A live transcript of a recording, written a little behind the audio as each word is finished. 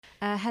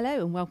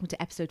Hello and welcome to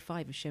episode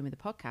 5 of Show Me the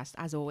Podcast.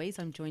 As always,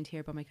 I'm joined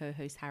here by my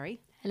co-host Harry.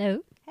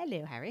 Hello.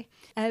 Hello, Harry.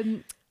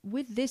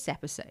 With this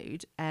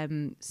episode,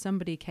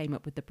 somebody came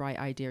up with the bright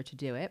idea to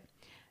do it.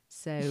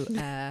 So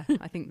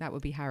I think that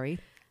would be Harry.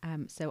 I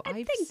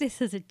think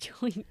this is a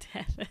joint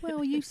effort.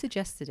 Well, you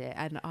suggested it,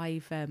 and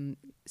I've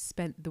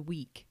spent the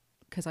week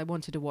because I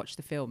wanted to watch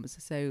the films,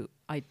 so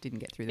I didn't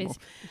get through them all.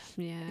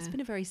 Yeah. It's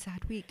been a very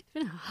sad week. It's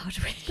been a hard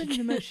week. It's been an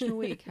emotional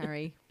week,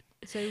 Harry.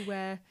 So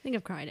I think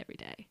I've cried every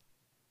day.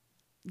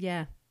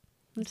 yeah.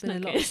 It's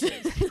been not a lot.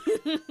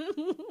 good.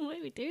 Why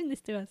are we doing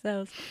this to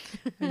ourselves?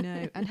 I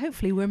know. And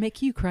hopefully we'll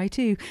make you cry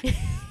too.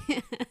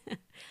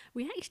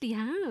 We actually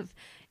have.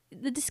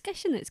 The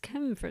discussion that's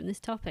come from this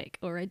topic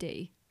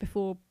already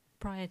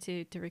prior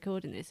to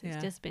recording this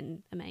has just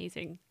been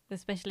amazing,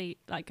 especially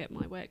like at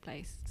my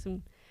workplace.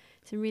 Some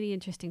really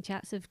interesting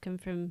chats have come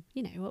from,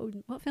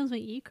 what films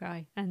make you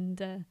cry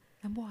and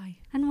why?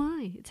 And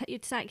why?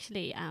 It's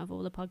actually, out of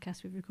all the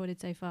podcasts we've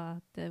recorded so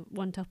far, the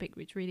one topic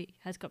which really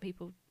has got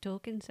people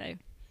talking. So,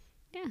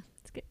 yeah,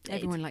 it's good.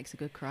 Everyone likes a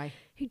good cry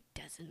Who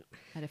doesn't?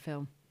 at a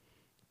film.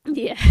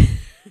 Yeah.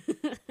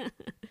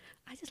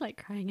 I just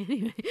like crying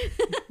anyway.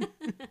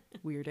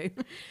 Weirdo.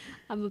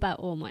 I'm about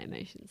all my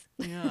emotions.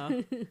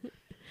 Yeah.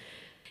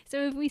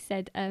 So have we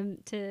said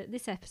to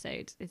this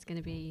episode is going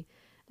to be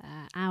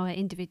our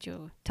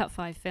individual top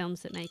 5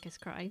 films that make us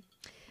cry.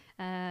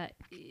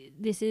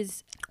 This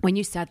is... When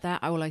you said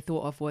that, all I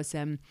thought of was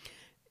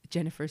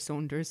Jennifer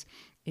Saunders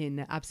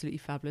in Absolutely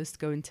Fabulous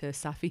going to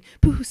Safi.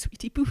 Boo,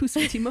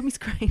 sweetie, mummy's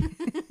crying.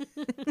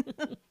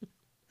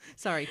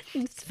 Sorry.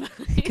 It's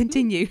fine.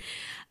 Continue.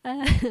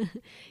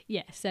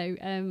 So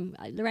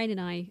Lorraine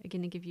and I are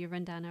going to give you a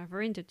rundown of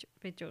our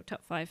individual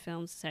top 5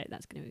 films. So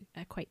that's going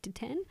to equate to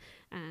 10.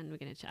 And we're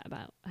going to chat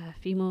about a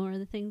few more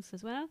other things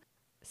as well.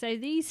 So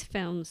these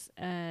films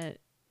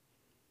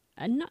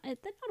they're not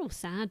all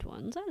sad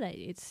ones, are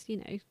they? It's,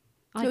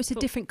 So it's a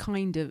different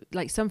kind of,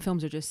 like, some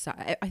films are just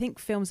sad. I think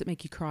films that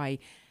make you cry,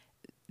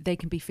 they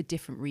can be for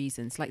different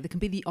reasons. Like, there can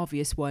be the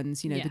obvious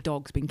ones, the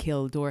dog's been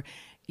killed, or,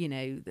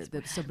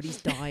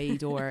 somebody's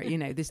died, or,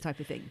 this type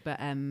of thing.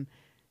 But,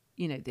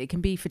 it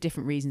can be for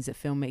different reasons that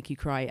film make you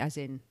cry, as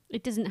in...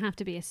 It doesn't have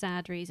to be a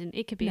sad reason.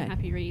 It could be a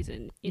happy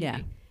reason. You know,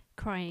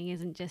 crying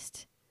isn't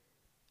just,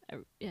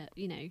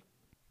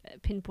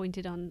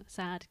 pinpointed on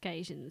sad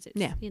occasions.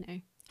 It's,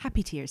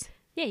 happy tears.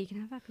 Yeah, you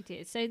can have happy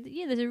tears. So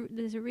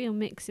there's a real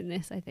mix in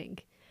this, I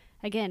think.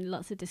 Again,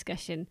 lots of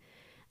discussion,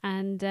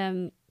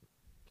 and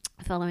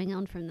following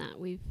on from that,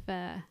 we've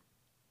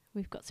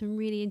got some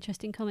really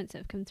interesting comments that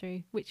have come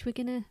through, which we're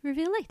gonna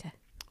reveal later.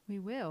 We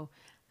will.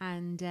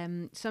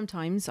 And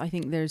sometimes I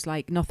think there's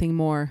like nothing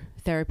more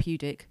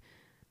therapeutic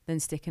than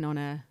sticking on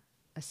a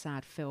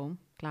sad film,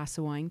 glass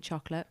of wine,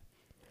 chocolate,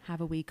 have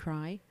a wee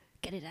cry.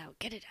 Get it out.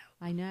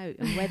 I know.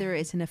 And whether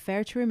it's An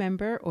Affair to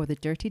Remember or The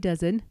Dirty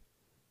Dozen,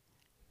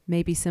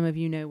 maybe some of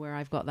you know where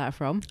I've got that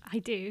from. I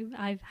do.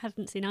 I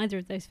haven't seen either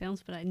of those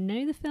films, but I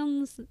know the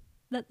films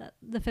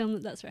the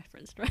film that's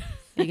referenced. Right?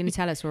 Are you going to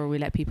tell us, or will we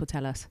let people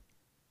tell us?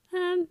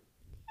 We'll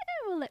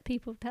let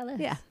people tell us.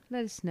 Yeah,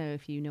 let us know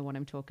if you know what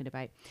I'm talking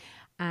about.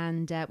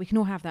 And we can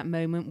all have that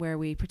moment where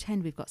we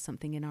pretend we've got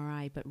something in our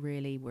eye, but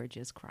really we're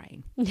just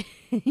crying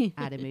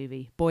at a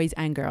movie. Boys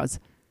and girls.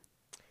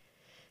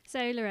 So,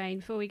 Lorraine,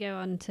 before we go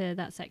on to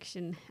that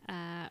section,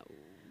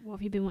 what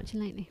have you been watching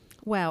lately?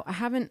 Well, I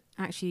haven't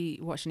actually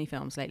watched any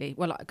films lately.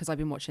 Well, because I've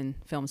been watching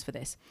films for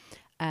this.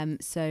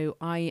 So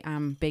I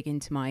am big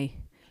into my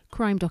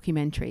crime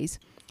documentaries.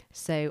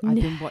 So I've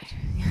been watching...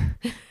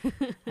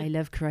 I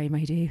love crime,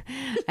 I do.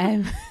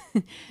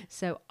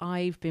 So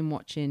I've been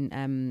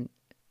watching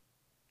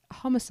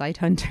Homicide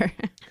Hunter,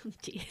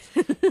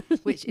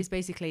 which is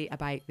basically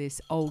about this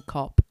old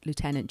cop,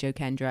 Lieutenant Joe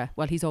Kendra.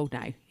 Well, he's old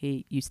now.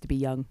 He used to be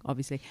young,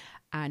 obviously.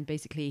 And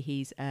basically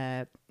he's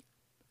a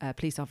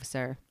police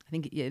officer, I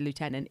think a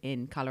lieutenant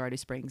in Colorado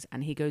Springs,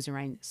 and he goes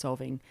around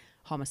solving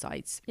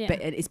homicides. Yeah.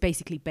 But it's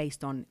basically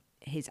based on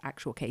his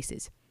actual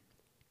cases.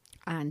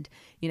 And,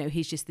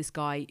 he's just this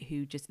guy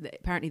who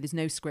apparently there's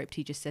no script.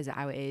 He just says it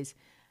how it is.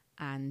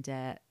 And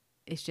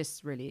it's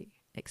just really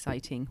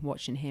exciting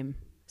watching him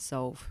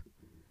solve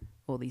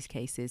all these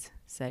cases.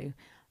 So,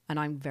 and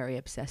I'm very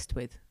obsessed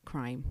with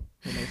crime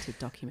related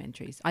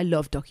documentaries. I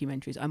love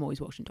documentaries. I'm always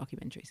watching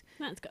documentaries.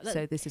 That's good.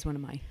 So this is one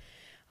of my...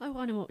 I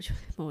want to watch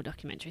more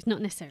documentaries. Not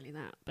necessarily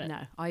that, but... No,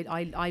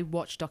 I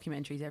watch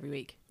documentaries every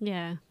week.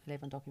 Yeah. I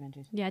live on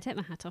documentaries. Yeah, I take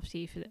my hat off to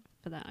you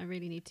for that. I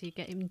really need to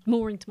get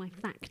more into my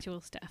factual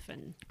stuff.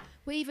 And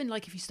well, even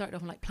like if you start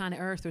off on like Planet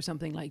Earth or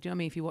something, like, do you know what I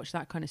mean? If you watch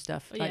that kind of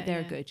stuff, like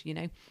they're good,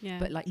 Yeah.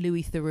 But like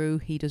Louis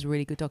Theroux, he does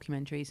really good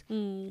documentaries.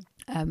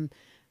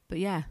 But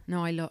yeah,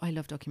 no, I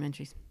love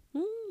documentaries.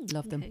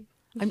 Love them.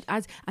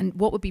 Okay. And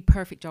what would be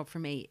perfect job for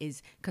me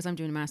is, because I'm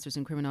doing a master's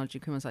in criminology,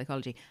 criminal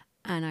psychology,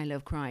 and I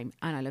love crime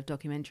and I love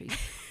documentaries.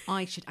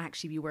 I should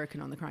actually be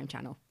working on the Crime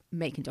Channel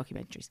making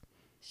documentaries.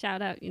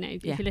 Shout out,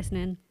 if you're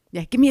listening.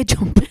 Yeah, give me a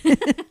jump.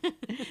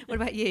 What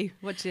about you?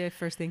 What's your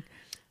first thing?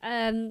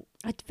 I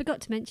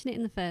forgot to mention it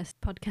in the first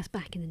podcast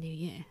back in the new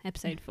year,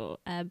 episode 4.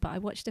 But I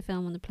watched a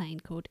film on the plane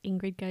called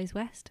Ingrid Goes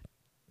West.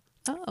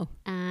 Oh.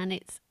 And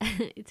it's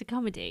a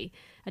comedy,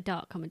 a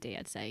dark comedy,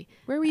 I'd say.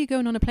 Where were you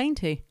going on a plane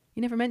to?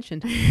 You never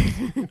mentioned.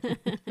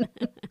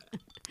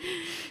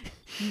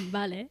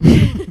 Vale.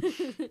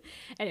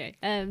 Anyway,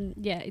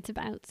 it's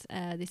about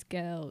this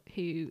girl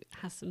who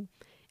has some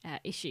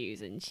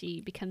issues, and she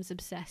becomes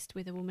obsessed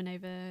with a woman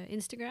over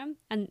Instagram,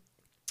 and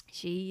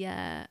she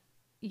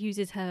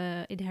uses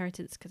her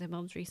inheritance, because her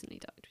mom's recently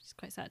died, which is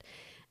quite sad,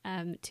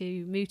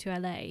 to move to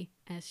LA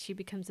as she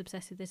becomes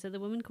obsessed with this other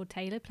woman called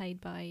Taylor,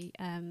 played by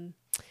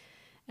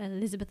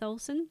Elizabeth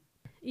Olsen.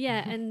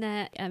 Yeah,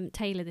 and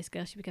Taylor, this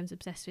girl she becomes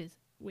obsessed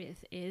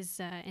with is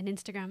an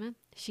Instagrammer.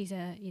 She's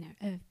a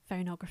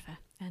phonographer,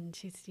 and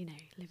she's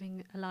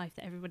living a life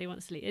that everybody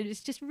wants to lead. It's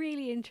just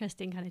really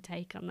interesting kind of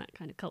take on that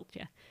kind of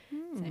culture.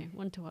 So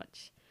one to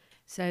watch.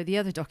 So the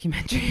other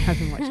documentary I've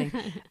been watching,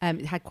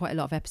 it had quite a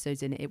lot of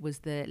episodes in it. It was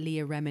the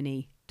Leah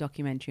Remini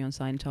documentary on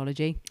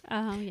Scientology.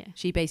 Oh yeah.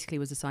 She basically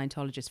was a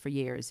Scientologist for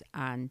years,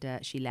 and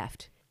she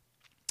left.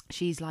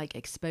 She's like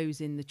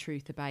exposing the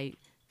truth about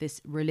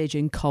this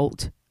religion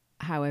cult,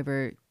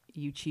 however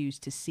you choose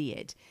to see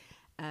it.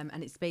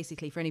 And it's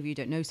basically, for any of you who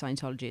don't know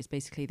Scientology, it's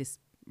basically this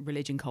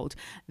religion cult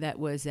that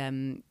was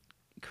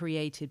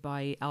created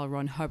by L.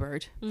 Ron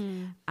Hubbard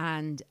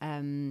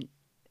and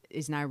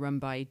is now run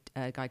by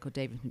a guy called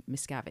David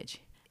Miscavige.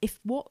 If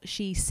what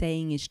she's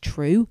saying is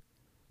true,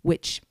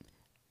 which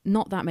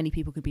not that many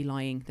people could be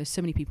lying, there's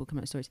so many people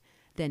coming out with stories,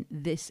 then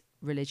this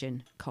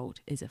religion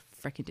cult is a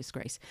freaking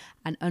disgrace.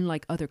 And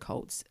unlike other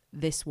cults,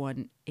 this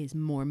one is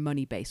more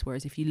money based,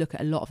 whereas if you look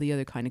at a lot of the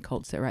other kind of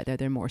cults that are out there,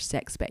 they're more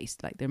sex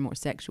based, like they're more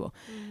sexual.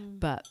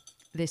 But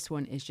this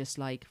one is just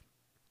like,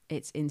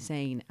 it's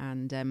insane,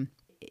 and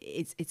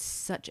it's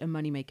such a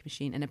money making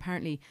machine. And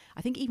apparently,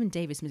 I think even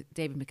David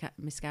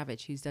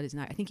Miscavige, who's done it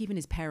now, I think even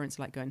his parents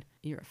are like going,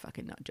 "You're a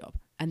fucking nut job,"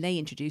 and they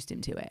introduced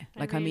him to it.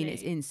 Like, really? I mean,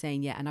 it's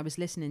insane. Yeah. And I was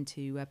listening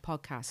to a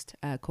podcast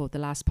called The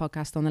Last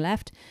Podcast on the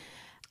Left,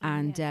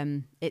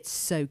 and it's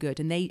so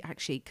good. And they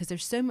actually, because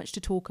there's so much to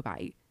talk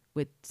about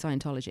with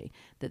Scientology,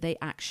 that they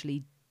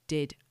actually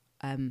did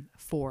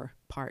 4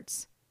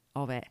 parts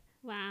of it.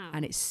 Wow.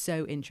 And it's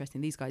so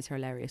interesting. These guys are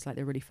hilarious. Like,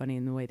 they're really funny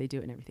in the way they do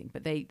it and everything.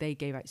 But they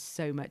gave out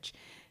so much.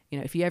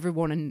 If you ever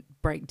want a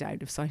breakdown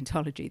of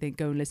Scientology, then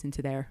go and listen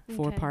to their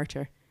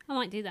 4-parter. I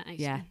might do that,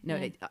 actually. Yeah. No,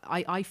 yeah.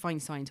 I find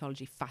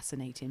Scientology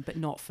fascinating, but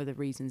not for the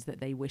reasons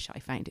that they wish I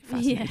found it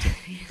fascinating.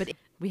 Yeah. But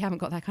we haven't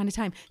got that kind of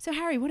time. So,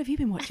 Harry, what have you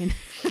been watching?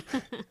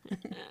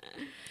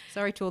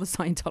 Sorry to all the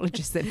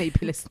Scientologists that may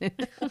be listening.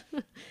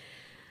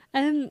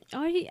 I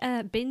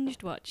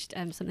binged watched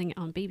something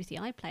on BBC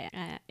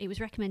iPlayer. It was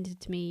recommended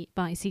to me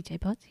by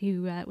CJ Pod,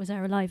 who was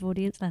our live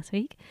audience last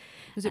week.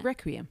 Was it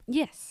Requiem?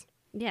 Yes.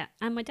 Yeah,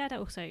 and my dad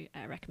also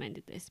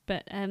recommended this,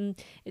 but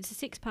it's a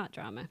 6-part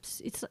drama.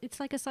 It's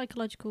like a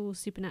psychological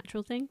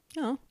supernatural thing.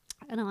 Oh.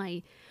 And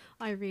I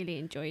really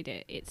enjoyed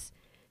it. It's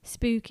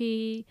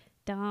spooky,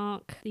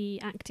 dark.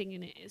 The acting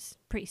in it is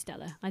pretty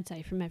stellar, I'd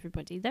say, from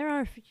everybody. There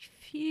are a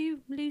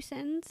few loose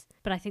ends,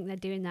 but I think they're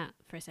doing that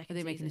for a second season.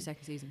 Are they making a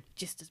second season?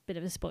 Just a bit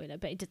of a spoiler,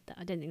 but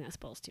I don't think that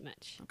spoils too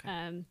much.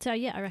 Okay. So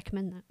yeah, I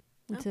recommend that.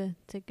 It's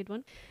a good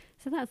one.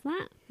 So that's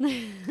that.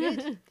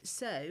 Good.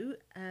 So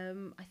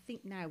I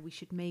think now we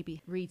should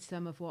maybe read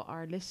some of what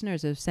our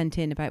listeners have sent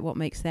in about what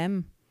makes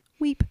them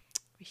weep.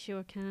 We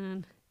sure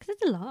can. Because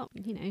it's a lot,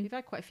 We've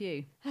had quite a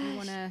few. Do you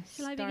want to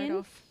start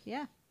off?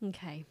 Yeah.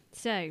 Okay.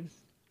 So,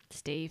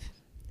 Steve.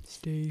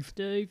 Steve's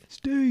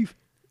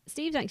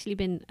actually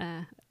been...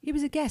 he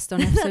was a guest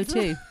on episode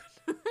 2.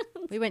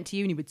 We went to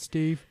uni with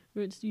Steve.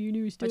 I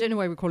don't know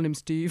why we're calling him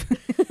Steve.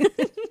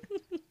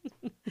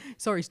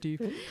 Sorry,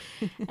 Steve.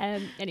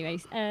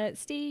 Anyways,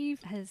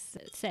 Steve has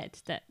said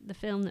that the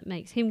film that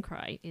makes him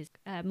cry is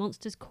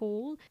Monsters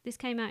Call. This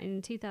came out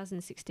in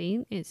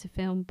 2016. It's a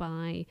film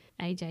by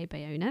AJ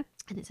Bayona,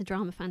 and it's a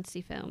drama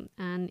fantasy film.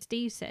 And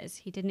Steve says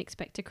he didn't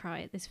expect to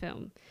cry at this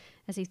film,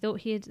 as he thought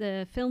he had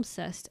the film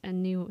sussed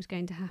and knew what was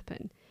going to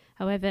happen.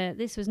 However,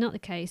 this was not the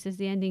case, as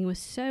the ending was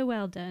so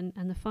well done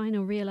and the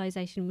final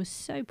realisation was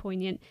so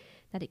poignant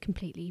that it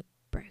completely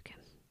broke him.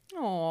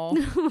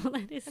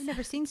 Aww. I've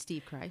never seen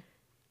Steve cry.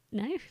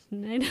 No.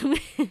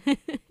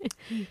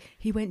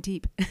 He went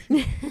deep.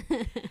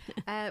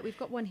 We've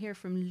got one here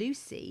from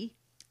Lucy,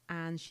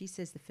 and she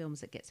says the films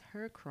that gets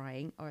her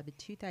crying are the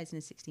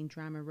 2016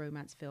 drama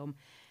romance film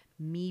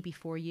Me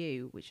Before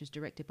You, which was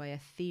directed by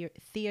Thea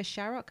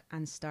Sharrock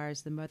and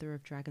stars the mother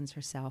of dragons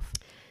herself,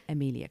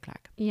 Emilia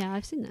Clarke. Yeah,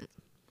 I've seen that.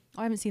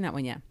 I haven't seen that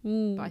one yet,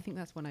 but I think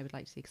that's one I would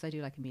like to see because I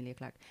do like Emilia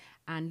Clarke.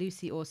 And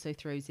Lucy also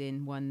throws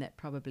in one that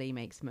probably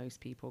makes most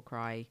people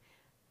cry,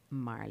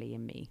 Marley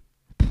and Me.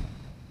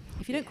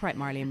 If you don't cry at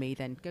Marley and Me,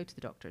 then go to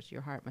the doctors.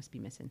 Your heart must be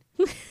missing.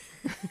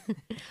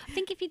 I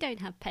think if you don't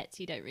have pets,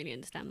 you don't really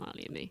understand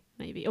Marley and Me,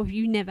 maybe. Or if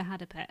you never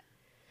had a pet.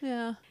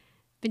 Yeah.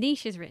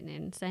 Venetia's written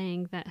in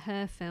saying that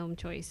her film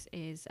choice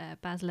is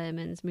Baz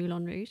Luhrmann's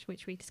Moulin Rouge,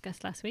 which we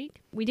discussed last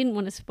week. We didn't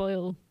want to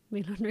spoil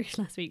Moulin Rouge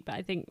last week, but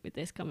I think with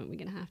this comment we're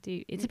going to have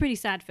to. It's a pretty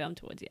sad film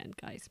towards the end,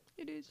 guys.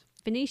 It is.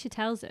 Venetia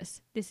tells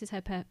us this is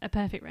her a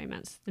perfect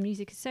romance. The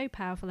music is so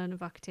powerful and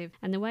evocative,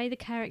 and the way the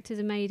characters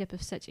are made up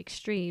of such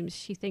extremes,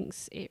 she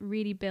thinks it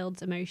really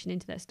builds emotion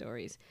into their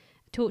stories.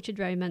 A tortured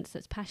romance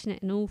that's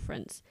passionate in all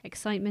fronts.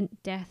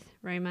 Excitement, death,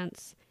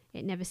 romance.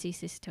 It never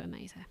ceases to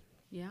amaze her.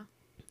 Yeah.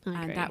 I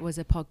And agree. that was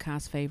a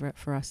podcast favourite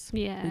for us.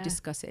 Yeah. We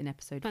discuss it in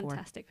episode 4.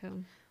 Fantastic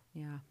film.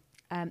 Yeah.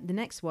 The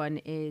next one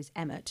is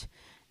Emmett.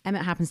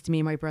 Emmett happens to me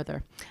and my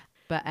brother.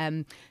 But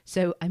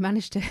so I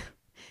managed to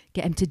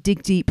get him to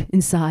dig deep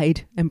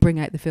inside and bring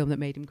out the film that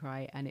made him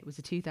cry. And it was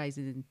a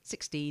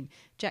 2016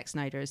 Jack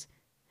Snyder's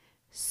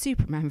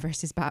Superman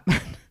versus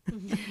Batman.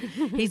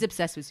 He's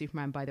obsessed with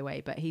Superman, by the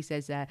way. But he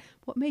says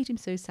what made him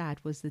so sad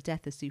was the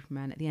death of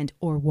Superman at the end.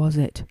 Or was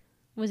it?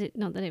 Was it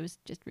not that it was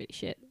just really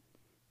shit?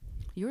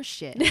 You're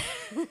shit.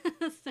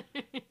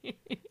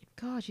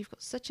 God, you've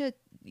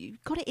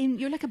got it in.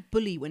 You're like a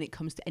bully when it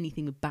comes to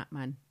anything with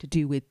Batman to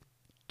do with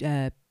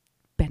Ben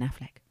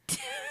Affleck.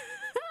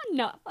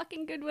 Not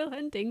fucking Good Will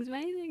Hunting's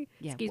amazing.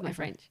 Yeah, Excuse my whatever.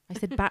 French. I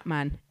said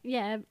Batman.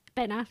 Yeah,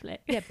 Ben Affleck.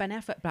 Yeah, Ben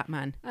Affleck,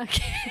 Batman.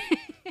 Okay.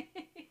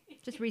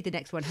 Just read the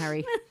next one,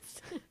 Harry.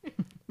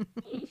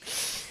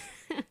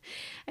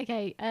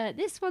 Okay,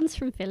 this one's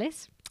from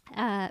Phyllis.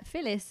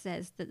 Phyllis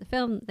says that the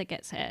film that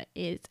gets her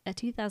is a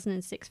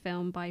 2006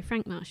 film by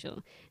Frank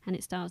Marshall, and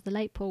it stars the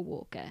late Paul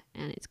Walker,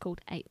 and it's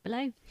called 8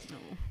 Below.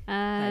 Oh,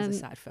 that is a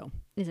sad film.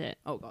 Is it?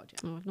 Oh, God,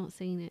 yeah. Oh, I've not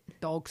seen it.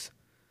 Dogs.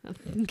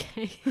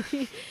 Okay.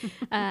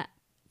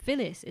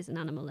 Phyllis is an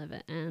animal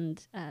lover,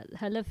 and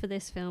her love for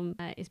this film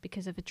is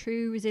because of a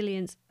true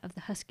resilience of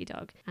the husky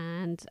dog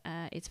and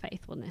its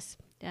faithfulness.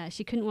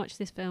 She couldn't watch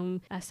this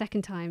film a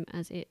second time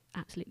as it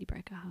absolutely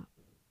broke her heart.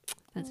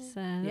 That's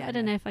I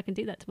don't know if I can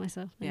do that to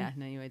myself. Maybe. Yeah,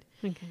 no, you would.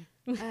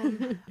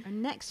 Okay. Our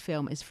next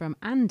film is from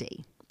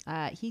Andy.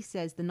 He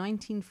says the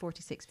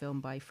 1946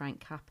 film by Frank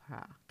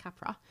Capra.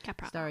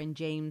 Starring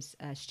James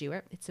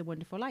Stewart, It's a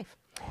Wonderful Life.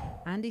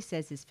 Andy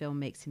says this film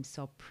makes him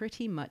sob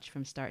pretty much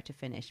from start to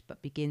finish,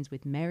 but begins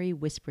with Mary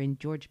whispering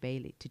George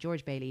Bailey,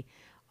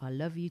 "I'll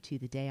love you to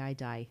the day I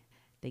die."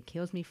 Then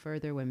kills me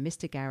further when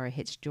Mr. Gower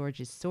hits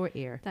George's sore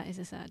ear. That is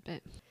a sad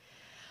bit.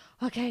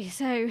 Okay,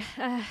 so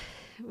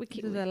This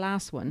is the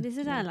last one. This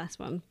is our last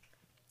one.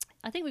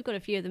 I think we've got a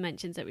few of the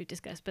mentions that we've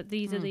discussed, but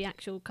these are the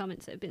actual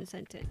comments that have been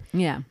sent in.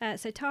 Yeah.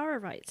 So Tara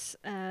writes,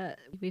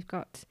 we've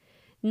got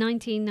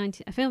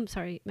a film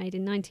made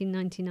in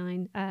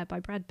 1999 by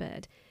Brad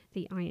Bird,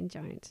 The Iron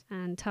Giant.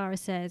 And Tara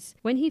says,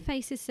 when he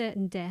faces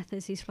certain death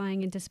as he's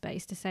flying into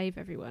space to save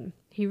everyone,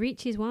 he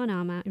reaches one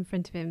arm out in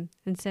front of him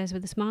and says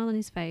with a smile on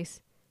his face,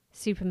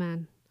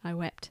 "Superman, I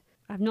wept."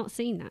 I've not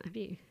seen that, have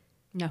you?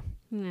 No.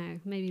 No,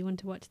 maybe you want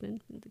to watch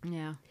them.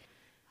 Yeah.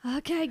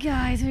 Okay,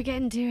 guys, we're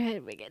getting to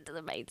it. We're getting to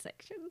the main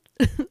section.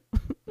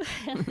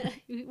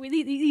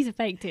 These are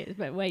fake tears,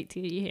 but wait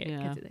till you hear it,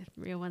 because the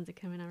real ones are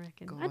coming, I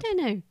reckon. God. I don't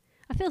know.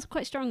 I feel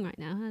quite strong right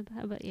now.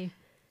 How about you?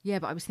 Yeah,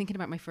 but I was thinking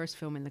about my first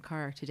film in the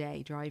car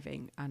today,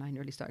 driving, and I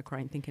nearly started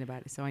crying thinking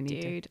about it, so I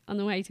need Dude, on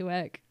the way to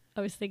work,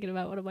 I was thinking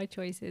about one of my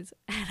choices,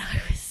 and I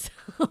was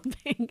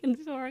sobbing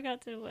before I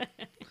got to work.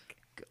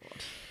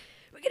 God.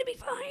 We're going to be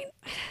fine.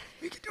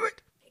 We can do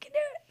it. We can do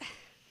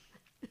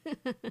it.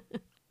 Do you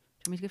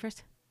want me to go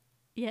first?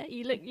 Yeah,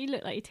 you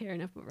look like you're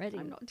tearing up already.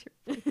 I'm not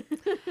tearing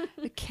up.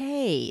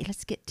 Okay,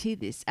 let's get to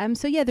this.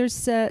 So yeah, there's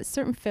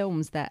certain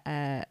films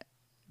that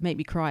make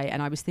me cry,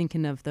 and I was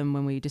thinking of them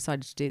when we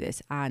decided to do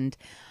this, and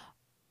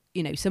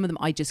you know, some of them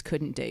I just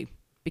couldn't do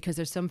because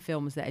there's some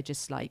films that are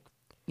just like,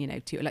 you know,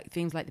 like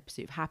things like The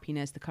Pursuit of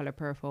Happiness, The Color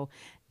Purple.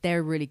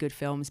 They're really good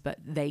films, but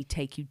they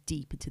take you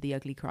deep into the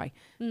ugly cry.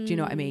 Do you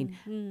know what I mean?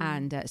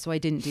 And so I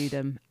didn't do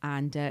them.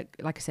 And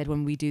like I said,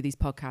 when we do these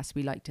podcasts,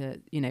 we like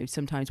to, you know,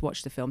 sometimes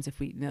watch the films if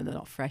we know they're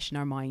not fresh in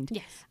our mind.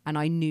 Yes. And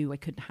I knew I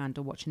couldn't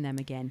handle watching them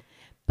again.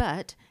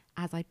 But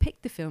as I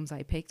picked the films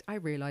I picked, I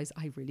realised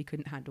I really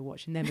couldn't handle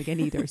watching them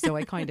again either. So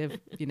I kind of,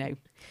 you know,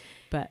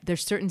 but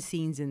there's certain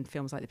scenes in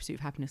films like The Pursuit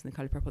of Happiness and The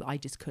Color Purple that I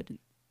just couldn't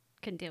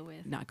deal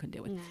with. No, I couldn't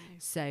deal with. No.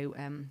 So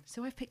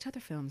so I've picked other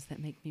films that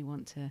make me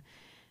want to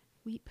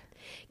weep.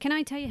 Can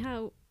I tell you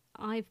how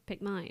I've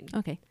picked mine?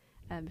 Okay.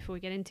 Before we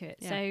get into it.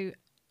 Yeah. So,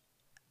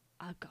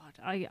 oh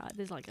God,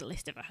 there's like a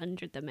list of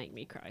 100 that make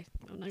me cry.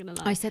 I'm not going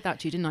to lie. I said that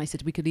to you, didn't I? I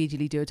said we could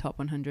easily do a top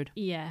 100.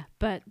 Yeah,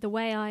 but the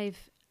way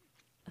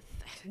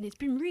and it's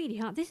been really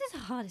hard. This is the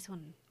hardest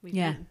one we've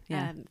done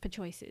for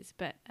choices.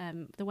 But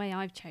the way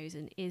I've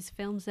chosen is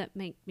films that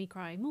make me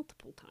cry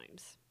multiple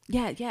times.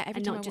 Yeah, yeah.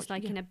 And not just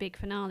like in a big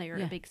finale or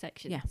a big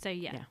section. Yeah. So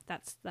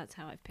that's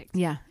how I've picked.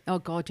 Yeah. Oh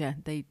God, yeah.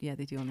 They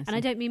do honestly. And I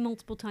don't mean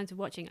multiple times of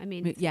watching. I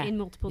mean in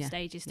multiple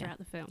stages throughout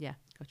the film. Yeah,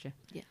 gotcha.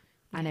 Yeah.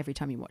 And every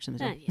time you watch them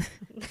as well. Yeah.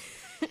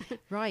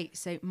 Right.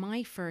 So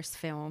my first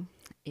film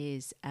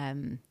is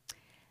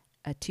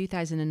a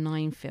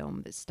 2009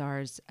 film that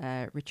stars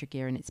Richard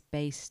Gere, and it's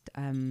based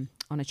on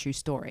a true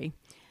story,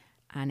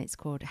 and it's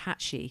called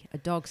Hachi, A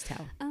Dog's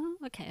Tale. Oh,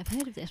 okay. I've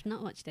heard of this. I've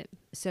not watched it.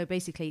 So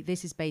basically,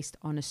 this is based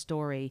on a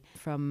story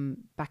from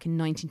back in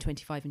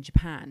 1925 in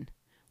Japan,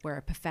 where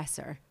a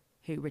professor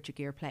who Richard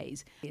Gere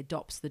plays, he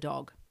adopts the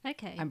dog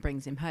Okay. and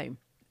brings him home.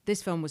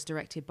 This film was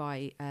directed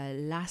by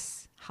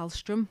Lasse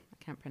Hallström.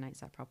 I can't pronounce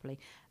that properly.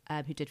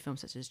 Who did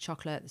films such as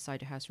Chocolate, The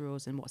Cider House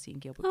Rules, and What's Eating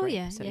Gilbert Grape.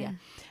 Yeah.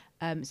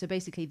 So so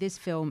basically, this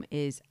film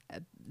is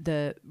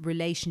the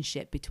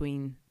relationship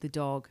between the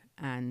dog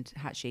and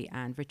Hachi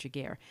and Richard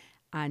Gere,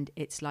 and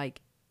it's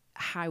like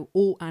how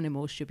all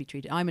animals should be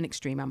treated. I'm an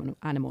extreme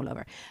animal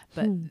lover,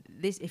 but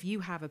this, if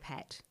you have a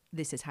pet,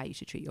 this is how you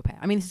should treat your pet.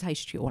 I mean, this is how you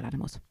should treat all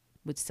animals,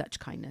 with such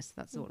kindness.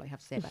 That's all I have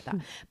to say about that.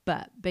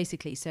 But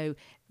basically, so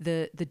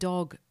the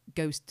dog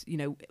goes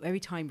to, every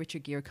time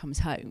Richard Gere comes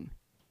home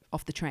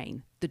off the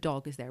train, the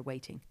dog is there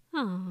waiting.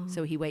 Oh.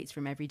 So he waits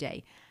for him every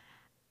day.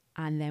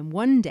 And then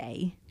one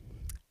day,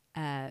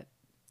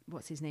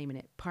 what's his name in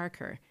it?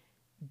 Parker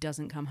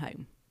doesn't come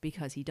home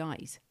because he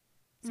dies.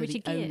 So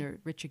Richard Gere? owner,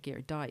 Richard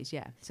Gere, dies,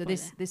 yeah. So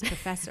this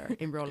professor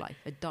in real life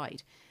had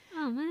died.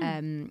 Oh,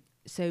 man.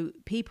 So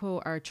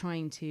people are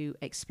trying to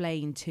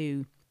explain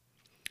to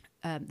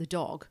the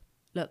dog,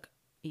 look,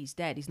 he's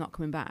dead, he's not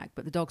coming back,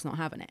 but the dog's not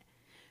having it.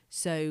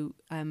 So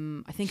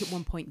I think at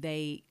one point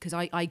because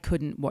I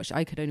could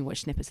only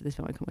watch snippets of this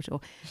film, I couldn't watch it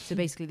all. So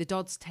basically the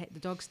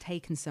dog's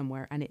taken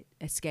somewhere and it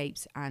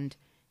escapes and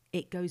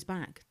it goes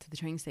back to the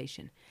train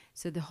station.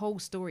 So the whole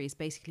story is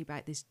basically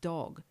about this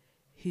dog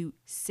who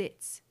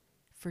sits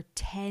for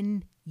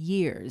 10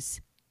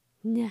 years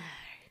No.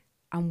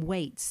 and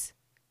waits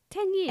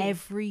 10 years?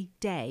 every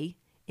day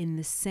in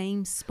the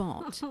same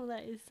spot Oh,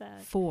 that is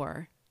sad.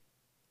 for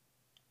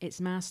its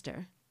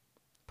master,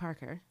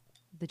 Parker,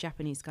 the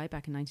Japanese guy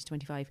back in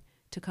 1925,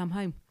 to come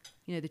home.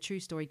 The true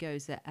story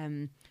goes that,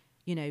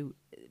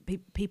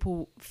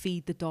 people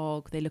feed the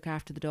dog, they look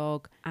after the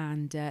dog,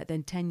 and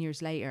then 10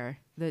 years later,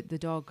 the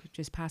dog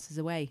just passes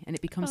away. And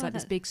it becomes like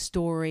this big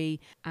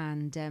story,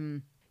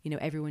 and,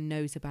 everyone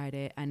knows about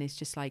it. And it's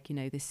just like,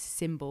 this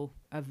symbol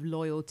of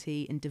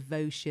loyalty and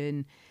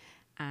devotion.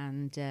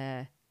 And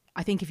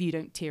I think if you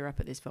don't tear up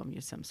at this film,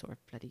 you're some sort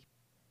of bloody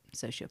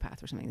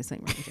sociopath or something. There's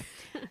something wrong with you.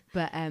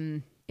 But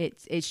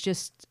it's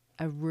just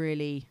a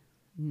really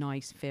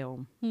nice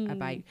film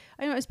about,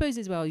 I suppose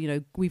as well,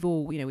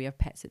 we have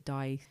pets that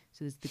die,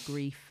 so there's the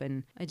grief,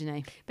 and I don't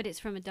know. But it's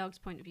from a dog's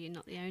point of view,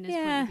 not the owner's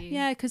point of view.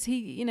 Yeah, because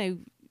he,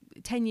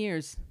 10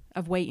 years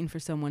of waiting for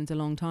someone's a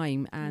long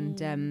time.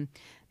 And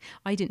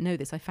I didn't know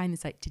this. I found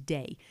this out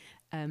today.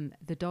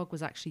 The dog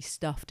was actually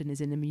stuffed and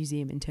is in a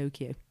museum in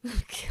Tokyo.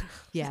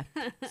 Yeah,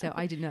 so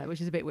I didn't know,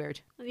 which is a bit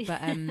weird.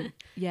 But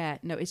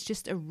it's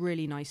just a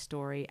really nice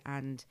story.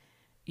 And,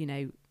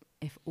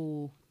 if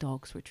all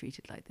dogs were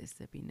treated like this,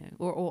 there'd be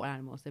or all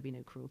animals, there'd be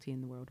no cruelty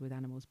in the world with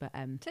animals. But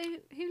so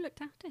who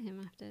looked after him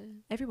after?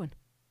 Everyone.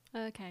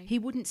 Okay. He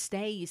wouldn't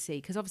stay, you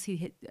see, because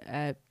obviously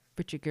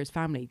Richard Gere's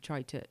family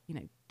tried to,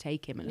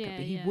 take him and look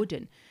after him. He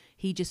wouldn't.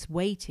 He just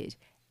waited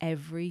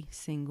every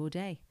single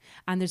day.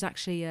 And there's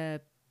actually a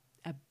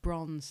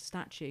bronze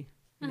statue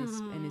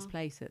in his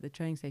place at the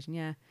train station.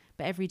 Yeah,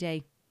 but every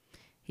day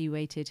he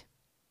waited,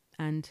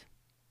 and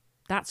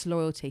that's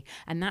loyalty.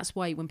 And that's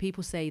why when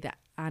people say that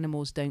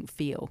animals don't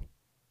feel,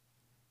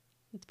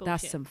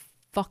 that's some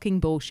fucking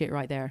bullshit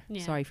right there.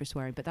 Yeah. Sorry for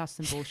swearing, but that's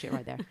some bullshit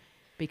right there,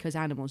 because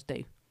animals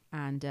do.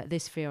 And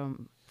this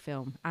film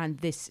and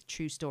this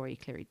true story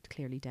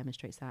clearly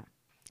demonstrates that.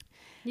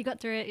 You got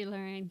through it,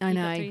 Lorraine. I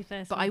know,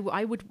 but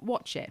I would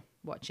watch it.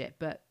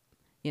 But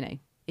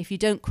if you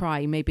don't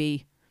cry,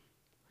 maybe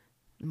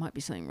there might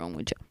be something wrong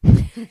with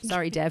you.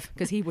 Sorry, Dev,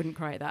 because he wouldn't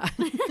cry at that.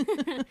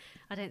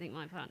 I don't think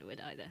my partner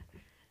would either.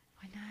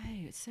 I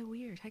know, it's so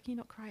weird. How can you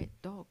not cry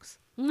at dogs?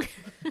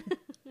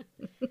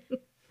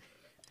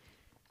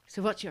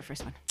 So what's your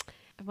first one?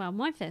 Well,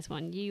 my first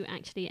one, you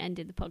actually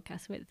ended the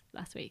podcast with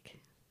last week.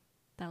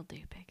 They'll do,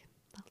 pig.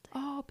 They'll do.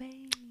 Oh,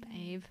 babe.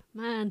 Babe.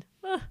 Man.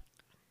 Oh.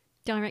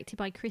 Directed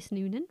by Chris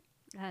Noonan,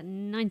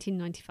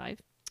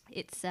 1995.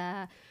 It's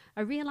a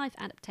real-life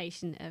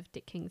adaptation of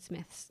Dick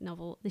King-Smith's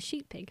novel The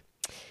Sheep Pig.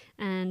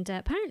 And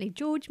apparently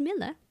George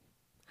Miller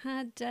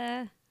had...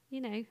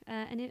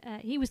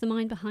 he was the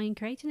mind behind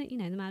creating it,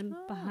 the man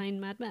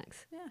behind Mad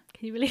Max. Yeah.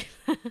 Can you believe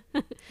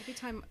that? Every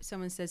time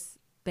someone says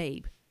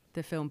Babe,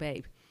 the film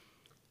Babe,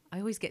 I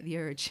always get the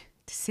urge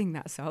to sing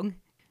that song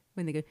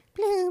when they go,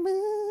 Blue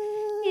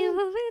moon, you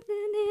were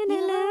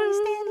alone,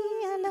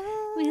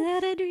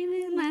 without a dream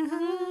in my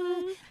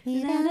heart,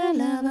 without a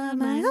love of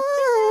my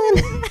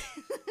own.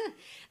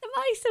 The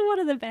mice are one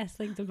of the best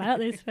things about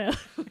this film.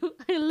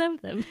 I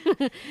love them.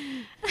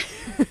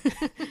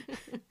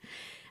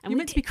 You're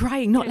meant to be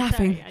crying, not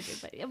laughing. Sorry, I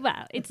did,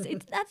 but,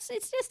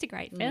 it's just a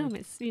great film.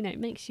 It's it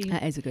makes you.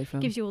 That is a good film.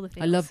 Gives you all the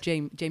feels. I love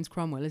James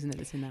Cromwell, isn't it?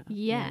 That's in that.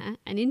 Yeah,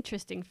 an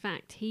interesting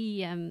fact.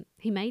 He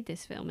made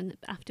this film and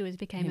afterwards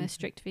became a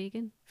strict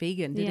vegan.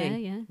 Vegan, did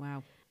he? Yeah.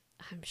 Wow.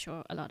 I'm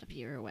sure a lot of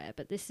you are aware,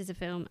 but this is a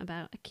film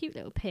about a cute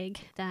little pig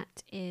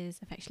that is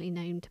affectionately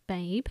named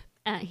Babe.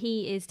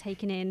 He is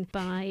taken in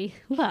by...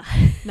 Well,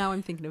 now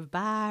I'm thinking of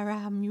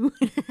Baramu.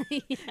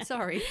 Yeah.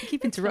 Sorry, I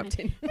keep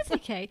interrupting. That's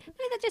okay. I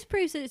mean, that just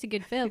proves that it's a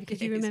good film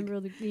because you remember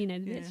all the the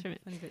bits from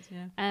it. Funny bits,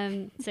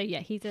 yeah. So yeah,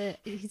 he's a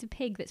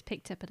pig that's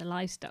picked up at a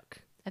livestock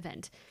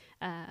event,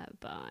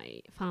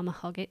 by Farmer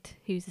Hoggett,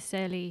 who's a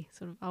surly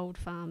sort of old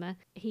farmer.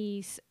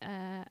 He's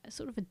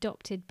sort of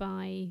adopted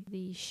by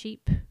the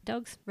sheep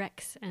dogs,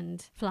 Rex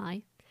and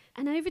Fly.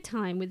 And over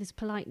time, with his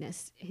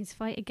politeness, his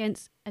fight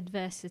against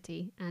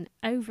adversity, and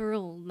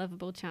overall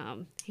lovable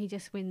charm, he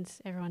just wins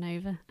everyone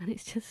over. And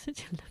it's just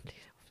such a lovely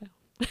little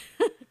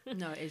film.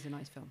 No, it is a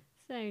nice film.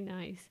 So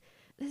nice.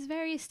 There's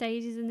various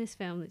stages in this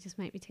film that just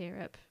make me tear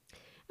up.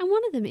 And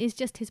one of them is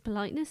just his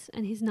politeness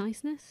and his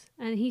niceness.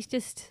 And he's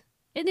just...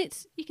 And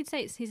you could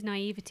say it's his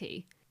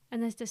naivety.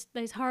 And there's just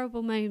those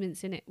horrible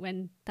moments in it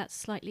when that's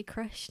slightly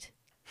crushed.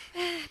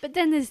 But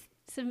then there's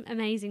some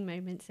amazing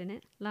moments in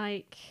it,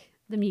 like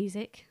the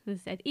music. As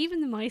I said,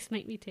 even the mice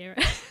make me tear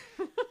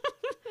up.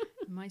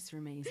 Mice are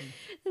amazing.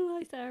 The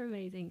mice are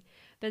amazing.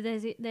 But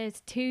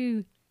there's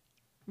two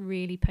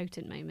really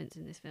potent moments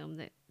in this film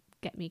that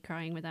get me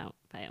crying without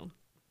fail.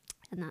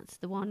 And that's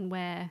the one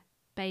where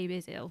Babe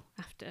is ill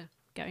after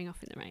going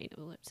off in the rain,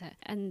 all upset,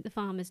 and the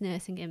farmer's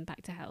nursing him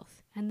back to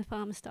health, and the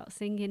farmer starts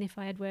singing If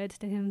I Had Words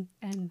to him,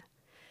 and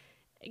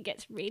it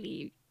gets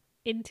really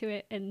into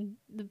it, and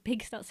the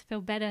pig starts to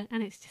feel better,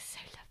 and it's just so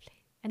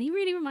lovely. And he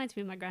really reminds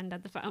me of my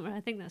granddad the farmer.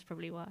 I think that's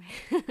probably why.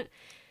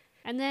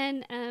 And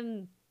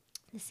then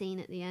the scene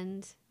at the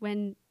end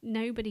when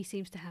nobody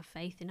seems to have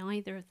faith in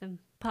either of them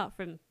apart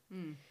from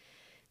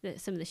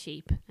some of the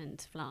sheep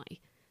and Fly.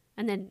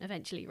 And then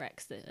eventually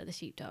Rex, the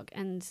sheepdog.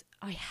 And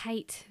I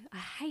hate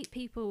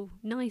people,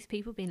 nice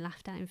people, being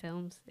laughed at in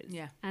films.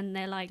 Yeah. And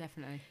they're like,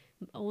 definitely.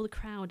 All the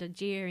crowd are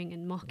jeering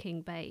and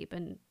mocking Babe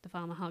and the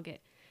Farmer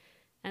Hoggett.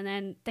 And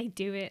then they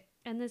do it.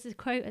 And there's a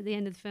quote at the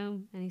end of the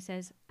film, and he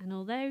says, and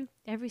although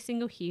every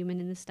single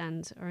human in the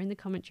stands or in the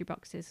commentary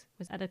boxes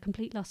was at a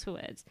complete loss for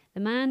words,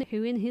 the man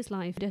who in his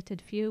life uttered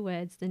fewer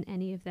words than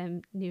any of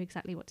them knew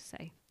exactly what to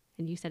say.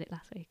 And you said it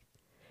last week.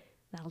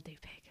 That'll do,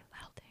 pig.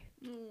 That'll do.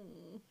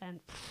 And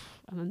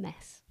I'm a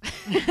mess.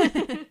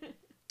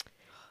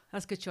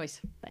 That's a good choice.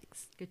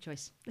 Thanks. Good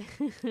choice.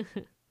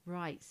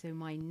 Right, so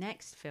my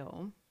next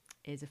film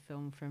is a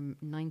film from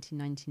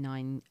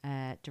 1999,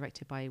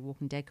 directed by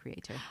Walking Dead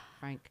creator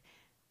Frank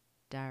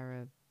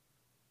Darabont.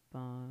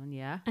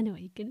 Yeah. I know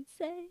what you're going to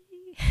say.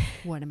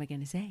 What am I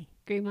going to say?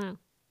 Green Mile.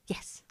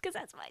 Yes. Because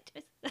that's my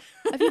choice.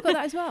 Have you got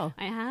that as well?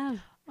 I have.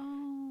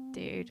 Oh.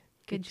 Dude,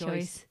 good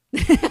choice.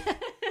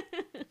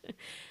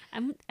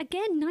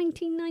 Again,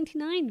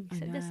 1999. We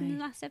said this in the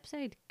last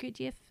episode. Good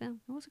year for film.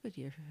 It was a good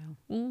year for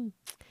film.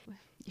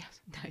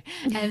 Yes.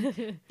 No.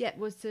 Yeah,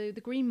 well, so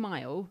The Green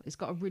Mile, it's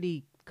got a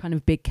really kind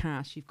of big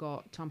cast. You've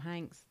got Tom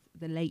Hanks,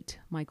 the late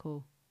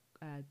Michael...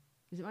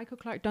 is it Michael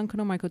Clark Duncan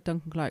or Michael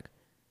Duncan Clark?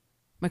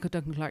 Michael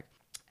Duncan Clark.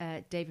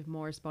 David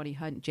Morris, Bonnie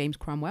Hunt, James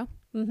Cromwell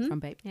from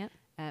Babe. Yep.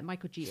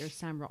 Michael Jeter,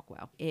 Sam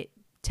Rockwell. It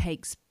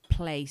takes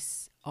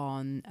place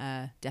on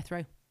death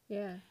row.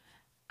 Yeah.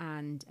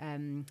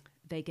 And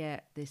they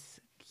get this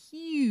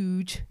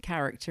huge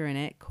character in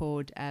it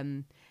called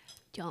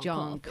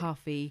John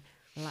Coffey.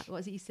 What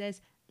is it he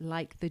says?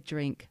 Like the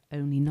drink,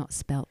 only not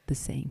spelt the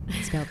same.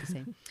 So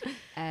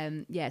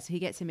he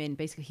gets him in.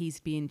 Basically, he's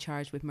being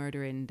charged with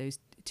murdering those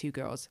two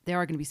girls. There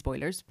are going to be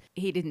spoilers.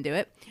 He didn't do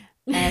it.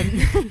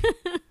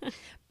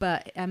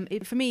 But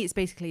for me, it's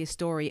basically a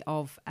story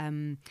of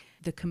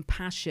the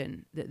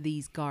compassion that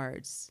these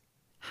guards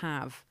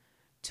have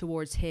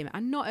towards him,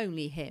 and not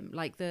only him,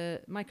 like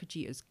the Michael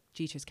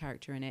Jeter's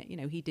character in it, you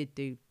know, he did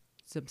do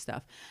some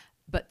stuff,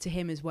 but to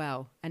him as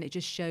well. And it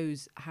just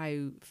shows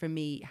how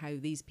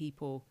these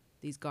people,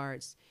 these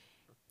guards,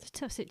 it's a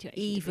tough situation,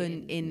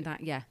 even in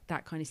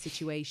that kind of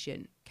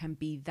situation, can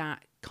be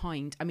that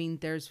kind. I mean,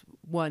 there's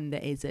one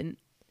that isn't,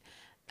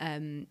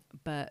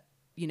 but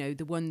you know,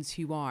 the ones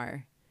who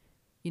are,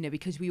 you know,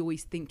 because we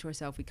always think to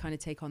ourselves, we kind of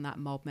take on that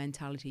mob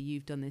mentality.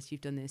 You've done this,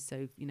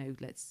 so, you know,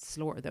 let's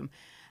slaughter them.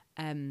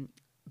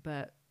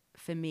 But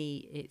for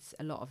me, it's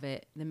a lot of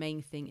it. The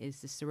main thing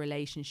is just the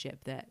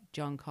relationship that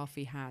John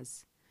Coffey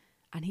has.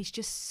 And he's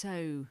just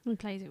so... He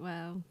plays it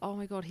well. Oh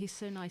my God, he's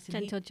so nice.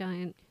 Gentle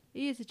giant.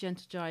 He is a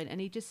gentle giant. And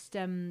he just,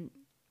 you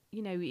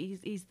know,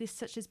 he's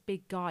such a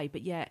big guy.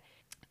 But yet,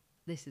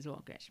 this is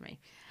what gets me.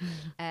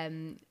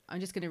 I'm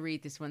just going to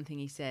read this one thing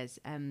he says.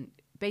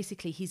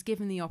 Basically, he's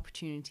given the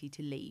opportunity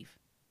to leave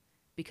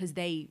because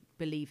they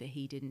believe that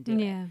he didn't do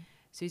it.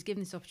 So he's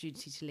given this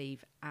opportunity to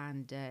leave,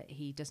 and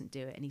he doesn't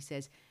do it. And he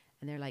says,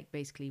 and they're like,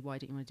 basically, why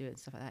don't you want to do it and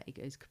stuff like that? He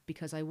goes,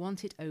 because I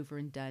want it over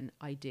and done.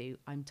 I do.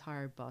 I'm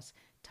tired, boss.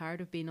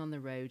 Tired of being on the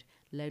road,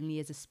 lonely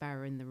as a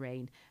sparrow in the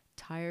rain.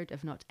 Tired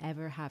of not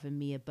ever having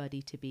me a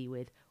buddy to be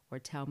with, or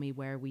tell me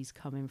where we's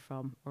coming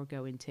from, or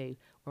going to,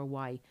 or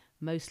why.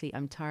 Mostly,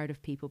 I'm tired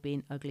of people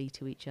being ugly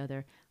to each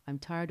other. I'm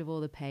tired of all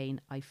the pain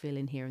I feel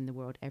in here in the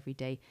world every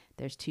day.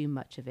 There's too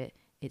much of it.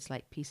 It's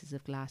like pieces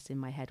of glass in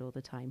my head all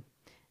the time.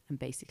 And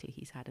basically,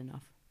 he's had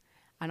enough.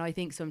 And I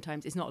think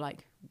sometimes it's not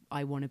like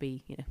I want to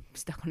be, you know,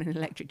 stuck on an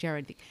electric chair or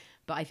anything.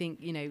 But I think,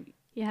 you know...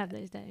 You have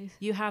those days.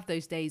 You have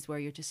those days where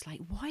you're just like,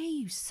 why are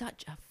you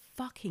such a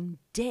fucking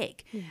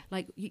dick? Yeah.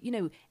 Like, you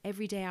know,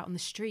 every day out on the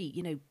street,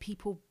 you know,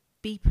 people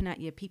beeping at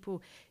you,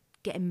 people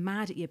getting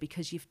mad at you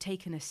because you've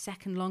taken a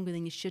second longer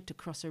than you should to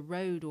cross a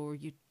road, or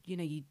you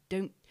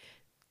don't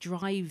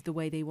drive the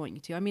way they want you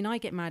to. I mean, I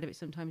get mad at it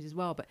sometimes as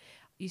well, but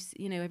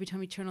you know, every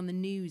time you turn on the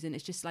news, and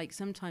it's just like,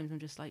 sometimes I'm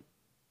just like,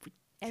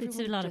 it's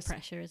a lot of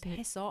pressure, isn't it?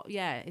 Piss off.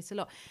 Yeah, it's a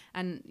lot.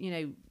 And, you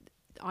know,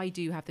 I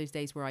do have those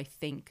days where I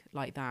think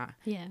like that.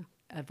 Yeah.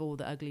 Of all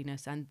the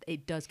ugliness, and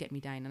it does get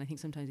me down. And I think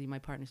sometimes even my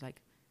partner's like,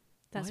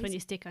 that's when you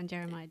stick on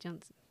Jeremiah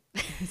Johnson.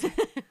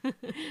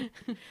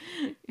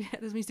 Yeah,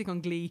 that's when you stick on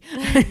Glee.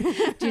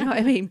 Do you know what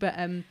I mean? But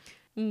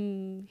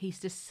he's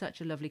just such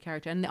a lovely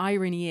character. And the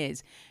irony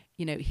is,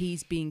 you know,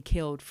 he's being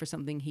killed for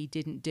something he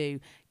didn't do,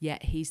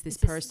 yet he's this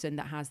person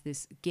that has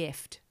this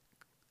gift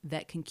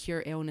that can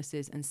cure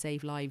illnesses and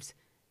save lives,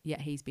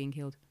 yet he's being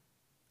killed.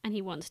 And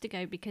he wants to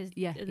go because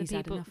the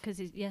people,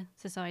 because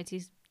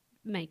society's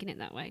making it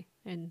that way.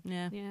 And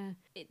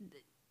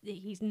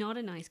he's not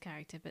a nice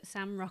character, but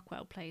Sam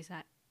Rockwell plays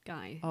that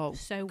guy well.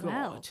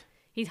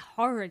 He's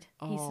horrid.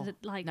 He's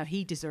like, no,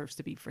 he deserves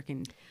to be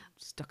freaking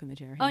stuck in the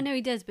chair. Oh no,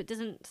 he does. But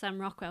doesn't Sam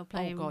Rockwell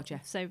play him? God, yeah.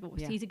 So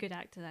he's a good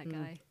actor. That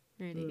guy,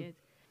 really good.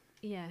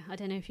 Yeah, I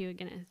don't know if you were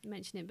gonna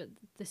mention it, but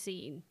the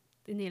scene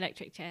in the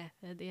electric chair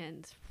at the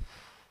end.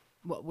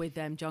 What with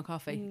John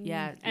Coffey?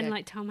 And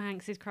like Tom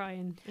Hanks is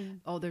crying.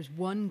 Oh, there's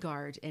one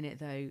guard in it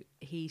though.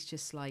 He's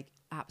just like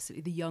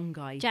absolutely the young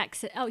guy.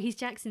 Jackson. Oh, he's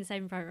Jackson,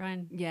 Saving Private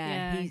Ryan.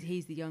 Yeah,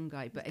 he's the young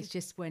guy. But it's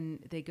just when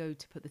they go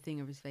to put the thing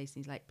over his face,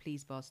 and he's like,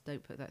 "Please, boss,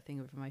 don't put that thing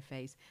over my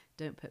face.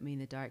 Don't put me in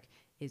the dark."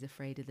 Is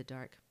afraid of the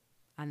dark,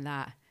 and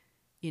that,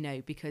 you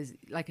know, because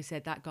like I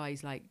said, that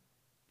guy's like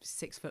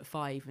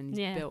 6'5" and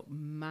he's built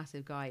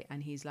massive guy,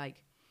 and he's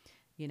like,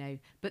 you know.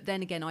 But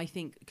then again, I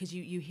think because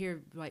you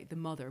hear like the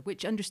mother,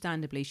 which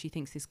understandably she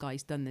thinks this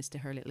guy's done this to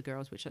her little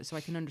girls, which so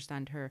I can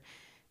understand her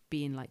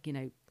being like, you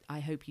know, I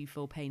hope you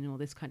feel pain and all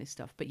this kind of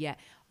stuff. But yeah,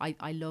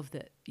 I love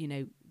that, you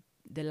know,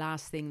 the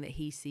last thing that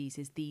he sees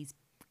is these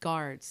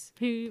guards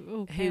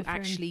who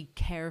actually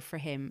care for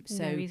him.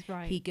 So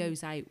he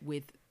goes out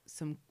with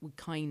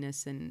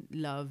kindness and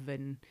love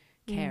and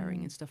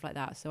caring and stuff like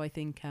that. So I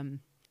think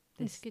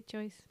it's a good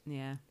choice.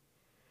 Yeah.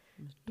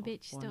 You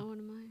bitch stole one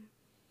of mine.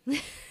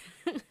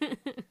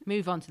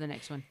 Move on to the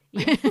next one.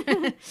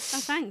 Oh,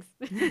 thanks.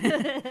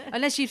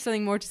 Unless you have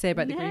something more to say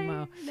about the Green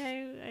Mile.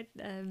 No.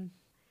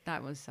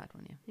 That was a sad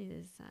one, yeah. It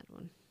is a sad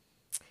one.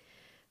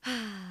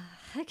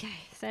 Okay,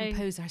 so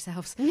compose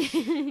ourselves. I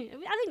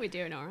think we're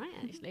doing all right,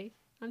 actually.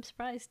 I'm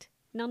surprised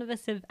none of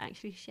us have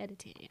actually shed a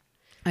tear yet.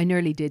 I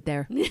nearly did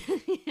there.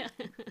 Yeah.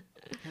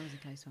 That was a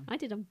close one. I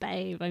did on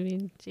Babe. I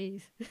mean,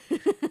 jeez.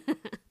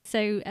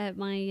 So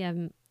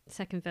my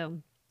second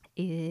film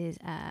is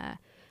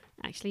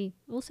actually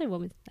also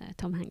one with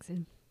Tom Hanks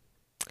in,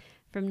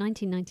 from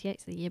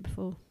 1998, so the year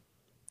before,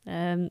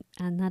 and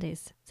that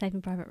is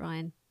Saving Private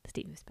Ryan,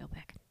 Steven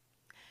Spielberg.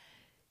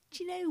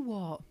 Do you know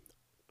what?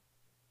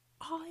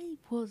 I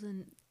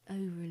wasn't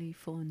overly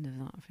fond of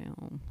that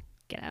film.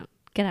 Get out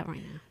right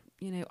now.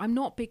 You know, I'm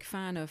not a big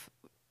fan of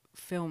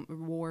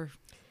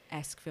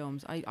war-esque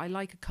films. I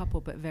like a couple,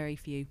 but very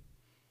few.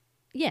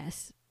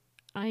 Yes,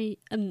 I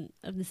am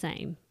of the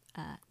same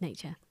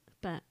nature,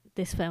 but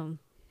this film...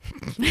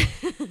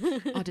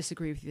 I'll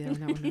disagree with you there on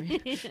that one,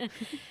 Maria.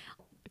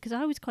 Because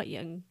I was quite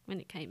young when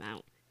it came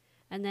out,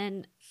 and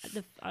then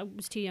I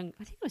was too young.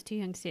 I think I was too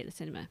young to see it at the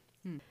cinema.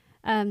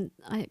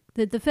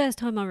 The first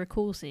time I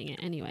recall seeing it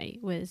anyway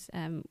was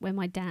when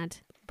my dad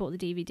bought the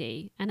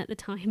DVD, and at the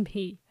time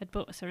he had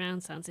bought a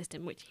surround sound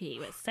system, which he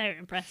was so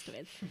impressed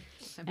with.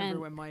 I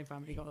remember when my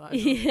family got that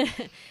as well.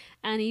 Yeah,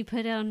 and he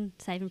put on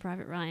Saving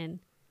Private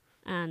Ryan,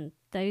 and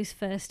those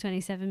first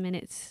 27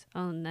 minutes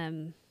on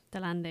the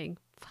landing,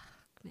 fuck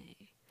me.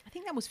 I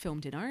think that was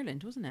filmed in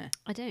Ireland, wasn't it?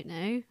 I don't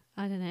know.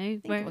 I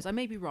think it was. I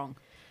may be wrong.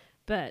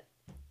 But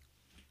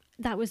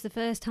that was the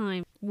first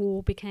time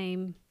war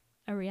became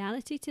a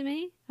reality to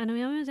me. And I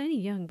mean, I was only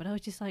young, but I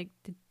was just like,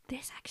 did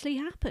this actually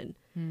happen?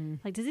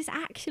 Like, does this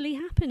actually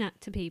happen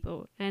to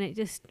people? And it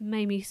just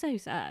made me so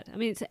sad. I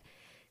mean, it's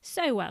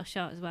so well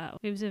shot as well.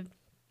 It was a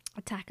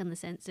attack on the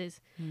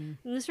senses. And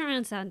the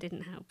surround sound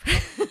didn't help.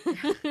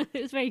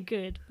 It was very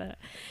good, but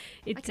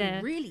I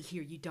can really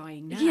hear you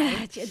dying now.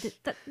 Yeah,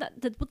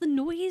 what the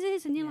noise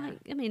is, and you're like,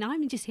 I mean,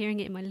 I'm just hearing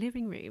it in my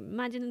living room.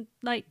 Imagine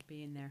like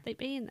being there. Do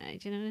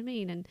you know what I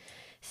mean? And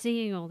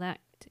seeing all that,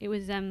 it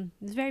was a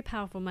very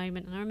powerful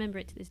moment, and I remember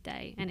it to this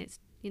day. And it's,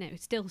 you know,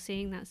 still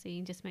seeing that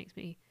scene just makes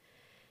me,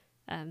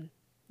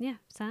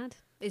 sad.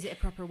 Is it a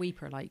proper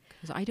weeper? Like,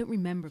 'cause I don't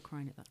remember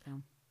crying at that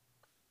film.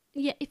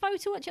 Yeah, if I were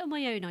to watch it on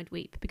my own, I'd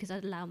weep because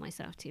I'd allow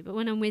myself to. But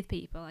when I'm with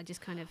people, I just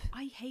kind of...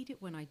 I hate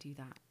it when I do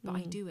that, but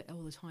I do it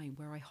all the time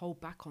where I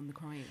hold back on the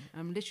crying.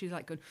 I'm literally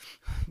like going...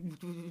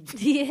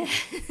 Yeah.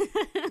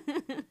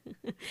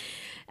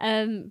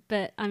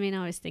 But, I mean,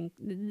 I was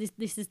thinking...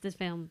 This is the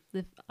film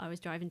that I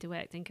was driving to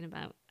work thinking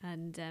about.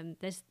 And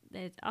there's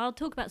I'll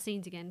talk about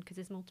scenes again because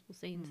there's multiple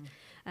scenes.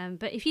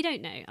 But if you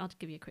don't know, I'll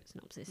give you a quick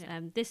synopsis.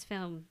 Yeah. This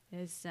film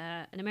is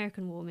an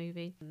American war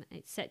movie.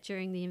 It's set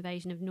during the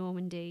invasion of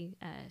Normandy,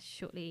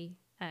 shortly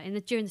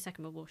during the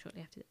Second World War,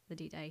 shortly after the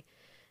D-Day.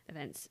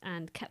 events.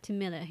 And Captain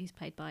Miller, who's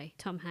played by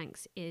Tom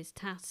Hanks, is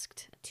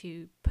tasked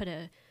to put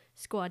a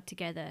squad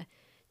together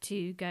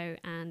to go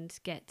and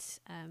get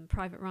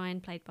Private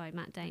Ryan, played by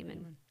Matt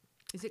Damon.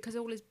 Is it because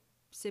all his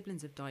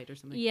siblings have died or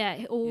something?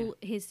 Yeah,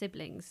 his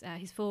siblings,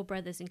 his 4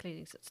 brothers,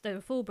 including. So there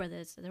were 4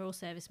 brothers. They're all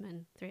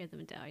servicemen. 3 of them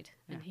have died,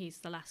 and he's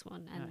the last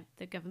one. And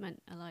the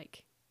government are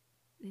like,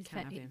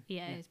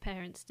 his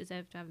parents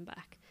deserve to have him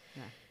back,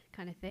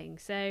 kind of thing.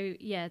 So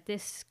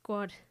this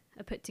squad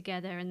are put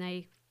together, and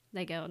they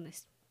go on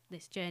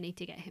this journey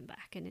to get him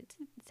back, and it's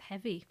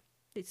heavy.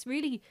 It's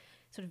really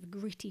sort of a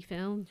gritty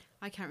film.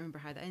 I can't remember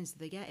how that ends. Did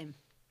they get him?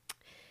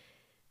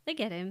 They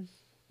get him.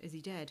 Is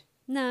he dead?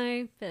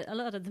 No, but a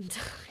lot of them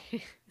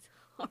die.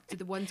 Did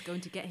the ones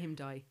going to get him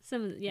die?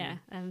 Some,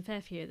 a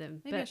fair few of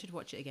them. Maybe I should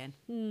watch it again.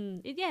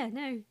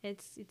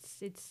 It's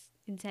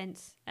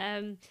intense.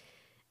 And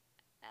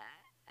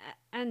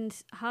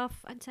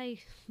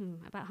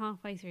about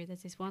halfway through,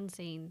 there's this one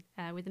scene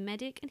with a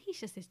medic, and he's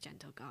just this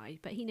gentle guy,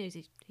 but he knows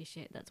his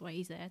shit. That's why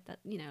he's there. That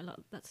a lot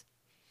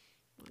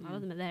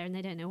of them are there, and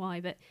they don't know why,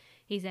 but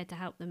he's there to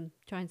help them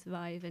try and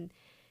survive. And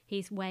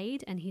he's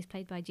Wade, and he's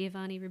played by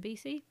Giovanni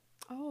Ribisi.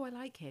 Oh, I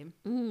like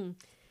him.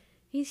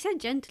 He's so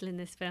gentle in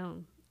this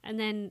film, and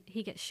then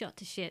he gets shot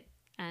to shit,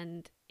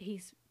 and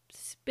he's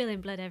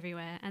spilling blood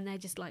everywhere, and they're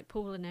just like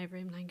pulling over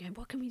him, like going,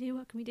 "What can we do?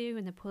 What can we do?"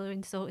 And they're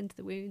pouring salt into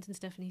the wounds and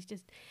stuff, and he's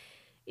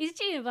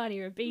Giovanni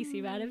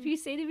Ribisi, man. Have you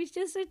seen him? He's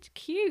just such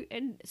cute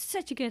and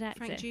such a good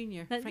actor. Frank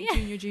Jr.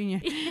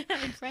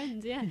 And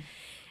Friends,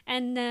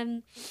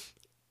 and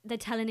they're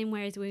telling him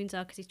where his wounds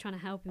are because he's trying to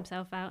help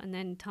himself out, and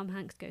then Tom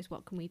Hanks goes,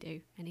 "What can we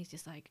do?" And he's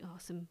just like, "Oh,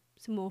 some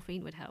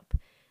morphine would help."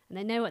 And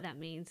they know what that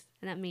means,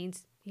 and that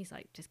means he's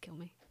like, "Just kill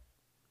me,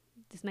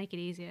 just make it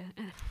easier."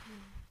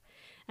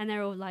 And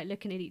they're all like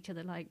looking at each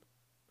other like,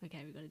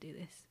 "Okay, we've got to do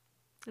this,"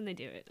 and they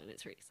do it, and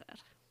it's really sad.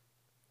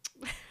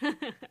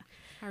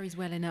 Harry's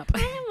welling up. I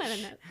am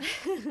welling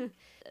up.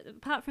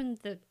 Apart from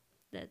the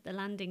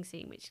landing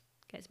scene, which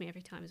gets me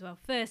every time as well.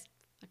 First,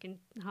 like in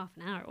half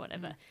an hour or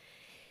whatever.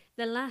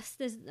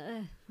 There's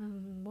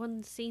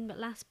one scene but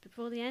last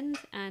before the end,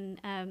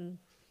 and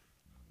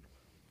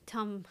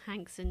Tom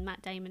Hanks and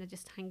Matt Damon are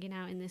just hanging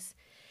out in this,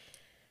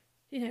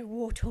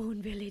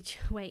 war-torn village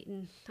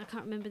waiting. I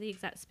can't remember the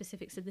exact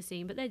specifics of the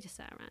scene, but they're just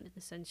sat around in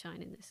the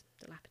sunshine in this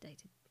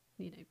dilapidated,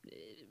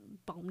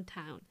 bombed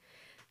town,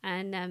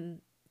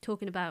 and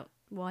talking about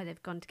why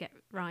they've gone to get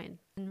Ryan.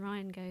 And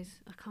Ryan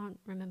goes, "I can't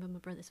remember my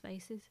brother's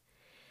faces."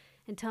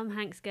 And Tom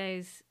Hanks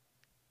goes,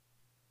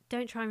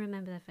 "Don't try and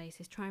remember their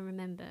faces. Try and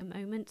remember a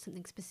moment,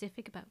 something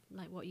specific about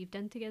like what you've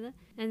done together."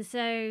 And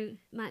so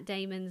Matt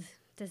Damon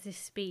does this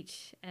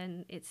speech,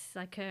 and it's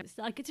a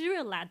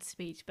real lad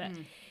speech, but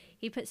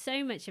he put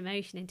so much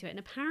emotion into it. And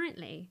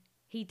apparently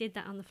he did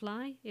that on the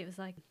fly. It was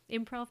like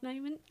improv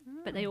moment,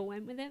 but they all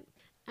went with it.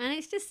 And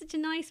it's just such a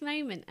nice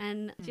moment,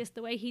 and just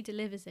the way he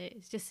delivers it,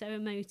 it's just so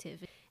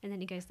emotive. And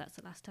then he goes, "That's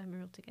the last time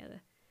we're all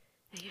together."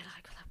 And you're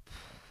like,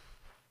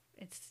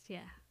 it's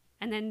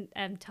And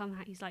then Tom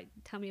Hanks, he's like,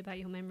 "Tell me about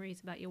your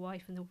memories about your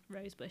wife and the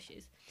rose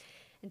bushes."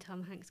 And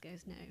Tom Hanks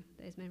goes, "No,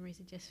 those memories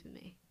are just for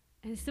me."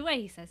 And it's the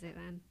way he says it,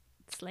 man.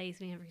 It slays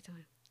me every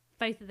time.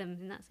 Both of them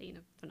in that scene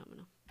are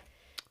phenomenal.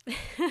 I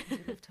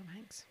love Tom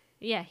Hanks.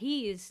 Yeah,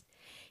 he's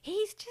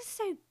just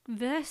so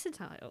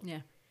versatile.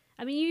 Yeah.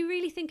 I mean, you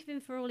really think of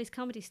him for all his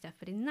comedy stuff,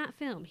 but in that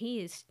film,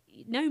 he is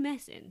no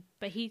messing.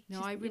 But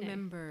I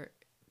remember,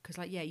 because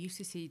I used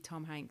to see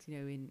Tom Hanks,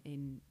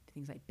 in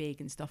things like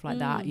Big and stuff like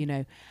that,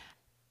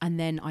 and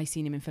then I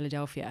seen him in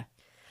Philadelphia,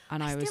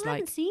 and I was still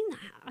haven't seen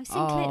that. I've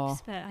seen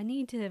clips, but I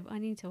need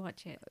to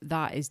watch it.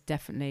 That is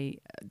definitely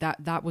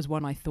that was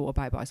one I thought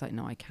about, but I was like,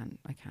 no, I can't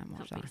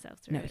watch that.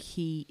 No,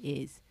 he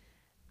is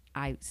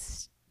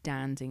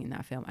outstanding in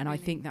that film, and I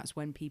think that's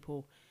when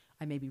people,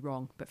 I may be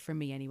wrong, but for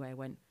me anyway, I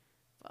went,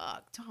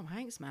 fuck, Tom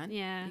Hanks, man.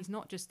 Yeah. He's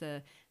not just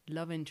a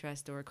love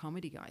interest or a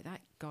comedy guy.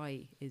 That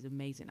guy is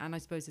amazing. And I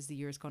suppose as the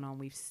years gone on,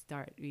 we've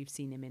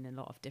seen him in a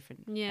lot of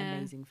different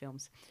amazing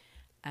films.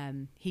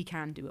 He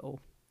can do it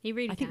all. He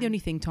really I think the only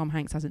thing Tom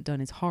Hanks hasn't done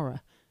is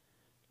horror.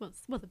 The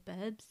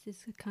Burbs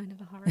is a kind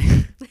of a horror.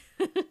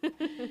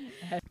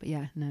 But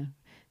yeah, no.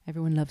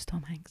 Everyone loves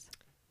Tom Hanks.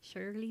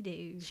 Surely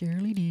do.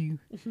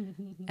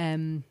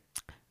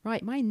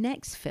 Right, my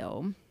next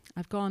film,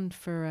 I've gone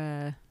for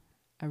a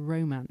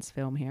romance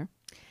film here,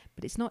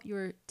 but it's not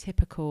your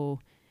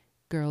typical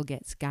girl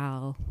gets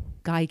gal,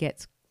 guy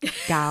gets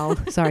gal.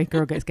 Sorry,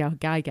 girl gets gal,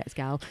 guy gets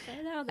gal.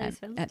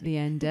 At the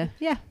end,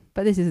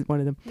 but this isn't one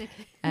of them.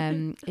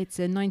 It's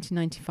a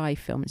 1995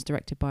 film. It's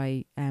directed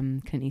by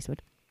Clint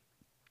Eastwood.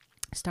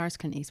 Stars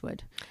Clint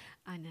Eastwood.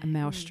 I know. And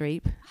Meryl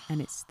Streep,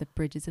 and it's The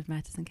Bridges of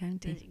Madison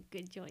County.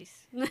 Good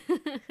choice.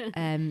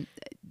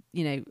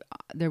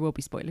 There will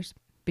be spoilers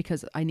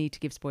because I need to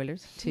give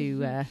spoilers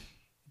to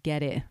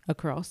get it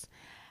across.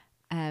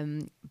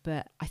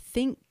 But I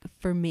think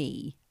for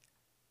me,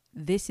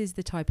 this is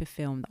the type of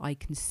film that I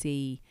can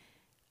see,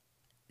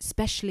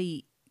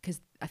 especially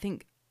because I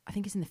think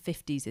it's in the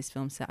 50s. This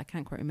film set. I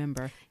can't quite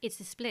remember. It's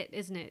a split,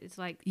 isn't it? It's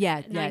like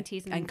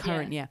 90s and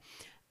current. Yeah.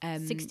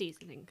 60s,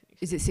 I think. Actually.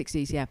 Is it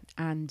 60s? Yeah.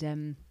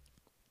 And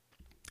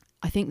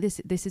I think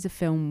this is a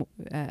film,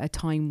 a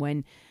time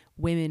when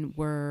women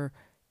were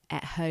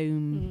at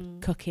home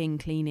cooking,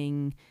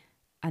 cleaning,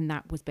 and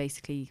that was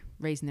basically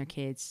raising their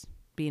kids,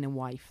 being a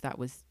wife. That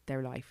was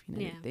their life.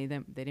 You know, they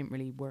didn't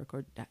really work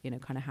or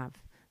kind of have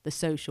the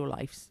social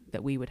lives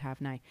that we would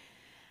have now.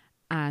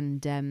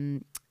 And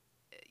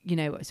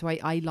so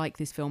I like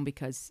this film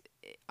because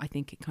I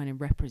think it kind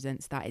of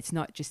represents that. It's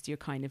not just your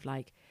kind of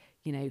like,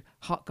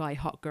 hot guy,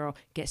 hot girl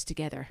gets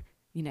together.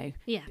 A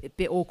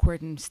bit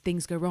awkward and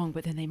things go wrong,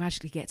 but then they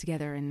magically get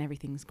together and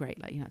everything's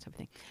great, like, type of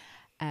thing.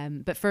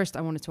 But first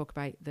I want to talk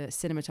about the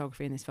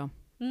cinematography in this film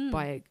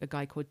by a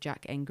guy called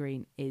Jack N.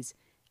 Green. Is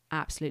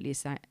absolutely,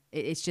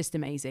 it's just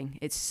amazing.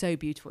 It's so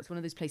beautiful. It's one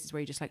of those places where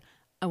you're just like,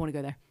 I want to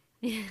go there.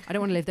 I don't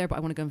want to live there, but I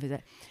want to go and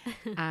visit.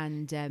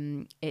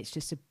 And it's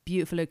just a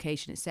beautiful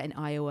location. It's set in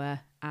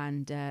Iowa,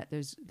 and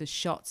there's the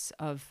shots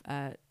of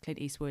Clint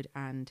Eastwood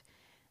and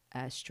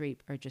Streep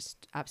are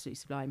just absolutely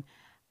sublime.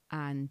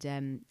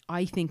 And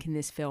I think in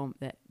this film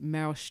that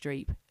Meryl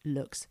Streep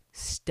looks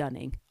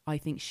stunning. I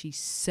think she's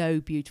so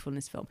beautiful in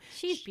this film.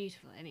 She's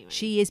beautiful anyway.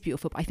 She is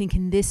beautiful, but I think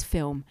in this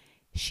film,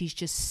 she's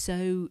just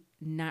so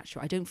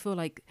natural. I feel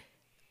like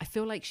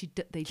she's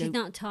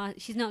not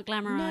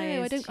glamorized.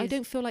 No, I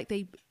don't feel like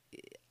they.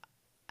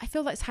 I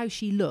feel that's how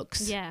she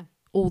looks. Yeah.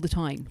 All the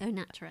time. Oh,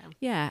 natural.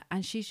 Yeah,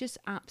 and she's just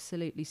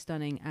absolutely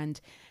stunning. And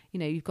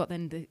you've got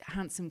then the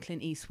handsome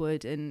Clint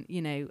Eastwood, and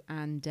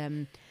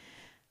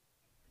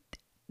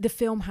the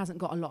film hasn't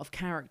got a lot of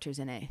characters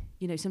in it.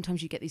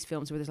 Sometimes you get these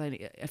films where there's like,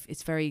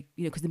 it's very,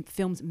 because the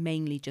film's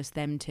mainly just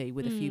them two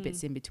with a few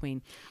bits in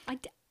between.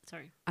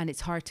 Sorry. And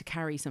it's hard to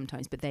carry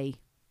sometimes, but they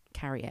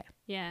carry it.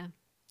 Yeah.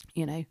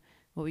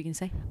 What were you going to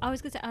say? I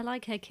was going to say, I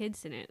like her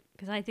kids in it,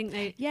 because I think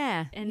they...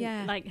 Yeah,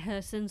 like,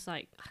 her son's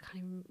like, I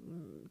can't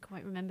even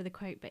quite remember the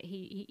quote, but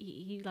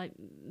he like,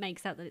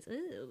 makes out that it's,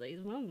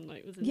 his mum,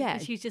 like, was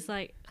and she's just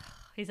like...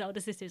 His older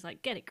sister's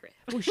like, get a grip.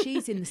 Well,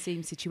 she's in the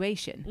same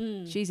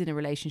situation. She's in a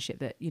relationship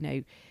that,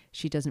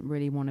 she doesn't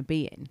really want to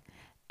be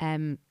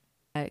in.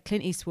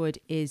 Clint Eastwood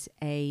is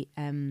a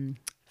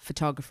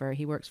photographer.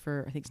 He works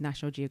for, I think it's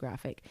National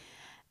Geographic.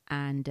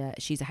 And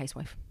she's a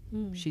housewife.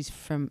 She's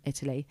from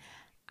Italy.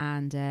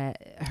 And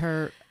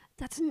her...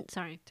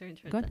 Sorry to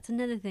interrupt. That's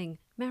another thing.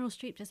 Meryl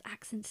Streep does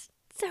accents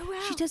so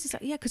well. She does this,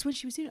 because when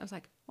she was doing it, I was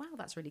like, wow,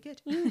 that's really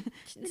good.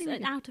 She's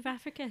out of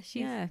Africa.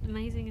 She's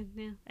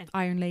amazing. And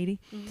Iron Lady.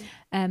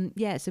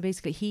 So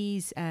basically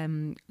he's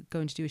going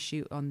to do a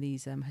shoot on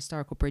these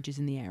historical bridges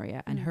in the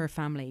area, and her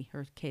family,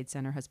 her kids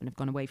and her husband have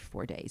gone away for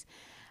 4 days,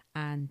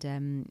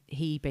 and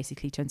he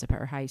basically turns up at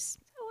her house.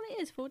 All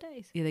it is, 4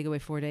 days. Yeah, they go away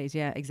 4 days.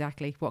 Yeah,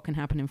 exactly. What can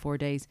happen in 4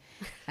 days?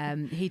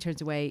 He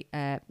turns up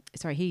at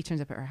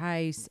her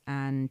house,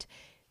 and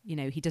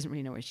he doesn't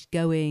really know where she's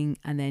going,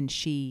 and then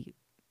she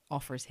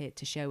offers it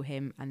to show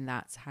him, and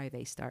that's how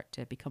they start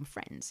to become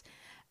friends.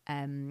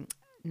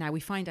 Now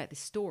we find out this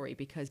story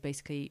because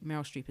basically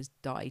Meryl Streep has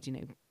died,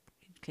 Clint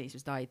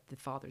Eastwood's died, the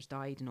father's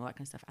died and all that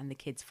kind of stuff, and the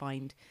kids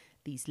find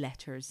these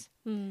letters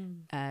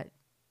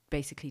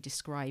basically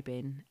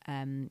describing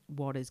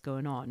what is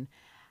going on,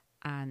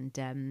 and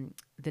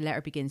the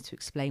letter begins to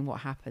explain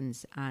what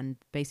happens, and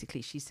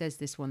basically she says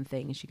this one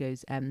thing, and she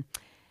goes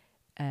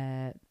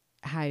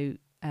how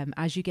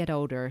as you get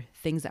older,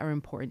 things that are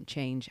important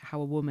change,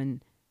 how a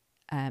woman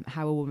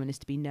is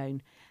to be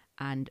known.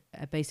 And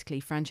basically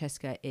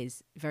Francesca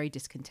is very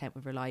discontent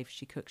with her life.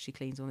 She cooks, she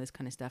cleans, all this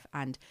kind of stuff.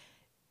 And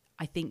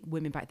I think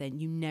women back then,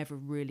 you never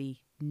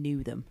really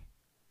knew them.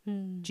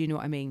 Do you know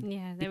what I mean?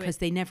 Yeah. Because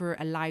they never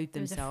allowed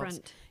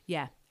themselves.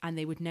 Yeah. And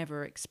they would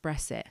never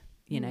express it,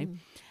 know.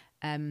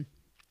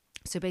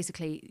 So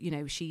basically,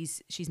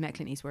 she's met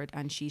Clint Eastwood,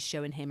 and she's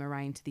showing him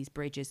around to these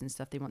bridges and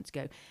stuff they want to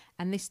go.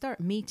 And they start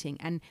meeting,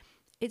 and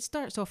it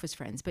starts off as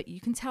friends, but you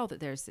can tell that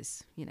there's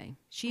this,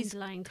 she's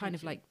kind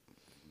of like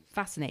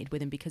fascinated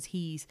with him because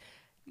he's,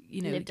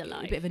 lived a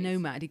life. A bit of a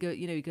nomad. He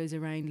goes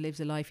around, lives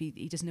a life.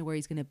 He doesn't know where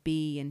he's going to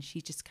be, and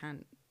she just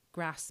can't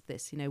grasp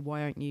this.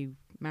 Why aren't you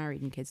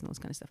married and kids and all this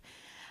kind of stuff?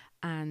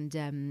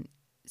 And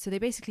so they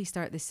basically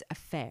start this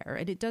affair,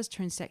 and it does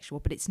turn sexual,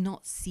 but it's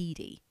not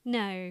seedy.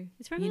 No,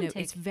 it's romantic.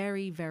 It's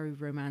very, very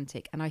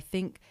romantic, and I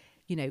think.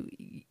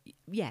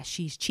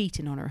 She's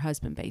cheating on her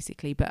husband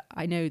basically, but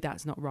I know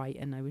that's not right,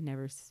 and I would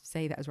never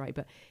say that is right,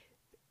 but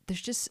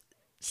there's just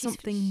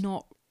something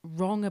not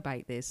wrong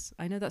about this.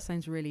 I know that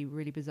sounds really,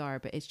 really bizarre,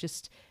 but it's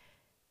just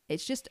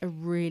a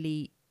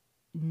really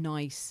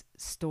nice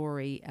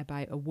story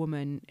about a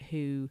woman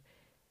who,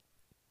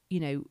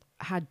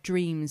 had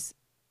dreams,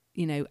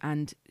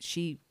 and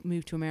she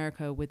moved to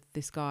America with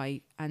this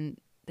guy, and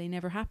they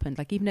never happened.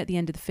 Like, even at the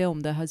end of the film,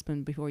 the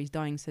husband, before he's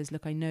dying, says,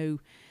 look, I know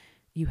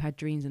you had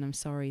dreams, and I'm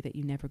sorry that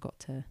you never got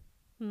to,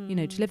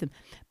 to live them.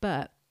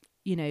 But,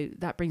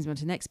 that brings me on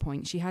to the next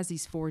point. She has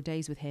these 4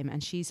 days with him,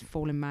 and she's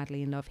fallen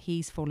madly in love.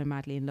 He's fallen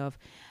madly in love.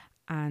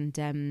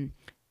 And,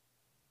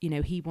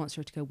 he wants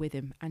her to go with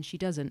him, and she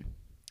doesn't.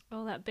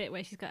 Oh, that bit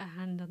where she's got her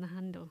hand on the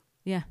handle.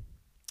 Yeah.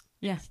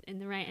 Yeah. in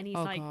the rain, and he's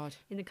God.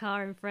 in the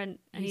car in front,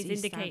 and he's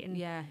indicating.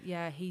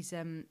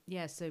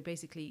 So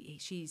basically,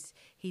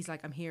 he's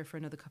like, I'm here for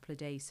another couple of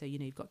days, so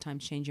you've got time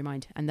to change your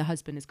mind. And the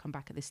husband has come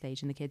back at this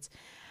stage, and the kids,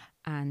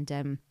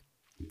 and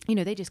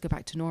they just go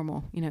back to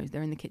normal.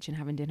 They're in the kitchen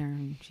having dinner,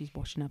 and she's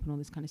washing up and all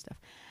this kind of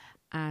stuff.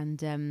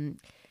 And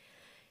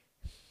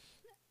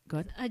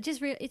good.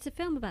 It's a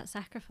film about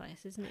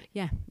sacrifice, isn't it?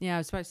 Yeah. I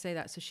was about to say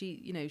that. So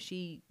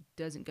she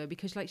doesn't go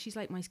because she's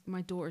like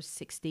my daughter's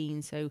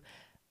 16, so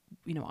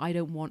I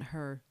don't want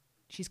her.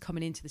 She's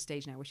coming into the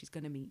stage now where she's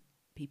going to meet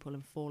people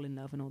and fall in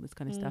love and all this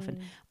kind of stuff,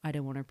 and I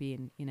don't want her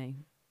being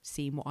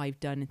seeing what I've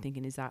done and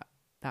thinking, is that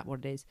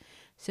what it is?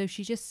 So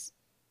she just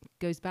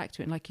goes back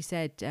to it, and like you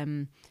said,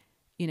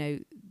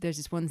 there's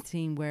this one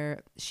scene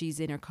where she's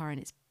in her car and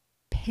it's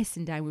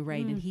pissing down with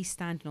rain, and he's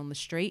standing on the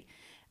street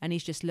and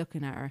he's just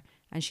looking at her,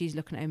 and she's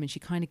looking at him, and she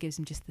kind of gives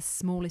him just the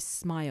smallest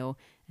smile,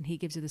 and he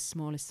gives her the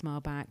smallest smile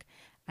back.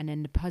 And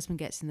then the husband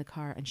gets in the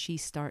car, and she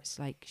starts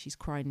she's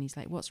crying, and he's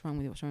like, what's wrong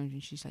with you?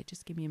 And she's like,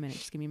 just give me a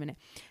minute. And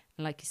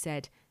like you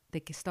said,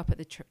 they stop at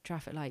the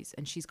traffic lights,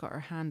 and she's got her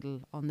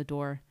handle on the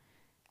door,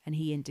 and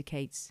he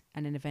indicates,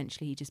 and then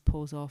eventually he just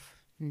pulls off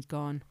and he's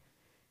gone.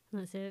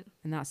 That's it.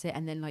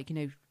 And then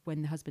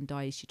when the husband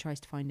dies, she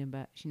tries to find him,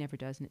 but she never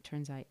does, and it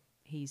turns out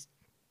he's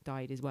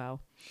died as well.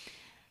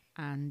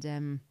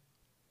 And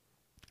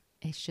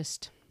it's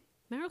just,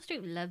 Meryl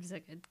Streep loves a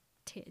good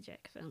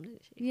tearjerker film,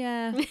 doesn't she?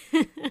 Yeah.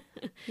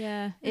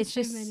 Yeah.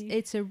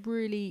 It's a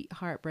really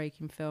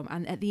heartbreaking film.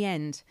 And at the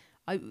end,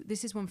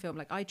 this is one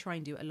film, I try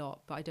and do it a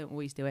lot, but I don't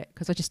always do it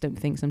because I just don't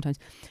think sometimes.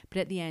 But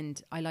at the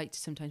end, I like to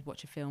sometimes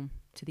watch a film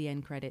to the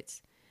end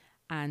credits.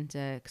 And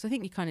because I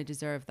think you kind of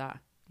deserve that.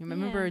 I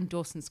remember in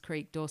Dawson's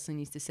Creek, Dawson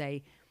used to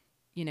say,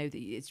 that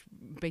it's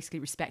basically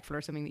respectful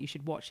or something that you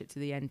should watch it to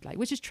the end,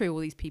 which is true. All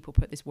these people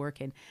put this work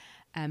in.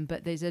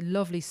 But there's a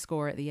lovely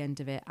score at the end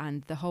of it.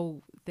 And the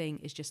whole thing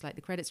is just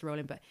the credits are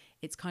rolling, but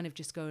it's kind of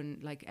just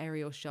going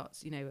aerial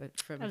shots,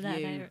 from of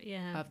view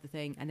of the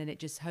thing. And then it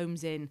just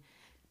homes in,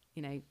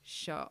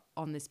 shot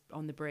on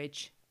the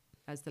bridge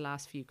as the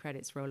last few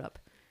credits roll up.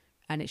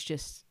 And it's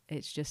just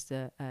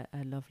a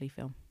lovely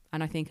film.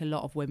 And I think a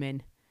lot of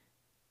women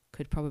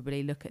could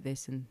probably look at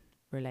this and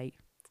relate.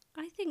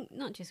 I think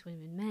not just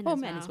women, men. Oh,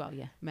 men as well,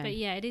 yeah. Men. But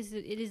yeah, it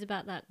is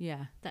about that.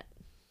 Yeah. That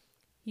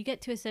you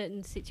get to a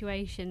certain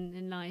situation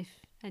in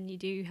life, and you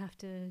do have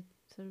to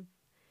sort of.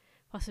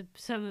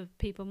 Some of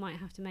people might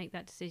have to make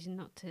that decision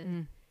not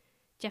to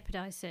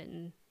jeopardize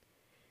certain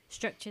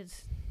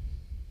structures.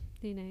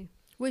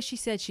 Well, she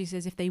says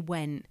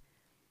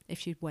if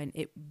she'd went,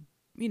 it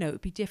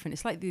it'd be different.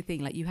 It's like the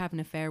thing, you have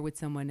an affair with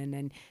someone, and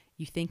then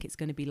you think it's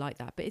going to be like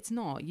that, but it's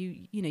not.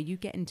 You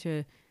get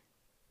into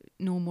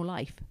normal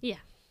life. Yeah.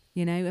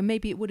 And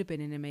maybe it would have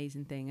been an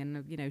amazing thing,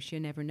 and she'll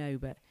never know,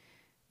 but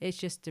it's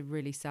just a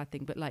really sad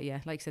thing. But like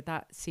I said,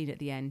 that scene at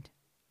the end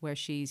where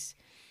she's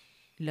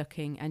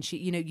looking, and she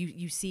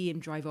you see him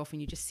drive off,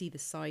 and you just see the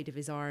side of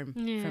his arm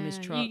from his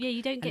truck.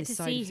 You don't get to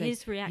see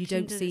his reaction. You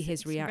don't see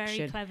his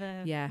reaction. Very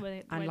clever. Yeah.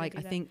 And I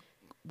think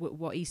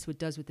what Eastwood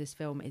does with this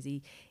film is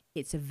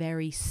it's a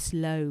very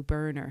slow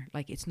burner.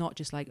 It's not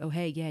just oh,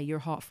 hey, yeah, you're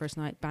hot first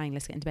night, bang,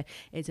 let's get into bed.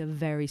 It's a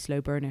very slow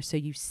burner. So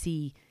you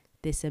see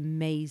this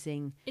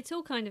amazing, it's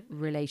all kind of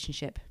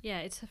relationship.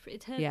 Yeah, it's her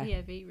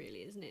POV,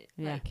 really, isn't it?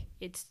 Yeah.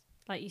 It's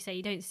like you say,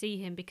 you don't see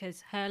him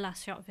because her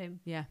last shot of him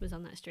was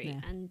on that street,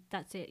 and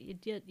that's it.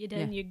 You're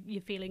done.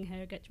 You're feeling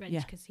her get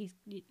drenched because he's.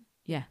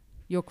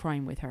 You're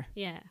crying with her.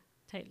 Yeah,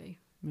 totally.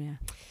 Yeah.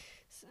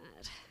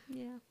 Sad.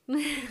 Yeah.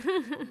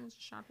 It's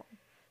a sad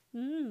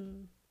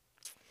one.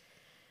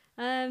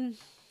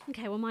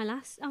 Okay. Well, my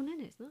last. Oh no,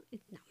 it's not.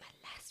 It's not my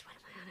last. What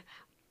am I on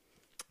about?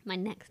 My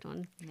next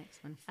one.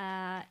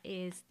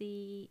 Is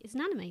it's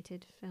an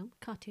animated film,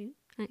 cartoon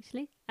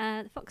actually.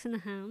 The Fox and the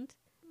Hound,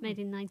 made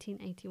in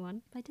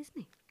 1981 by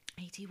Disney.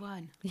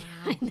 81. Wow.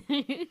 I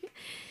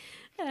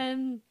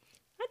know.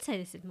 I'd say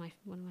this is one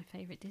of my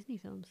favourite Disney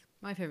films.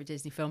 My favourite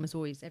Disney film is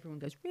always, everyone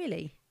goes,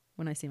 really?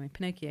 When I see my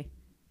Pinocchio.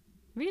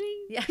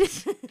 Really?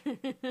 Yes.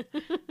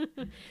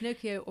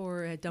 Pinocchio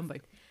or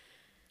Dumbo.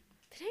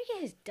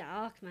 Pinocchio is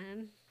dark,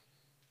 man.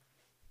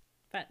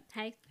 But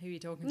hey, who are you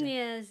talking to?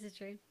 Yeah, this is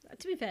true.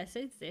 To be fair, so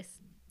is this.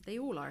 They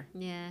all are.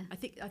 Yeah. I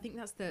think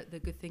that's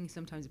the good thing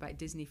sometimes about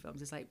Disney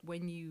films. It's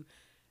when you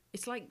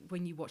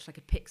watch a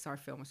Pixar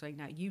film or something.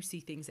 Now you see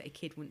things that a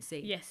kid wouldn't see.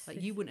 Yes.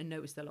 You wouldn't have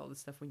noticed a lot of the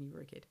stuff when you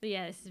were a kid.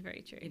 Yeah, this is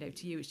very true.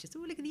 To you it's just, oh,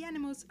 look at the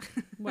animals.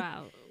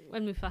 Wow.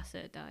 When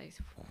Mufasa dies,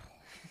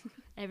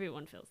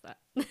 everyone feels that.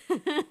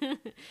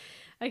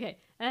 Okay.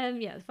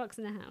 The Fox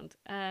and the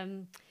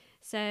Hound.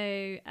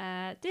 So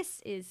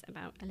this is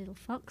about a little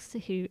fox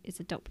who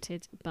is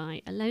adopted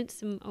by a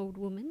lonesome old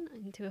woman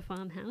into a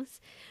farmhouse,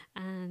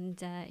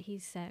 and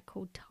he's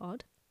called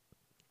Todd.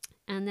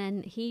 And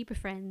then he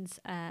befriends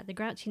the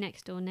grouchy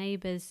next door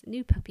neighbour's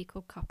new puppy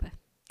called Copper.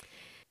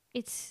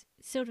 It's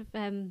sort of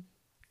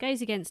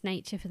goes against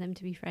nature for them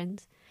to be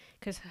friends,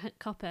 because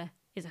Copper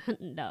is a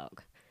hunting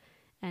dog,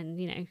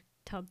 and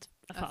Todd's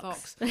a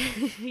fox.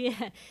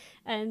 Yeah,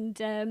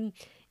 and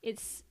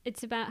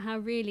it's about how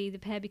really the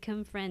pair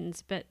become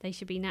friends, but they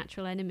should be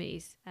natural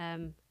enemies,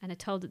 and are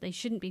told that they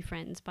shouldn't be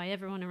friends by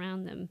everyone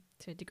around them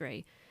to a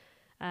degree.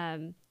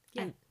 And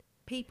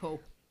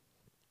people.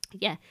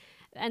 Yeah.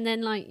 And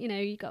then, like, you know,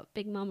 you got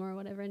Big Mama or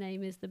whatever her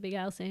name is, the Big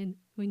Owl saying,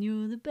 "When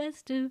you're the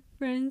best of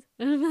friends."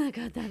 Oh my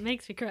God, that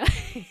makes me cry.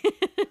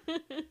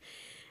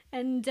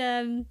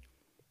 And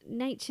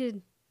nature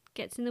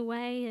gets in the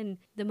way, and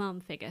the mom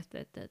figure,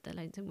 the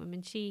lonesome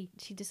woman, she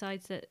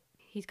decides that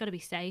he's got to be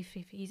safe.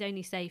 If he's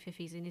only safe if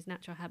he's in his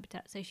natural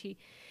habitat. So she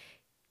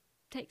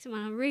takes him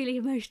on a really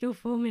emotional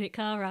 4-minute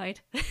car ride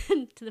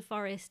to the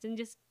forest and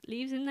just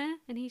leaves him there.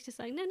 And he's just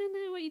like, no,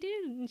 what are you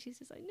doing? And she's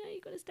just like, no,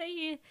 you've got to stay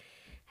here.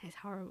 It's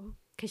horrible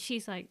because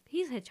she's like,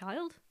 he's her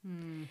child,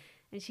 and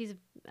she's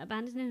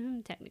abandoning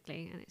him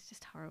technically, and it's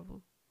just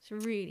horrible. It's a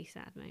really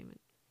sad moment.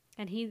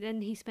 And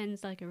he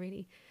spends like a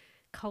really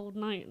cold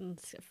night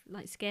and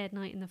like scared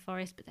night in the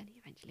forest, but then he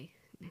eventually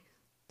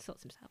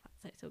sorts himself out,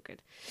 so it's all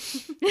good.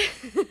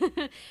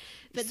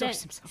 But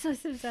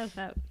sorts himself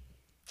out.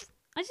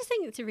 I just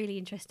think it's a really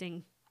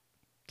interesting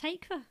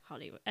take for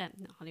Hollywood,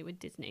 not Hollywood,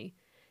 Disney.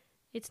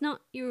 It's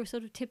not your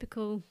sort of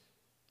typical,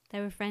 they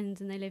were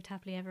friends and they lived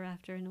happily ever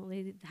after and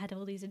they had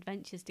all these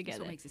adventures together.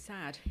 That's what makes it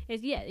sad.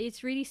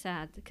 It's really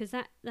sad because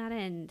that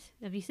end,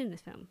 have you seen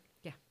this film?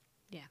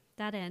 Yeah,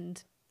 that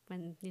end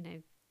when, you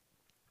know,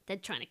 they're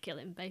trying to kill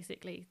him,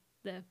 basically,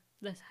 the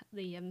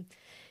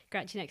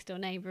grouchy next door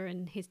neighbour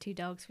and his 2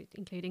 dogs,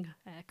 including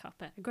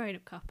Copper, a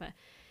grown-up Copper.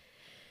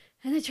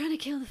 And they're trying to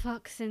kill the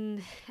fox,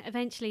 and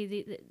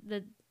eventually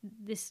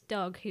this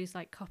dog, who's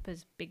like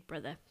Copper's big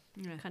brother,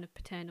 kind of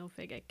paternal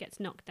figure, gets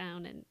knocked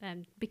down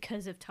and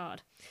because of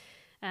Todd.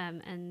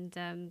 And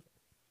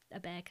a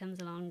bear comes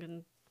along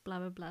and blah,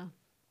 blah, blah.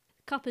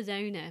 Copper's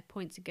owner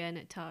points a gun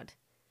at Todd,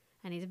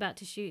 and he's about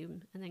to shoot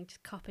him, and then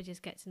Copper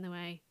just gets in the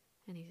way,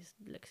 and he just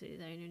looks at his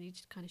owner, and he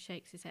just kind of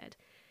shakes his head.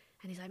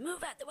 And he's like,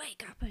 "Move out the way,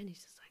 Copper!" And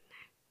he's just like,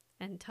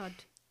 "No." And Todd,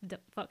 the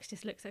fox,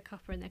 just looks at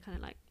Copper, and they're kind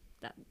of like,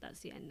 that's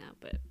the end now,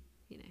 but,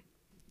 you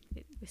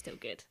know, we're still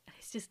good.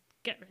 It's just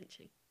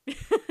gut-wrenching.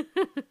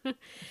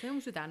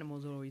 Films with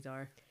animals always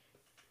are.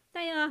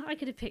 They are. I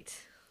could have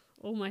picked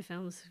all my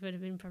films would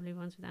have been probably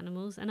ones with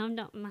animals, and I'm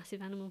not a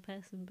massive animal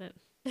person, but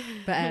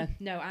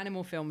no,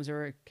 animal films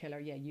are a killer.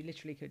 Yeah, you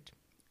literally could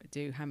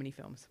do how many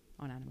films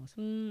on animals?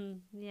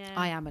 Yeah,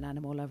 I am an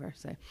animal lover,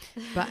 so.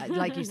 But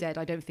like you said,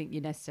 I don't think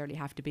you necessarily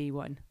have to be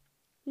one.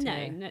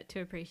 No, not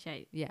to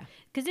appreciate. Yeah,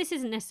 because this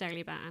isn't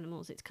necessarily about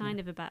animals. It's kind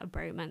of about a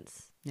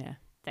bromance. Yeah,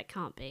 that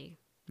can't be.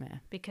 Yeah,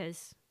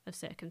 because of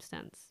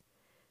circumstance,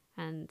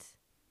 and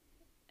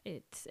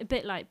it's a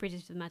bit like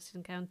Bridges to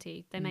Madison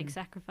County. They make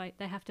sacrifice.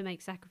 They have to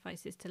make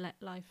sacrifices to let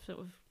life sort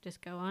of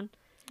just go on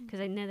because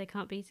they know they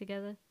can't be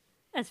together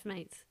as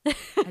mates.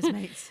 As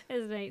mates.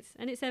 As mates,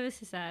 and it's ever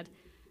so sad.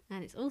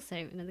 And it's also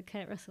another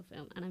Kurt Russell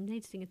film, and I'm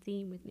noticing a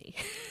theme with me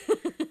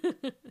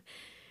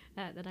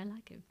that I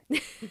like him.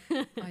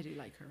 I do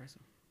like Kurt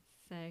Russell.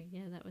 So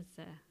yeah, that was.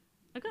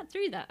 I got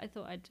through that. I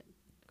thought I'd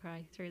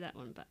cry through that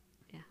one, but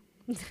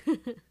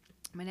yeah.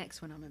 My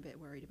next one I'm a bit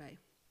worried about.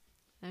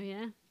 Oh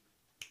yeah?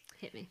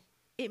 Hit me.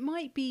 It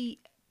might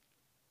be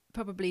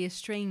probably a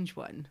strange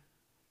one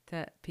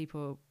that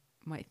people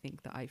might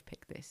think that I've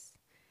picked this.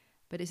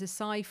 But it's a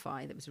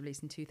sci-fi that was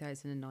released in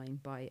 2009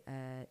 by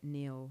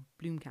Neil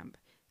Blomkamp.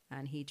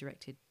 And he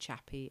directed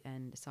Chappie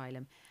and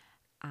Asylum.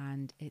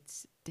 And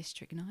it's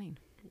District 9.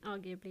 And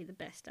arguably the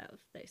best out of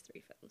those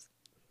 3 films.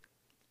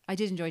 I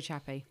did enjoy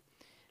Chappie.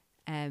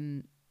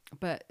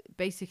 But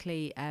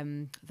basically,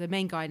 the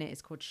main guy in it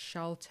is called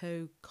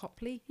Sharlto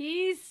Copley.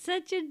 He's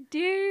such a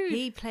dude.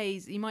 He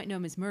plays, you might know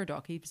him as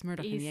Murdoch. He was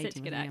Murdoch in the 80s. He's such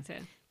a good actor.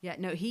 Yeah,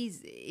 no,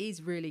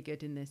 he's really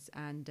good in this.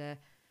 And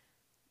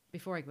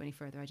before I go any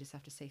further, I just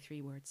have to say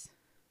 3 words.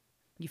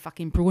 You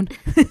fucking prawn.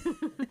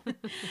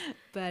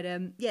 But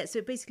yeah,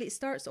 so basically it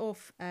starts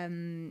off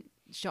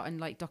shot in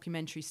like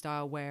documentary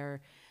style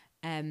where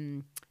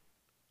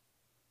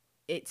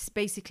it's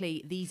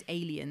basically these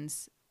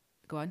aliens.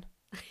 Go on.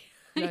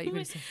 No, I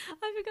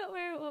forgot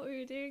what we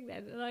were doing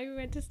then, and I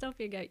went to stop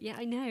you and go, yeah,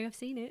 I know, I've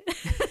seen it.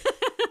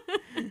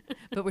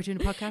 But we're doing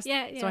a podcast,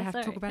 yeah, so I have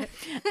to talk about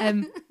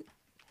it.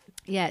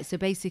 Yeah, so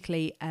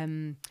basically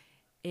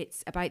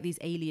it's about these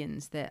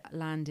aliens that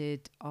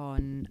landed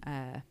on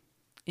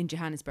in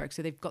Johannesburg.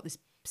 So they've got this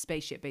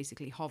spaceship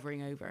basically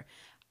hovering over,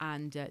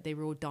 and they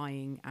were all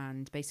dying,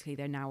 and basically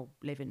they're now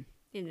living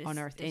on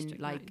Earth in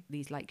like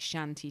these like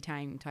shanty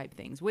town type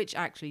things, which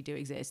actually do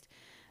exist.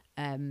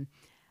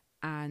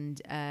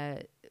 And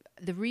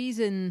the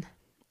reason,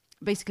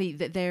 basically,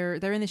 that they're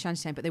in the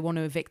shanty town, but they want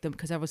to evict them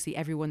because obviously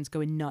everyone's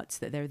going nuts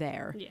that they're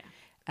there. Yeah.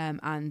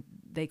 And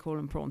they call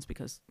them prawns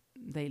because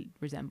they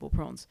resemble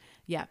prawns.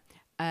 Yeah.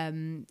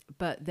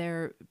 But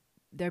they're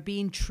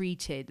being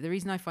treated. The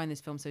reason I find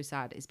this film so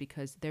sad is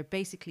because they're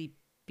basically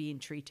being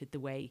treated the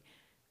way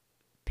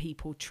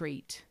people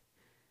treat,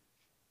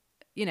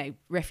 you know,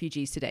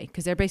 refugees today,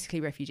 because they're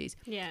basically refugees.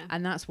 Yeah.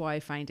 And that's why I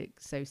find it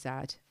so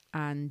sad.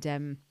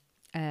 And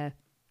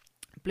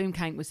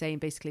Blomkamp was saying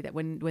basically that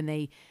when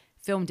they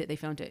filmed it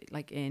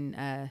like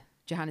in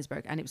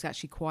Johannesburg, and it was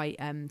actually quite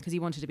because he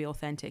wanted to be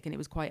authentic, and it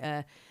was quite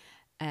a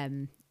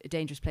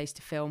dangerous place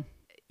to film.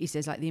 He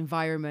says like the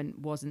environment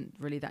wasn't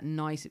really that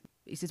nice.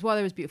 He says while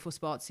there was beautiful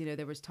spots,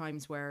 there was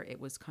times where it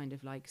was kind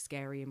of like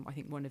scary, and I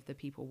think one of the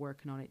people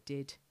working on it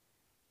did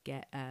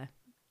get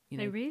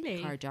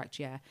really carjacked.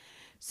 Yeah.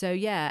 So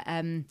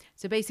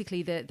so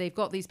basically they've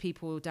got these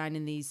people down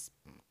in these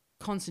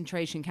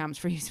concentration camps,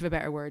 for use of a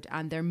better word,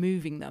 and they're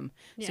moving them.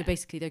 So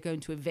basically they're going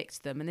to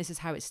evict them, and this is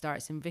how it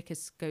starts. And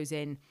Wikus goes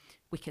in.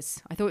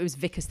 Wikus, I thought it was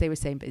Vicus they were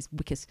saying, but it's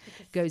Wikus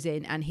goes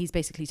in, and he's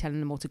basically telling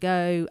them all to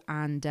go.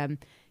 And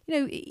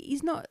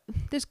he's not,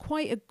 there's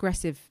quite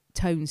aggressive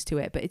tones to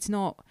it, but it's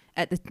not,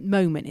 at the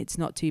moment it's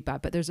not too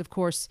bad. But there's of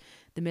course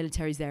the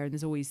military's there, and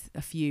there's always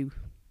a few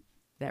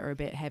that are a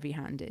bit heavy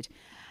handed.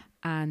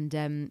 And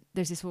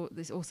there's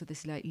also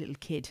this like little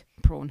kid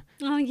prawn.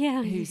 Oh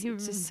yeah, who's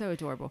just so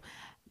adorable.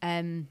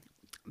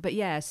 But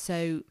yeah,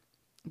 so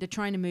they're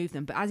trying to move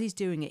them, but as he's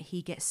doing it,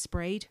 he gets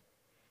sprayed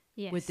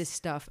with this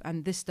stuff,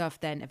 and this stuff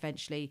then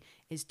eventually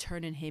is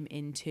turning him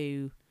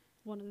into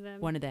one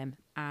of them.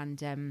 And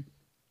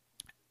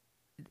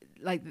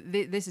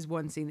this is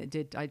one scene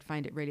that I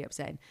find it really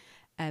upsetting.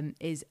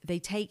 Is they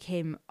take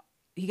him.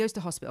 He goes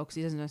to hospital because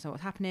he doesn't know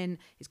what's happening.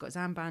 He's got his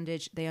arm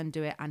bandaged. They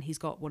undo it, and he's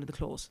got one of the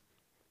claws.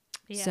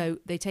 Yeah. So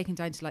they take him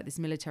down to like this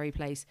military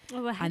place,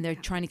 and they're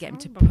trying to get him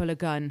to pull a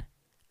gun,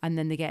 and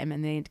then they get him,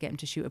 and they get him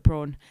to shoot a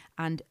prawn.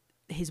 And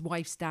his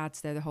wife's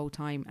dad's there the whole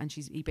time, and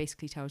he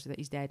basically tells her that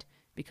he's dead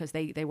because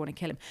they want to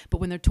kill him. But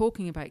when they're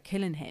talking about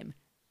killing him,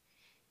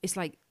 it's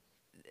like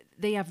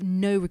they have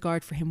no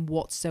regard for him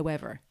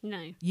whatsoever.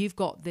 No, you've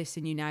got this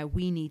in you now.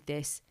 We need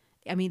this.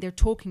 I mean, they're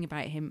talking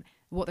about him,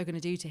 what they're going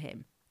to do to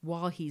him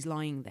while he's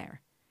lying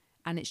there,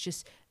 and it's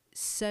just.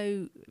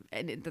 So,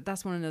 and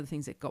that's one of the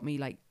things that got me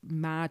like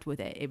mad with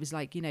it. It was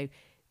like,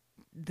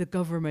 the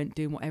government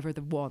doing whatever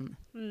they want.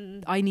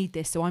 I need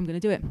this, so I'm going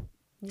to do it.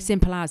 Yeah.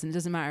 Simple as, and it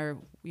doesn't matter,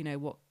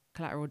 what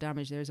collateral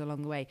damage there is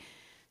along the way.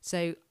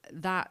 So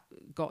that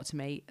got to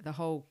me. The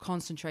whole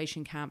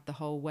concentration camp, the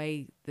whole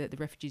way that the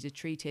refugees are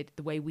treated,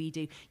 the way we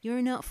do.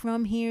 You're not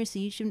from here, so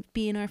you shouldn't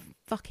be in our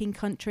fucking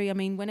country. I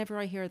mean, whenever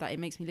I hear that, it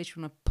makes me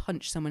literally want to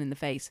punch someone in the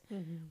face.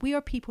 Mm-hmm. We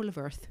are people of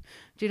Earth.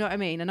 Do you know what I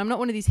mean? And I'm not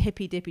one of these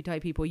hippy dippy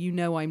type people.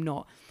 I'm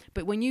not.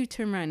 But when you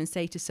turn around and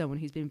say to someone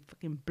who's been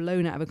fucking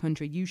blown out of a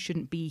country, you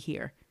shouldn't be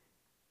here.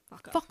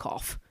 Fuck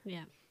off.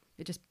 Yeah.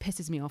 It just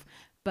pisses me off.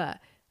 But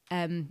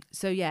and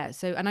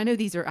I know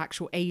these are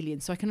actual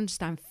aliens, so I can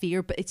understand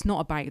fear, but it's not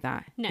about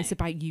that. No. It's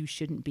about you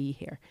shouldn't be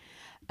here.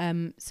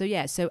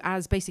 So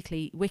as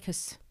basically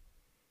Wikus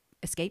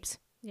escapes,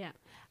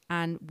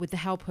 and with the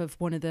help of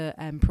one of the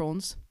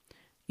prawns,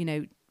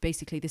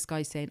 basically this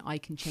guy's saying, I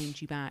can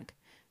change you back.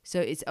 So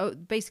it's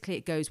basically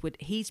it goes with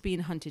he's being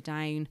hunted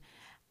down,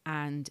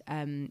 and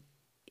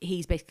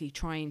he's basically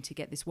trying to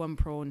get this one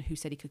prawn who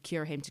said he could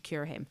cure him to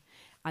cure him.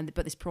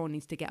 But this prawn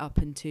needs to get up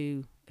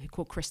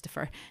called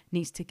Christopher,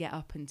 needs to get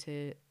up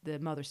into the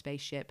mother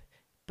spaceship,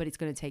 but it's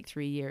going to take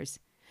 3 years.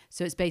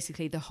 So it's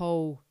basically the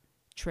whole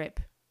trip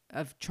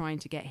of trying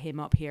to get him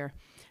up here,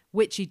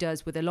 which he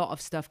does with a lot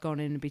of stuff going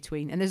in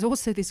between. And there's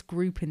also this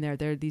group in there.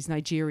 They're these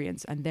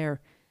Nigerians, and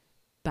they're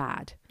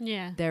bad.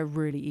 Yeah. They're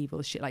really evil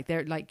as shit. Like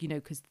they're like,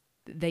 because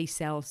they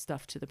sell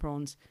stuff to the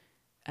prawns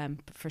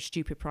for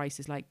stupid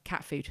prices, like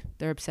cat food.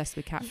 They're obsessed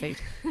with cat food.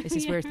 It's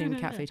this weird thing with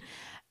cat food.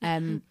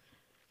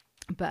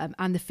 But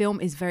and the film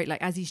is very,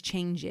 like, as he's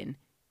changing,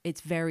 it's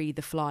very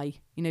The Fly.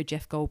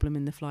 Jeff Goldblum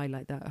in The Fly,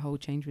 like that whole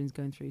change when he's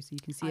going through. So you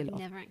can see I've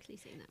never actually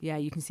seen that. Yeah,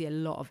 you can see a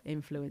lot of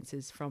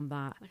influences from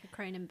that. Like a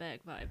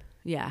Cronenberg vibe.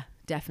 Yeah,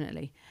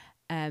 definitely.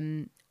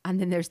 And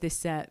then there's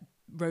this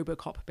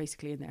RoboCop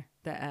basically in there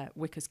that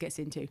Wikus gets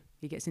into.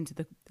 He gets into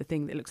the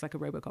thing that looks like a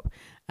RoboCop,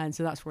 and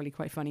so that's really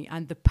quite funny.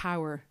 And the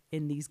power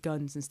in these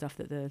guns and stuff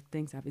that the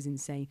things have is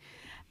insane.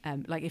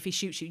 Like if he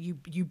shoots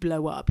you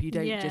blow up. You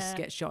don't just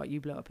get shot, you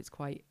blow up. It's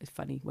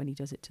funny when he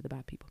does it to the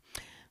bad people.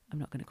 I'm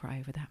not going to cry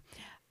over that.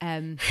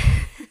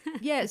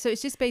 So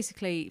it's just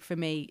basically for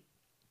me.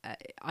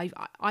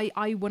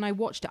 I when I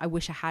watched it, I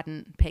wish I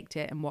hadn't picked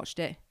it and watched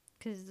it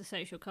because of the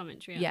social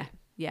commentary.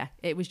 Yeah,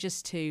 it was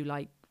just too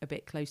like a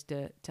bit close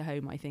to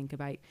home, I think,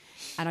 about.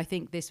 And I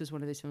think this was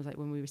one of those films, like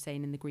when we were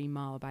saying in The Green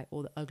Mile about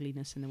all the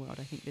ugliness in the world.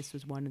 I think this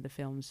was one of the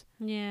films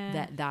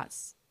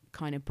that's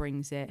kind of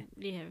brings it.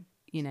 Yeah,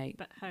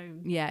 but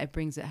home. Yeah, it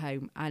brings it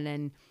home, and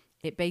then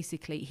it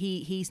basically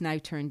he's now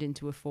turned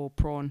into a full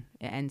prawn.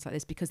 It ends like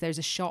this because there's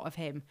a shot of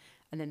him,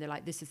 and then they're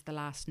like, this is the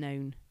last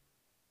known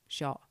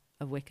shot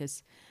of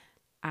Wikus,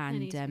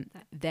 and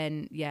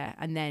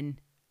then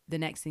the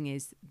next thing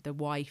is the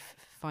wife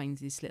finds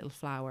this little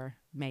flower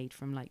made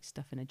from like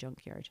stuff in a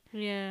junkyard.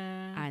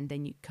 Yeah. And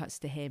then it cuts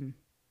to him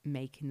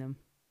making them.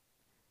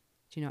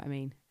 Do you know what I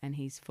mean? And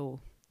he's full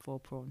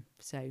prawn.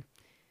 So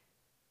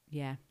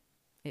yeah,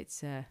 it's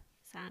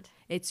sad.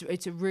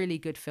 It's a really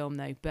good film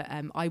though, but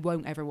I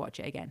won't ever watch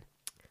it again.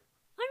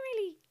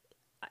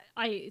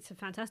 It's a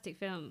fantastic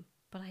film,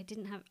 but I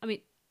didn't have. I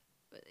mean,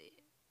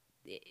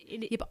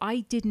 Yeah, but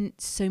I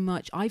didn't so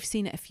much. I've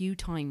seen it a few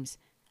times,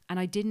 and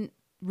I didn't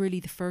really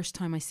the first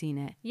time I seen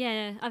it.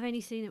 Yeah, I've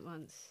only seen it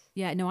once.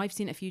 Yeah, no, I've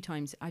seen it a few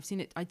times. I'd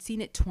seen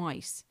it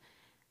twice.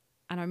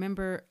 And I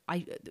remember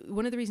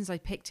one of the reasons I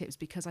picked it was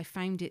because I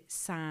found it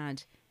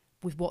sad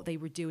with what they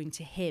were doing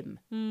to him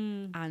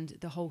and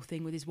the whole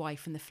thing with his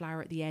wife and the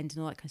flower at the end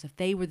and all that kind of stuff.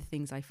 They were the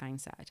things I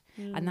found sad.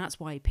 And that's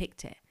why I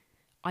picked it.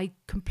 I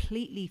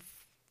completely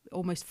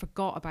almost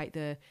forgot about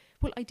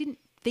I didn't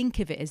think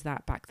of it as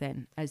that back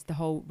then, as the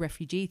whole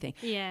refugee thing.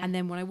 Yeah. And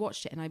then when I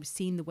watched it and I was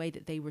seeing the way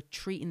that they were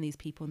treating these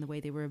people and the way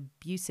they were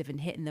abusive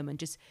and hitting them and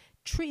just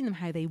treating them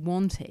how they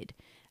wanted.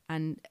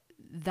 And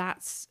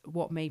that's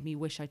what made me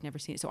wish I'd never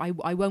seen it. So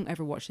I won't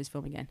ever watch this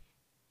film again.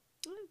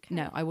 Okay.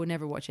 No, I will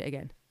never watch it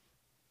again.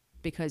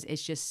 Because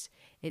it's just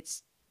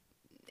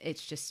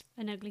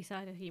an ugly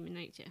side of human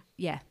nature.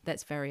 Yeah,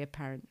 that's very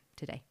apparent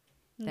today.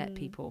 That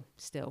people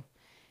still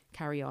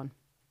carry on.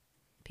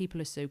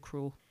 People are so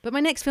cruel. But my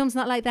next film's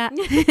not like that.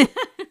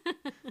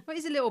 Well,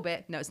 it's a little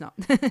bit. No, it's not.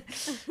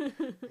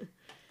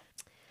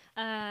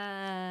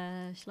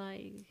 Shall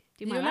I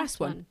do my Your last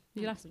one?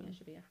 Your last one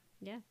should be,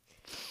 yeah.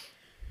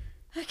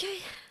 Okay.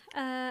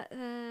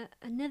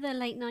 Another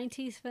late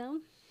 90s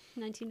film,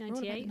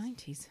 1998.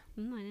 90s.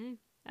 I know.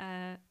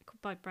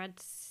 By Brad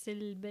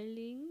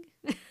Silberling.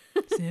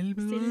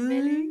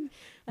 Silberling.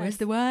 Where's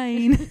the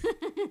wine?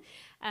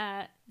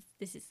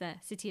 This is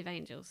City of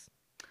Angels.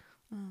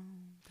 Oh,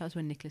 that was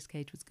when Nicolas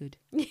Cage was good.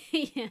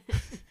 Yeah.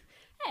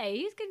 Hey,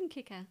 he's good in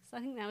Kick-Ass. I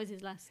think that was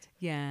his last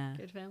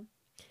good film.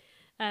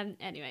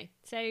 Anyway,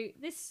 so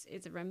this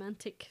is a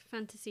romantic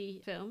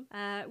fantasy film,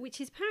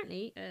 which is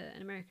apparently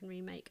an American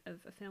remake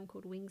of a film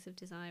called Wings of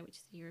Desire, which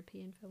is a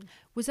European film.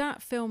 Was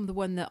that film the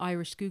one that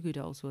Irish Goo Goo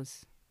Dolls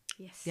was?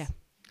 Yes. Yeah.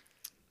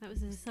 That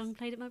was a song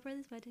played at my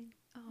brother's wedding.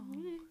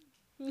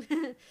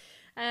 Oh.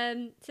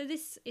 So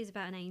this is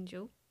about an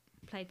angel,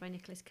 played by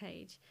Nicolas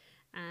Cage,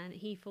 and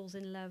he falls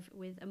in love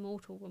with a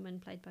mortal woman,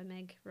 played by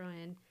Meg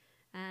Ryan.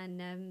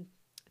 And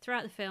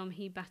throughout the film,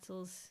 he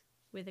battles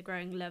with a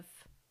growing love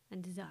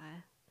and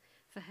desire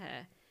for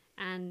her,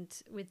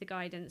 and with the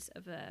guidance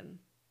of a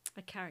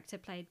character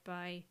played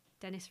by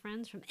Dennis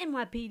Franz from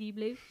NYPD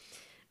Blue.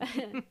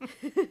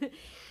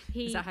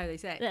 Is that how they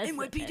say it?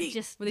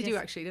 NYPD. They do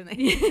actually, don't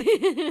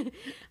they?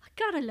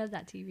 God, I love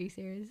that TV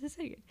series. It's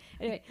so good.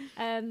 Anyway,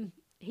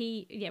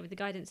 with the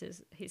guidance of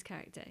his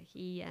character,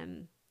 he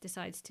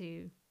decides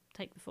to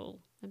take the fall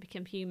and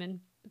become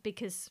human.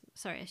 Because,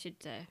 sorry, I should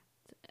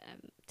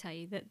tell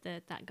you that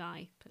that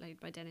guy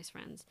played by Dennis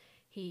Franz,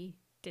 he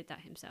did that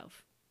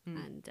himself.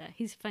 And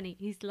he's funny.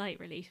 He's light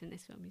relief in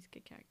this film. He's a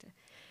good character.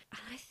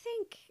 And I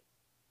think,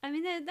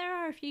 there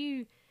are a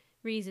few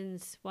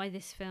reasons why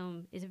this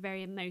film is a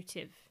very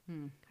emotive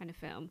kind of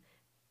film.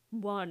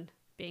 One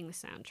being the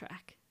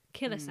soundtrack.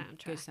 Killer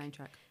soundtrack. Good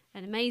soundtrack.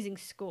 An amazing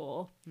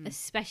score,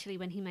 especially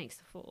when he makes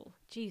the fall.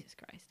 Jesus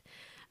Christ.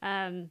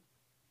 And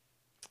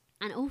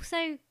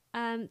also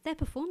their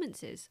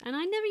performances. And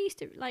I never used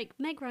to,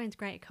 Meg Ryan's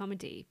great at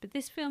comedy, but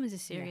this film is a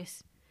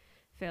serious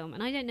film,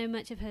 and I don't know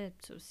much of her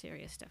sort of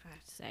serious stuff, I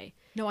have to say.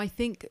 No, I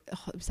think it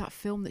was that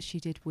film that she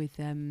did with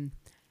the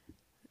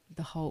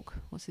Hulk.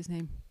 What's his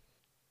name?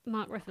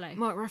 Mark Ruffalo.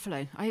 Mark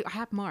Ruffalo. I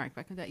had Mark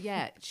back in the day.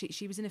 Yeah,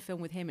 she was in a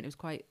film with him, and it was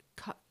quite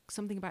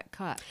something about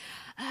Cut.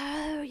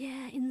 Oh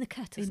yeah, In the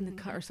Cut. Or something.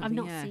 I've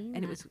not seen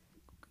and that.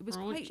 it was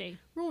quite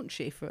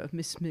raunchy for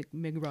Miss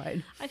Meg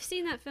Ryan. I've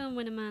seen that film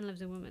When a Man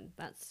Loves a Woman.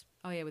 That's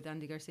with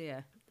Andy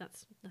Garcia.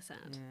 That's sad.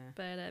 Yeah.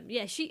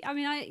 But she.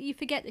 You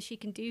forget that she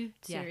can do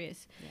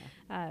serious.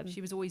 Yeah. She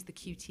was always the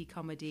cutie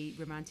comedy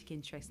romantic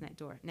interest next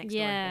door.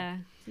 Yeah.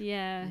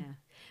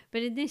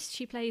 But in this,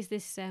 she plays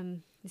this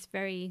this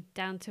very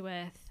down to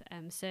earth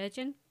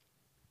surgeon,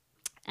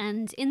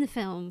 and in the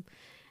film,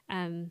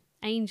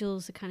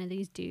 angels are kind of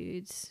these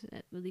dudes,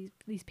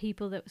 these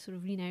people that sort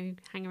of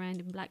hang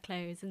around in black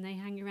clothes, and they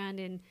hang around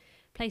in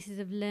places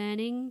of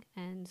learning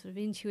and sort of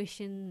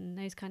intuition and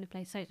those kind of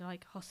places, so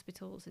like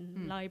hospitals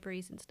and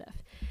libraries and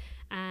stuff.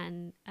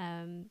 And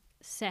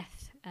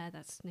Seth,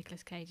 that's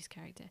Nicolas Cage's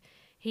character,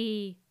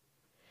 they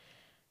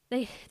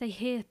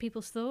hear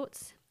people's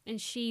thoughts, and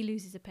she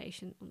loses a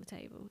patient on the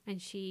table,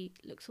 and she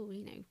looks all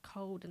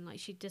cold and like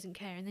she doesn't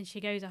care, and then she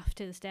goes off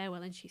to the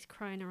stairwell and she's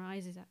crying her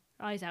eyes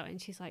out,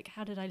 and she's like,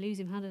 how did I lose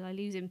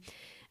him,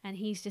 and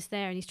he's just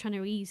there, and he's trying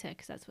to ease her,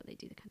 because that's what they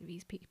do, they kind of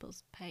ease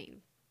people's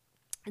pain.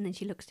 And then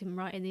she looks him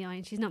right in the eye,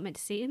 and she's not meant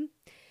to see him,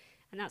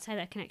 and that's how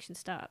their connection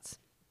starts.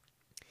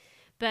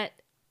 But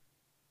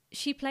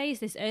she plays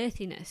this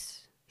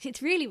earthiness.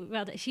 It's really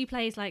well that she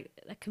plays like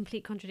a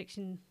complete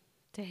contradiction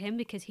to him,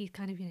 because he's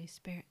kind of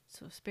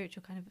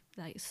spiritual kind of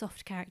like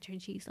soft character,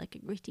 and she's like a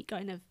gritty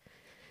kind of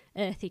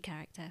earthy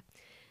character,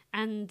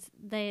 and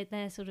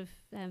their sort of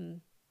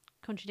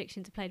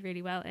contradictions are played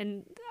really well.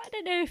 And I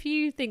don't know if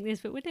you think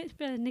this, but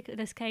when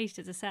Nicolas Cage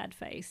does a sad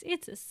face,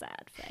 it's a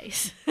sad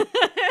face.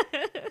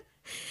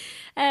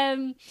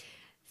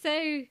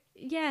 So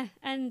yeah,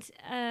 and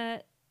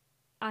I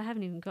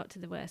haven't even got to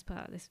the worst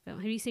part of this film.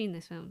 Have you seen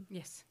this film?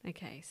 Yes.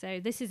 Okay, so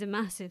this is a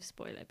massive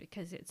spoiler,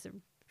 because it's a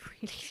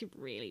really,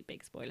 really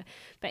big spoiler.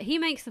 But he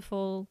makes the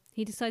fall.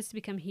 He decides to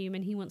become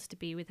human. He wants to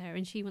be with her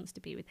and she wants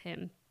to be with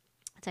him.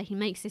 So he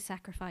makes this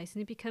sacrifice and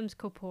he becomes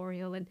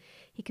corporeal and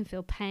he can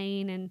feel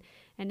pain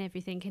and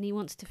everything. And he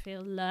wants to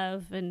feel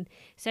love. And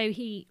so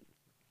he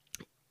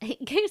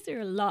goes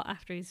through a lot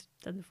after he's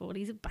done the fall.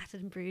 He's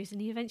battered and bruised,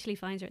 and he eventually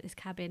finds her at this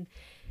cabin,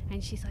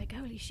 and she's like,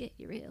 "Holy shit,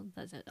 you're real."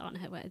 Those aren't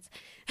her words.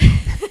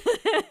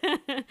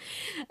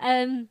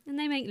 And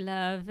they make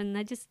love, and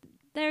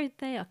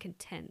they are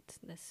content.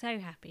 They're so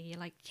happy. You're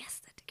like,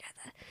 yes, they're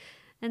together.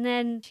 And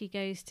then she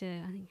goes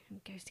to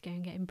go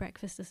and get him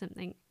breakfast or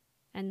something,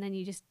 and then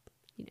you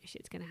know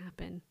shit's gonna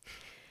happen.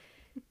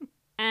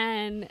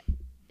 And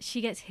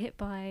she gets hit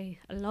by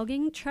a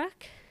logging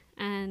truck.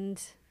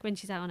 And when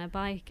she's out on her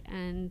bike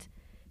and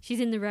she's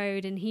in the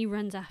road and he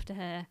runs after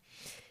her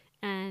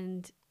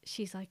and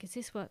she's like, "Is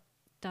this what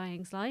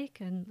dying's like?"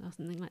 or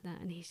something like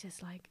that. And he's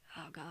just like,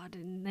 "Oh God."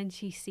 And then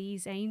she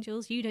sees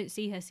angels. You don't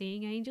see her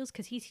seeing angels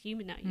because he's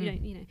human now. You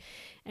don't,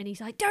 and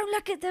he's like, don't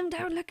look at them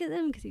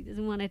because he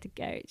doesn't want her to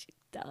go. And she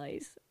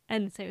dies.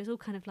 And so it was all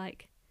kind of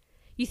like,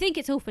 you think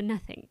it's all for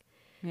nothing.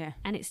 Yeah.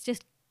 And it's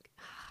just,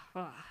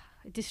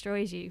 it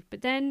destroys you.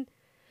 But then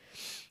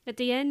at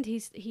the end,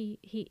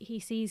 he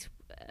sees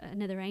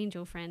another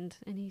angel friend,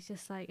 and he's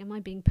just like, "Am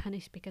I being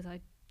punished because I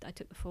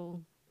took the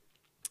fall?"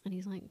 And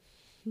he's like,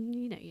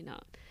 "You're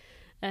not."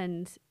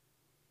 And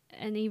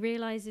he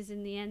realizes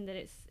in the end that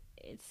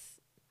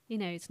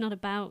it's not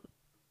about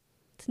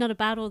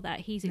all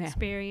that he's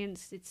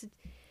experienced.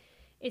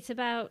 It's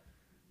about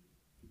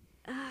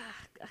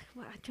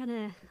I'm trying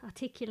to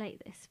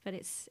articulate this, but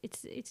it's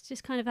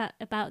just kind of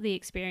about the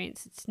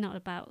experience. It's not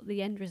about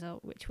the end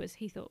result, which was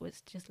he thought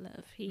was just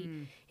love.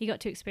 He got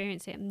to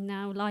experience it, and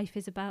now life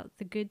is about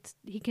the good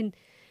he can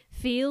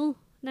feel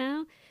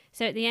now.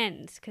 So at the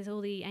end, because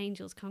all the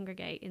angels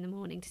congregate in the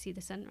morning to see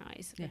the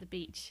sunrise at the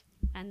beach,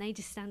 and they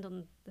just stand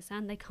on the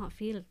sand. They can't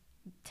feel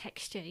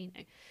texture,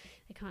 they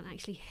can't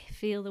actually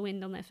feel the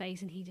wind on their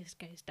face, and he just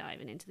goes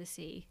diving into the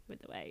sea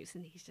with the waves,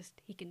 and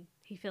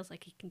he feels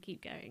like he can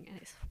keep going, and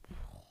it's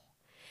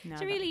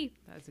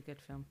that's a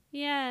good film.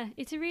 Yeah,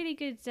 it's a really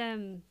good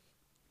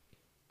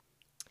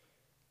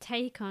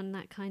take on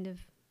that kind of.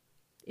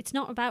 It's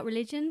not about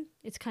religion;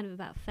 it's kind of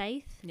about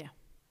faith. Yeah,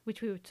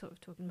 which we were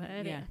talking about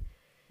earlier.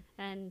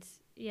 And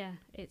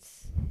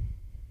it's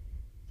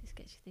just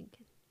gets you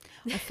thinking.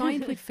 I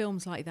find with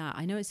films like that,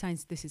 I know this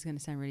is going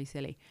to sound really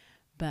silly,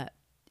 but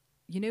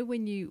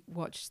when you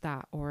watch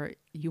that, or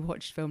you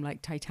watch film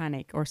like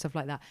Titanic or stuff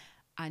like that,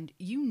 and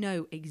you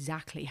know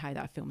exactly how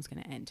that film's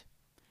going to end.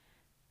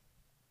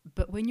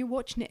 But when you're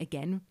watching it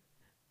again,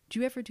 do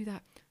you ever do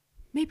that?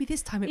 Maybe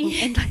this time it will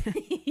end like that.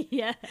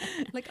 Yeah.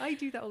 Like I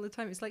do that all the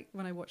time. It's like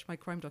when I watch my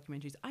crime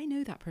documentaries, I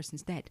know that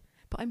person's dead,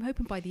 but I'm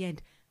hoping by the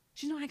end,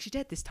 she's not actually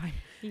dead this time.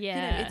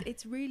 Yeah.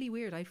 It's really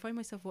weird. I find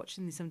myself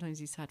watching sometimes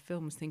these sad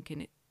films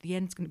thinking the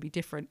end's going to be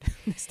different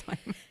this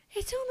time.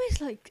 It's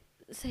almost like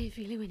same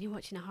feeling when you're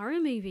watching a horror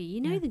movie.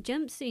 The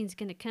jump scene's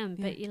going to come,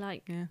 but you're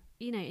like, and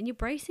you're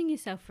bracing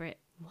yourself for it.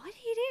 Why do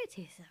you do it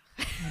to yourself?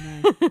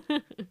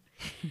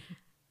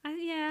 I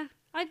know.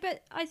 I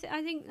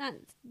think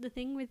that's the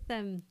thing with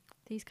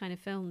these kind of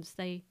films.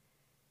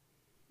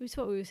 It's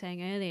what we were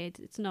saying earlier.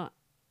 It's not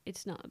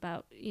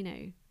about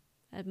a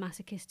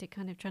masochistic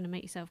kind of trying to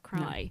make yourself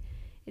cry. No.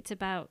 It's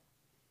about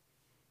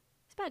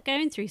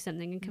going through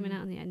something and coming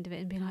out on the end of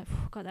it and being like,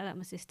 oh, got that out of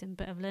my system,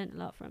 but I've learned a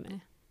lot from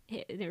it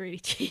in a really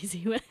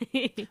cheesy way.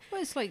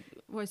 Well, it's like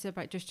what I said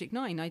about District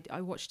 9.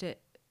 I watched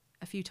it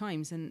a few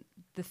times, and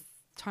the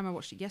time I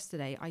watched it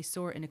yesterday, I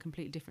saw it in a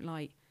completely different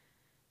light.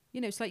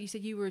 It's like you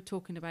said, you were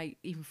talking about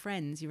even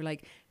Friends. You were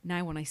like,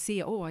 now when I see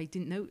it, I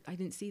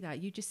didn't see that.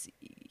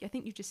 I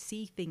think you just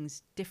see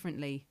things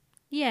differently.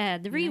 Yeah,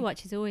 the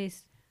rewatch is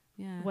always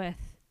worth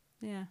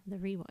the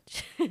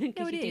rewatch.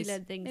 No, it is. You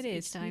learn things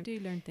each time. You do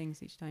learn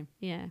things each time.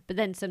 Yeah, but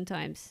then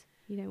sometimes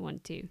you don't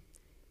want to.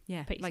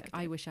 Yeah, like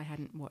I wish I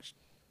hadn't watched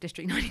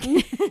District 9 again.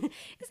 Is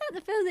that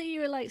the film that you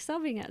were like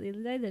sobbing at the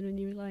other day then when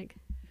you were like,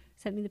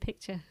 sent me the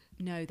picture?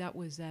 No, that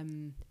was,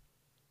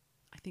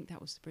 I think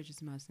that was The Bridges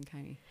of Madison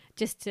County.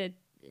 Just to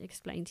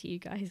explain to you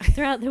guys,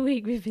 throughout the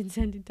week we've been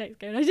sending texts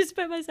going, I just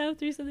put myself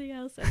through something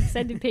else, and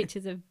sending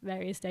pictures of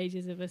various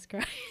stages of us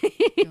crying.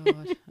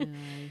 God, I know.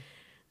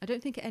 I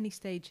don't think at any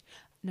stage.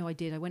 No, I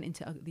did. I went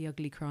into the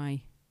ugly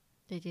cry.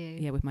 Did you?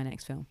 Yeah, with my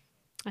next film.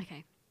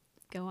 Okay,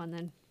 go on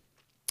then.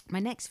 My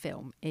next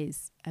film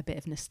is a bit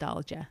of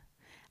nostalgia,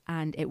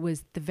 and it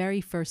was the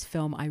very first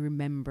film I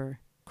remember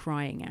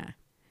crying at,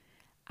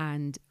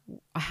 and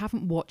I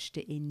haven't watched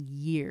it in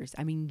years.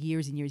 I mean,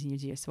 years and years and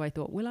years and years. So I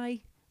thought, will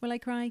I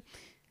cry?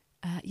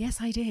 Yes,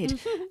 I did.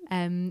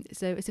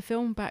 So it's a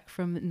film back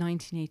from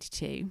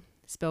 1982,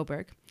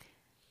 Spielberg,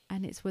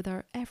 and it's with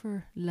our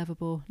ever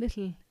lovable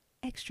little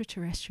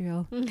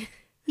extraterrestrial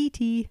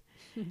E.T.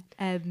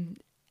 And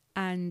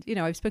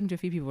I've spoken to a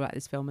few people about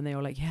this film, and they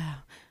were like, yeah,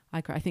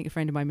 I cry. I think a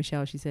friend of mine,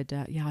 Michelle, she said,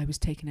 yeah, I was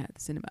taken out of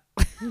the cinema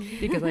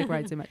because I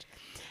cried so much.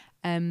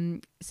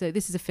 So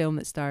this is a film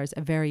that stars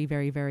a very,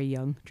 very, very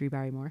young Drew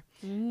Barrymore.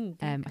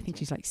 I think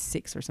she's like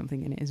 6 or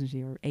something in it, isn't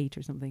she? Or 8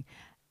 or something.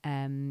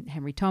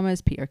 Henry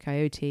Thomas, Peter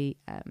Coyote.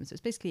 So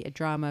it's basically a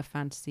drama,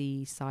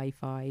 fantasy,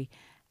 sci-fi.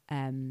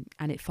 And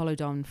it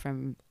followed on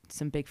from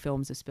some big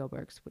films of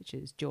Spielberg's, which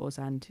is Jaws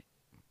and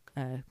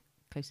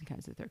Close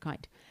Encounters of the Third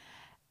Kind.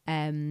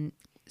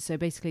 So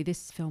basically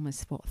this film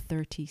is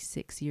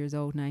 36 years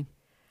old now,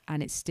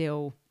 and it's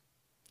still,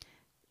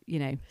 you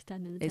know,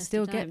 it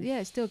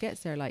still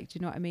gets there, like, do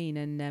you know what I mean?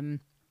 And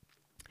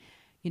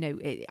you know,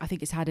 I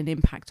think it's had an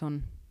impact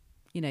on,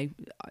 you know,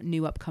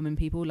 new upcoming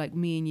people. Like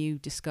me and you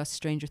discussed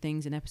Stranger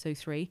Things in episode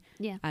 3.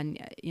 Yeah. And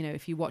you know,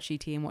 if you watch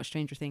ET and watch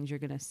Stranger Things, you're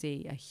going to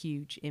see a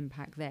huge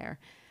impact there.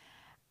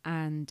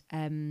 And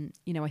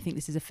you know, I think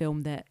this is a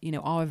film that, you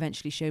know, I'll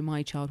eventually show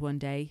my child one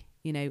day.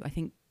 You know, I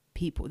think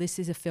this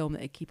is a film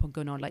that keep on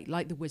going on,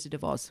 like The Wizard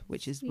of Oz,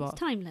 which is it's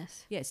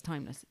timeless. Yeah, it's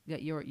timeless. Yeah,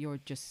 you're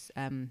just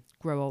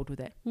grow old with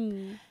it.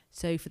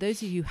 So for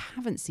those of you who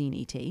haven't seen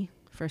ET,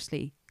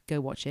 firstly,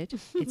 go watch it.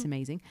 It's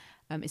amazing.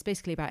 It's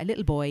basically about a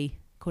little boy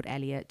called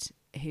Elliot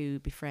who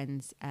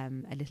befriends a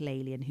little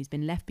alien who's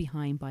been left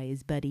behind by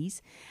his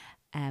buddies,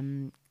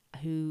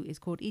 who is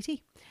called ET.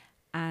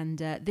 And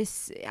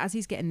this, as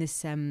he's getting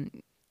this,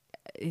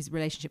 his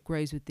relationship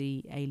grows with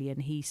the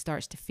alien. He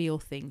starts to feel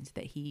things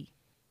that he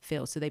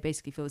feels. So they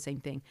basically feel the same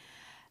thing.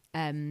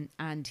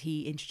 And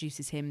he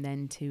introduces him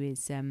then to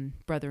his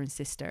brother and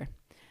sister.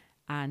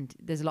 And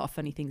there's a lot of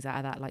funny things out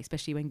of that, like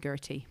especially when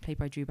Gertie, played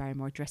by Drew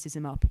Barrymore, dresses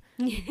him up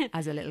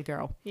as a little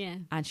girl. Yeah.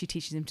 And she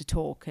teaches him to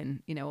talk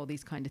and, you know, all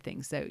these kind of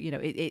things. So, you know,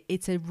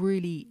 it's a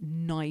really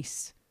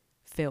nice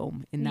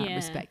film in that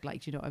respect.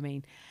 Like, do you know what I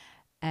mean?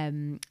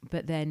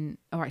 But then,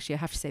 actually, I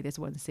have to say there's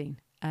one scene.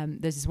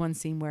 There's this one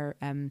scene where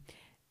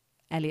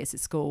Elliot's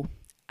at school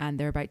and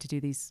they're about to do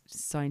these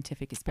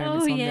scientific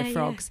experiments on the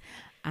frogs.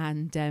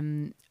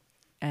 And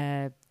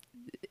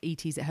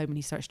E.T.'s at home and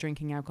he starts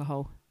drinking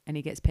alcohol and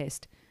he gets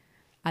pissed.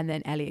 And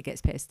then Elliot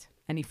gets pissed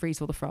and he frees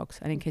all the frogs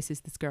and then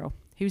kisses this girl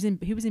who was in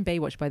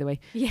Baywatch, by the way.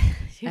 Yeah.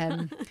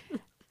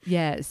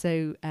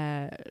 So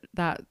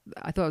that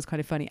I thought was kind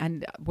of funny.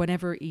 And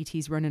whenever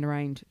E.T.'s running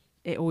around,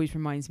 it always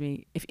reminds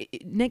me,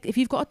 if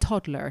you've got a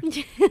toddler,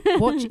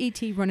 watch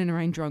E.T. running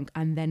around drunk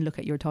and then look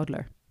at your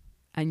toddler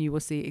and you will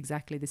see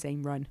exactly the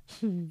same run.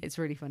 It's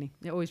really funny.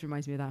 It always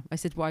reminds me of that. I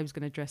said, I was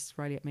going to dress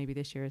Riley up maybe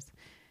this year as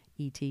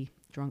E.T.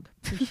 drunk.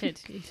 You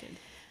should.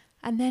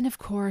 And then, of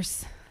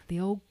course, the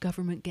old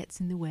government gets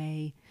in the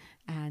way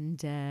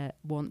and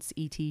wants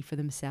E.T. for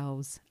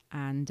themselves.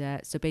 And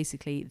so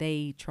basically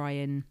they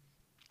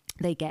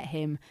get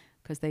him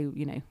because they,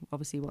 you know,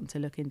 obviously want to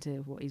look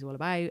into what he's all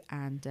about.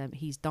 And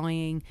he's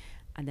dying.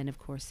 And then, of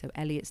course, so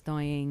Elliot's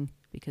dying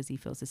because he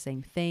feels the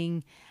same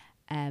thing.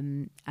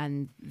 And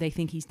they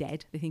think he's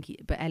dead.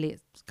 But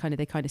Elliot's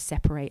they kind of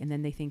separate. And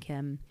then they think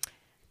E.T.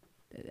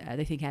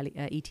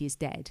 is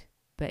dead.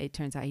 But it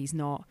turns out he's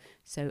not.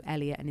 So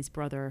Elliot and his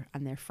brother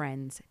and their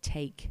friends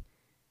take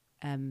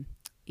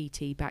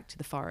E.T. back to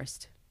the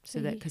forest, so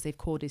that because they've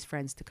called his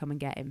friends to come and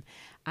get him,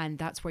 and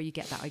that's where you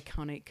get that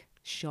iconic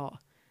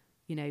shot.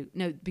 You know,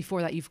 no,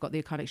 before that you've got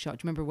the iconic shot. Do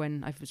you remember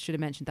when I should have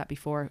mentioned that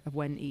before of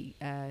when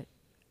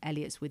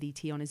Elliot's with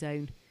E.T. on his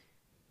own?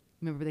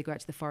 Remember when they go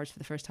out to the forest for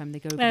the first time? They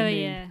go over the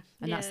moon,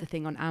 and that's the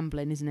thing on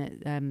Amblin, isn't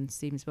it?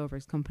 Steven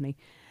Spielberg's company.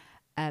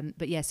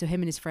 But yeah, so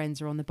him and his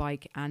friends are on the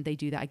bike and they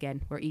do that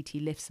again where E.T.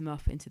 lifts him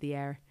up into the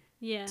air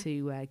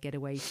to get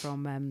away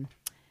from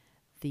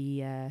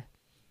the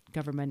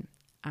government.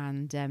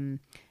 And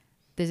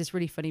there's this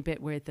really funny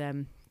bit with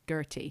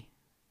Gertie,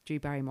 Drew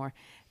Barrymore.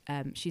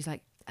 She's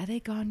like, are they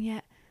gone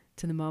yet?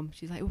 To the mum.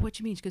 She's like, well, what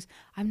do you mean? She goes,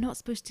 I'm not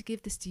supposed to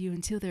give this to you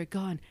until they're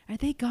gone. Are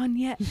they gone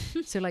yet?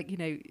 So like, you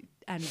know,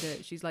 and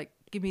she's like,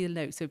 give me a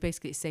note. So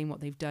basically it's saying what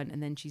they've done.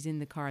 And then she's in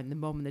the car and the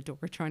mum and the dog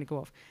are trying to go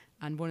off.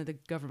 And one of the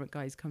government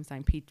guys comes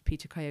down,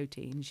 Peter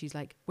Coyote. And she's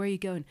like, where are you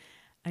going?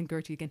 And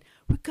Gertie again,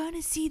 we're going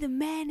to see the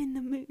man in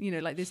the moon. You know,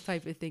 like this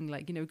type of thing.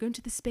 Like, you know, we're going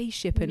to the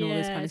spaceship and all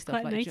this kind of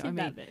stuff. Like, do you know what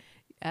I mean? Bit.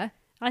 Yeah.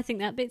 I think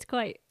that bit's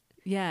quite...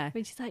 Yeah.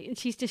 When she's like, and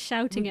she's just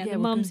shouting at the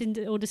mum's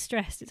all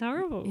distressed. It's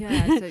horrible.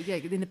 Yeah. So yeah,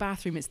 in the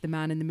bathroom, it's the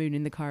man in the moon.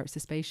 In the car, it's the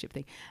spaceship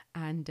thing.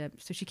 And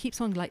so she keeps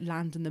on like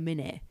landing them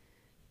in it.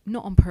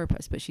 Not on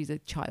purpose, but she's a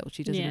child.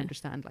 She doesn't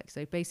understand. Like,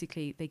 so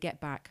basically they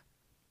get back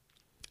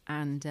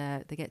and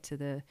they get to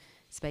the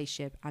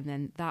spaceship and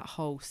then that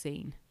whole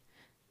scene.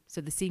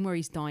 So the scene where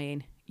he's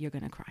dying, you're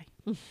going to cry.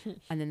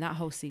 And then that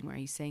whole scene where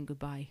he's saying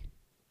goodbye.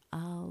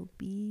 I'll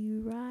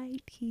be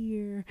right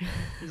here.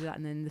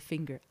 And then the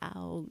finger,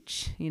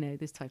 ouch, you know,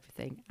 this type of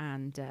thing.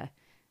 And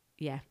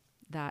yeah,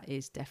 that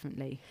is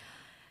definitely.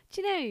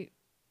 Do you know?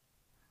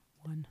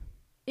 One.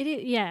 It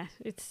is, yeah.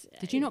 It's.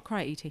 Did you not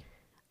cry at E.T.?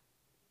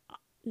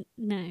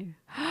 No.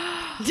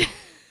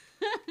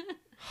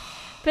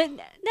 But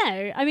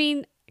no, I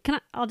mean,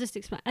 I'll just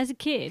explain. As a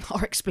kid.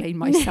 Or explain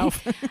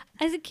myself.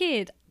 As a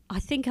kid, I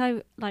think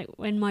I, like,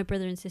 when my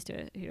brother and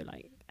sister, who are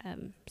like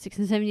 6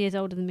 and 7 years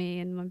older than me,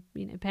 and my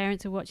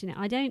parents are watching it.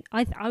 I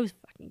was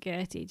fucking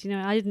gutted.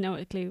 I didn't know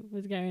what a clue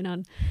was going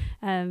on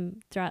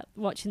throughout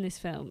watching this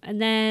film,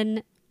 and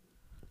then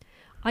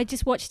I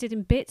just watched it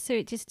in bits, so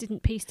it just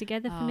didn't piece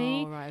together for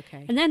me. Oh, right,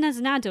 okay. And then as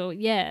an adult,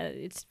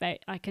 it's very,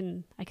 I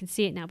can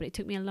see it now, but it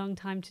took me a long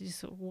time to just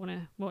sort of want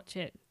to watch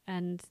it.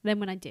 And then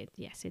when I did,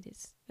 yes, it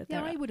is.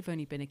 Yeah, I would have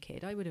only been a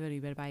kid. I would have only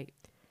been about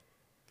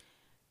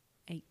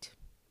 8.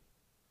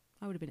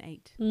 I would have been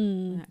 8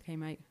 when that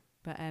came out.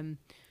 But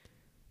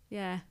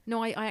yeah,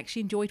 no, I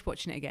actually enjoyed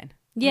watching it again.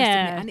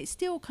 Yeah, and it's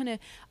still kind of,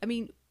 I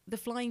mean, the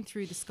flying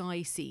through the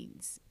sky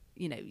scenes,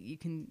 you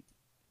can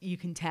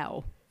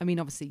tell. I mean,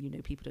 obviously,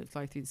 people don't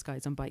fly through the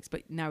skies on bikes,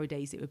 but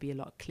nowadays it would be a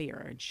lot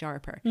clearer and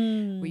sharper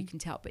where you can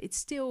tell. But it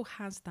still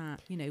has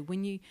that,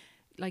 when you,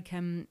 like,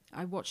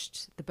 I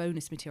watched the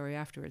bonus material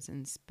afterwards,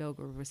 and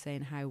Spielberg was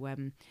saying how,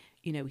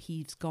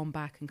 he's gone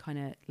back and kind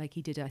of, like,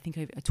 he did, I think,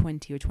 a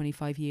 20 or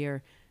 25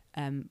 year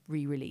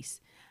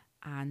re-release.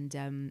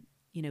 And,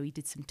 he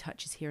did some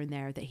touches here and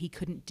there that he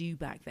couldn't do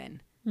back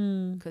then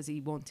because he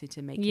wanted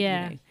to make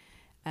it,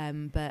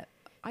 but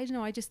I don't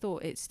know, I just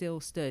thought it still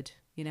stood,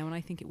 and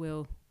I think it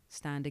will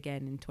stand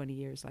again in 20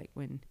 years, like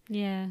when,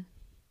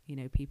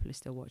 people are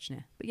still watching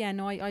it. But yeah,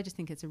 no, I just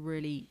think it's a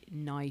really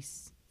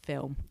nice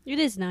film. It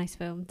is a nice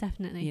film,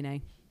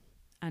 definitely.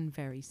 And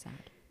very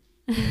sad.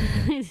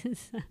 It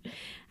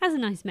has a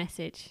nice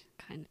message,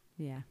 kind of.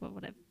 Yeah. Well,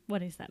 whatever.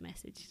 What is that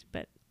message?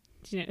 But,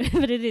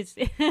 but it is.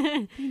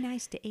 Be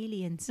nice to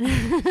aliens.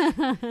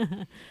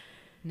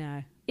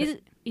 No. Is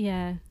it?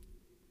 Yeah.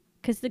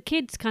 Because the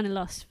kid's kind of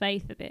lost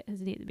faith a bit,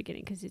 hasn't he, at the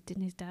beginning? Because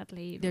didn't his dad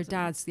leave? Their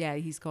dad's,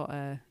 he's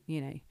got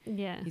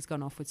he's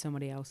gone off with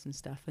somebody else and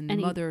stuff. And the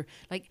mother,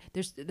 like,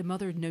 the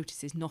mother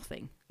notices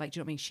nothing. Like, do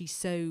you know what I mean? She's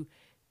so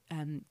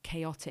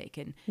chaotic,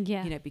 and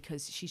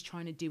because she's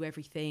trying to do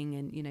everything,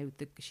 and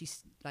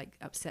she's like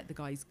upset the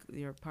guy's,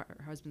 her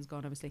husband's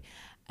gone, obviously,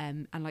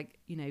 and like,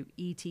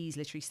 E.T.'s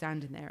literally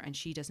standing there, and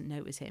she doesn't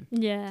notice him.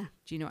 Yeah.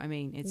 Do you know what I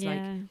mean? It's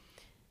like.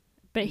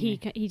 But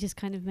he just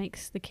kind of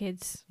makes the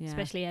kids,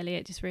 especially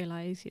Elliot, just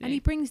realise, And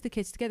he brings the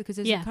kids together, because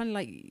there's kind of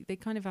like, they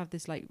kind of have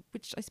this, like,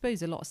 which I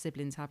suppose a lot of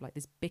siblings have, like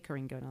this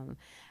bickering going on,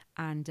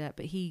 and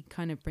but he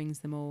kind of brings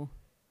them all,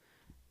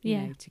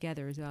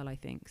 together as well, I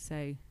think.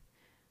 So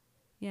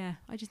yeah,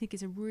 I just think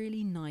it's a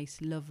really nice,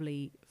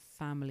 lovely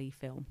family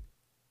film,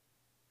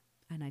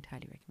 and I'd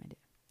highly recommend it.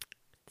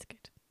 It's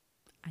good,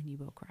 and you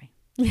will cry.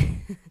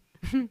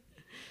 We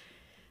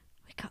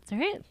got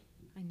through it.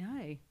 I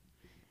know.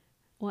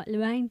 What,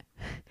 Lorraine?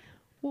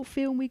 What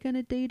film we going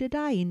to do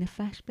today in the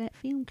Flashback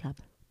Film Club?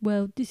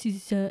 Well, this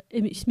is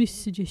Emmett Smith's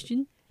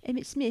suggestion.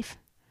 Emmett Smith?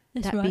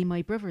 That's That'd right. be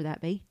my brother, that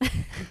be.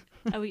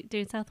 Are we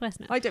doing Southwest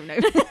now? I don't know.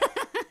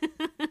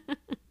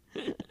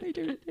 I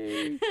don't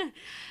know.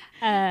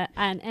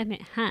 And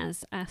Emmett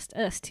has asked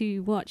us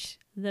to watch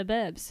The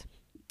Burbs.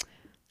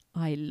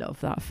 I love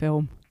that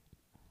film.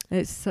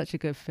 It's such a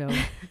good film.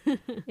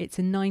 It's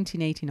a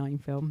 1989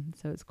 film,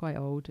 so it's quite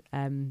old,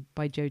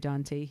 by Joe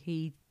Dante.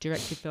 He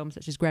directed films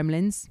such as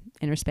Gremlins,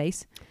 Inner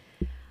Space.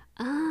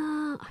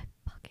 I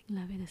fucking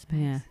love Inner Space.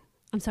 Yeah.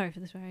 I'm sorry for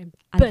the swearing,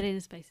 but Inner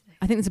Space.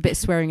 I think there's a bit of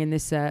swearing in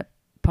this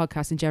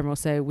podcast in general,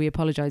 so we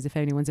apologise if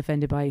anyone's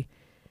offended by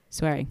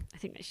swearing. I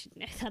think they should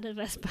know that of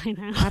us by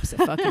now.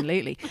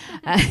 Absolutely.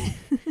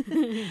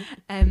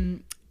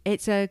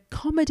 It's a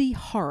comedy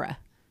horror.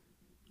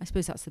 I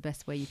suppose that's the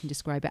best way you can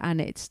describe it. And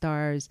it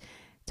stars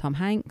Tom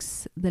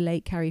Hanks, the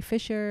late Carrie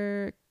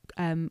Fisher,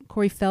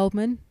 Corey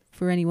Feldman,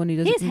 for anyone who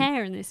doesn't... His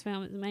hair in this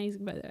film is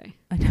amazing, by the way.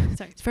 I know.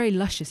 Sorry. It's very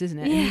luscious, isn't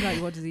it? Yeah. And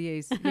like, what does he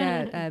use?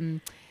 Yeah.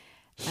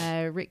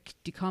 Rick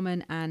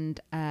Ducommun and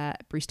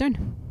Bruce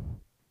Dern.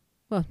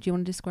 Well, do you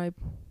want to describe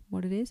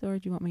what it is, or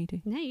do you want me to?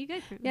 No, you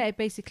go for it. Yeah, it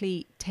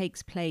basically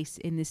takes place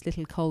in this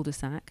little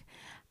cul-de-sac.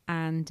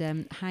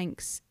 And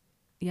Hanks...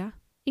 Yeah?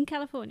 In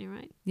California,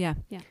 right? Yeah.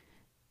 Yeah.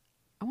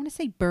 I want to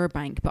say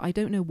Burbank, but I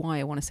don't know why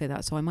I want to say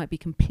that, so I might be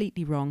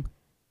completely wrong.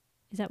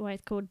 Is that why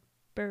it's called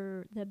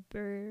Burbs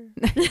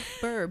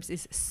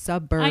is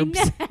suburbs. I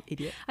know.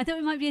 Idiot. I thought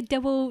it might be a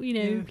double,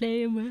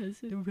 play on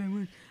words.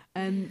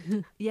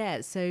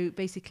 Yeah, so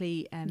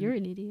basically... You're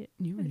an idiot.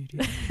 You're an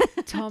idiot.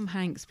 Tom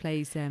Hanks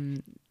plays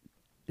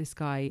this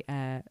guy,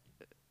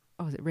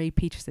 is it Ray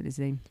Peterson, his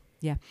name?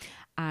 Yeah.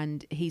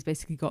 And he's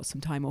basically got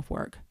some time off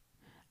work.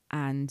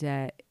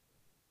 And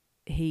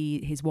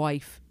his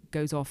wife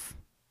goes off...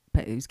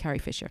 But it was Carrie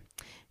Fisher.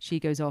 She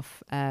goes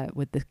off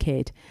with the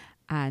kid,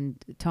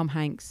 and Tom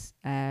Hanks,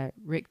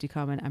 Rick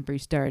Ducommun, and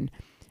Bruce Dern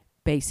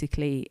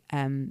basically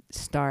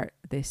start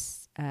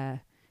this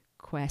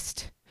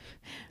quest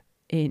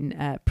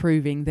in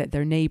proving that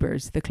their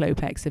neighbours, the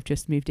Klopeks, have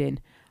just moved in,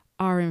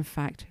 are in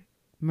fact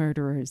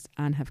murderers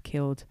and have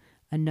killed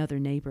another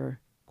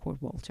neighbour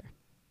called Walter.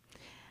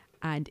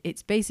 And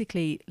it's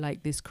basically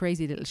like this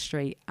crazy little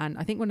street. And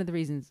I think one of the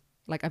reasons...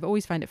 Like, I've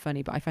always found it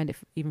funny, but I find it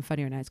even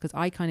funnier now. It's because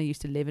I kind of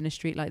used to live in a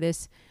street like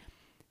this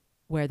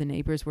where the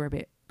neighbours were a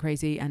bit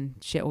crazy and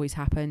shit always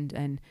happened.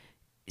 And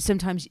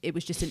sometimes it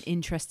was just an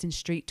interesting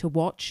street to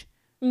watch.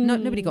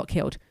 Nobody got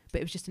killed, but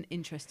it was just an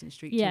interesting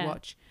street to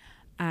watch.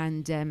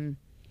 And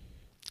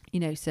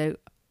so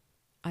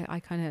I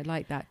kind of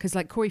like that, because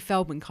like Corey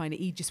Feldman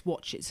he just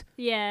watches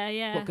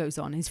what goes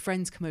on. His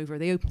friends come over,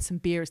 they open some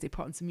beers, they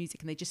put on some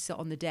music, and they just sit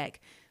on the deck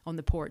on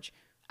the porch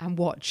and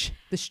watch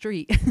the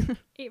street.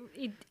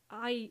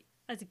 I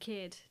as a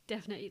kid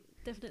definitely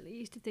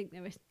used to think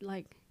there was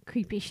like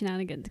creepy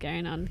shenanigans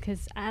going on,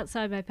 because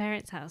outside my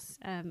parents' house,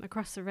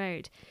 across the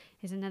road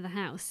is another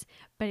house,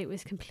 but it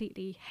was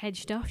completely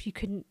hedged off. You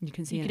could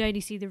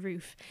only see the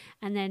roof,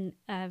 and then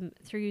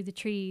through the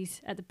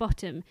trees at the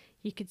bottom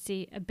you could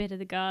see a bit of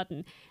the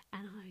garden,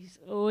 and I was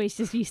always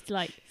just used to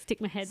like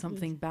stick my head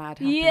something bad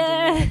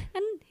happened.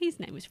 And his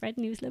name was Fred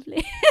and he was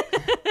lovely.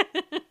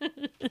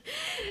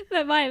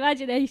 But my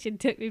imagination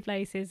took me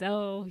places.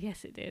 Oh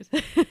yes, it did.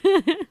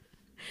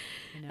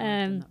 I've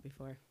done that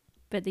before.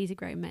 But these are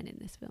grown men in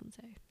this film,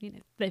 so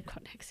they've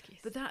got no excuse.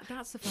 But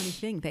that's the funny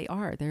thing.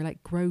 They're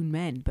like grown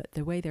men, but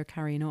the way they're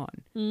carrying on,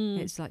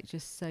 it's like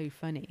just so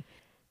funny.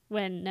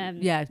 When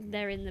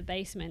they're in the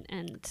basement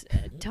and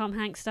Tom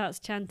Hanks starts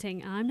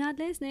chanting, "I'm not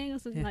listening," or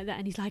something like that,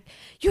 and he's like,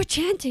 "You're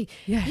chanting,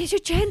 yes, you're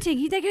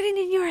chanting. They're getting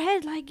in your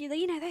head, like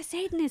they're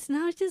Satanists." And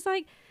I was just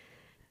like,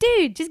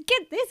 "Dude, just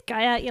get this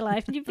guy out of your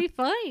life, and you'll be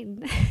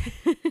fine."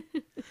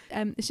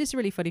 It's just a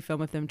really funny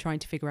film of them trying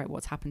to figure out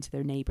what's happened to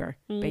their neighbour,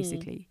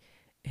 basically,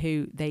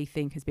 who they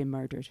think has been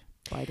murdered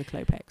by the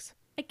Klopeks.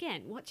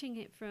 Again, watching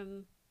it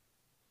from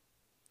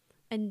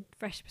a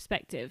fresh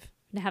perspective,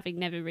 having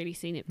never really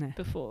seen it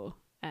before,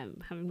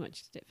 having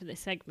watched it for this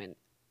segment,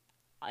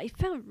 I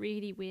felt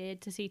really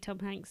weird to see Tom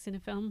Hanks in a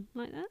film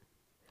like that.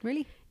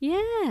 Really? Yeah.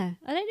 I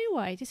don't know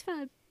why. I just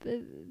felt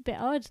a bit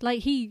odd. Like,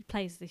 he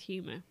plays the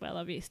humour well,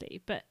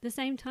 obviously, but at the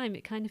same time,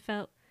 it kind of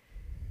felt,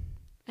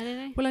 I don't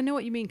know. Well, I know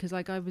what you mean, because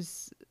like I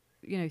was,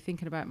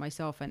 thinking about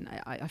myself, and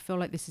I feel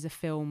like this is a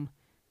film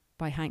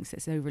by Hanks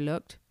that's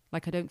overlooked.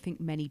 Like, I don't think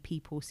many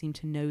people seem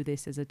to know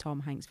this as a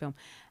Tom Hanks film.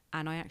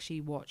 And I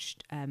actually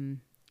watched,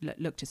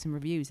 looked at some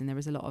reviews, and there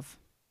was a lot of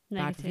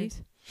bad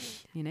reviews,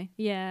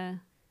 Yeah.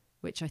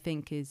 Which I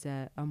think is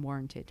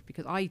unwarranted,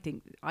 because I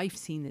think I've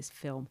seen this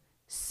film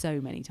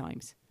so many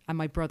times, and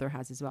my brother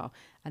has as well,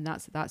 and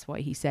that's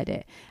why he said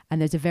it.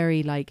 And there's a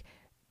very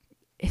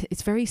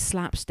it's very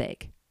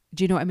slapstick.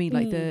 Do you know what I mean?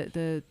 Like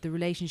the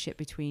relationship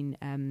between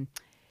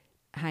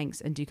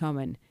Hanks and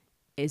Ducommun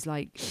is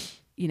like,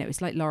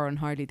 it's like Laurel and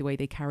Hardy, the way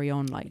they carry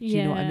on. Like, do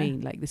you know what I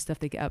mean? Like the stuff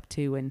they get up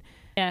to, and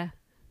yeah,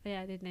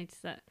 I did notice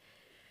that.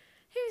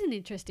 It was an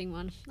interesting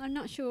one. I'm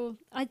not sure.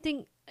 I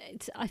think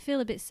I feel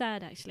a bit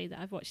sad actually that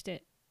I've watched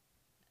it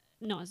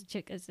not as a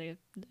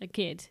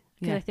kid,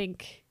 because I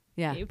think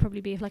it would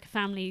probably be like a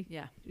family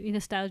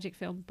nostalgic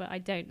film, but I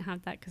don't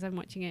have that because I'm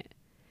watching it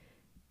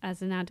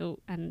as an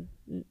adult and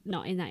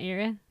not in that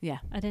era. Yeah,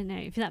 I don't know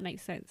if that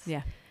makes sense.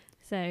 Yeah.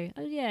 So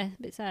a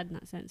bit sad in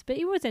that sense, but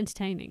it was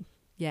entertaining.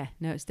 Yeah,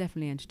 no, it's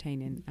definitely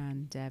entertaining,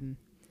 and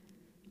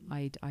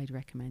I'd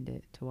recommend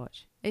it to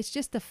watch. It's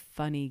just a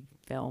funny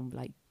film,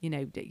 like,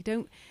 I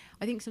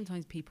think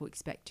sometimes people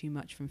expect too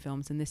much from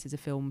films, and this is a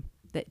film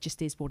that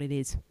just is what it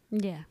is.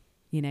 Yeah.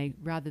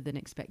 Rather than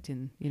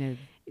expecting,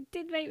 It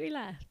did make me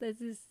laugh. There's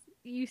this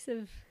use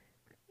of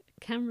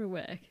camera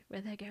work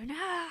where they're going,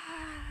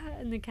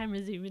 and the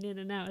camera zooming in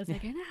and out as they're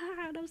going,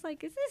 and I was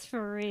like, is this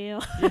for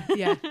real?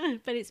 Yeah.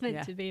 But it's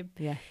meant to be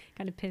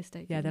kind of pissed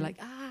off. Yeah, they're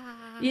like,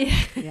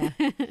 Yeah.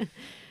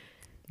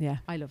 Yeah.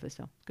 I love this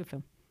film. Good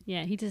film.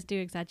 Yeah, he does do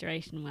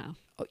exaggeration well.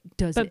 Oh,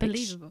 does but it?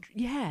 Believable.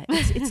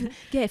 It's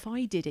if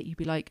I did it, you'd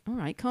be like, all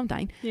right, calm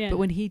down. Yeah. But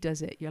when he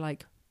does it, you're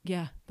like,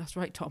 yeah, that's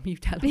right, Tom, you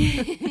tell him.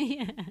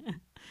 Yeah.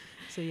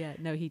 So yeah,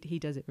 no, he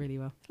does it really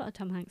well. A lot of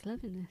Tom Hanks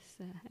love in this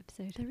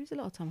episode. There is a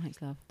lot of Tom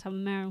Hanks love. Tom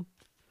and Meryl.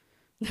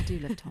 I do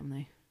love Tom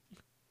though.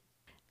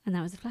 And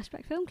that was the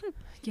Flashback Film Club.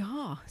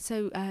 Yeah.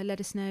 So let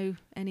us know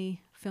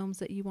any films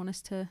that you want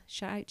us to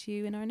shout out to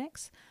you in our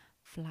next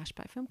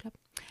Flashback Film Club.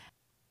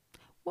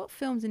 What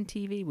films and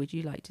TV would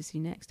you like to see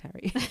next,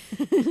 Harry?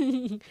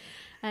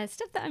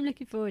 Stuff that I'm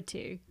looking forward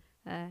to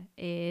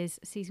is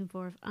season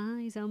 4 of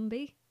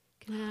iZombie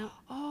coming out.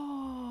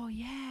 Oh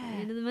yeah,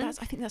 end of the month.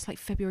 I think that's like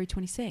February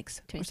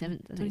 26th,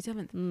 27th.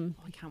 27th.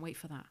 Oh, I can't wait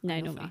for that. No,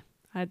 not me.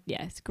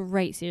 Yeah, it's a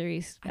great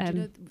series. And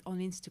do you know, on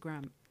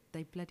Instagram,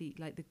 they bloody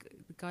like the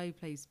guy who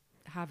plays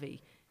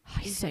Javi.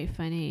 He's so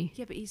funny.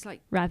 Yeah, but he's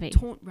like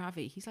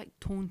Ravi. He's like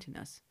taunting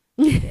us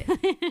with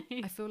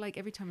it. I feel like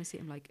every time I see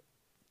him, like,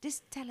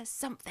 just tell us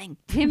something.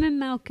 Him and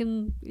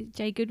Malcolm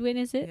J. Goodwin,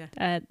 is it?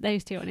 Yeah.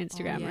 Those two on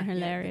Instagram are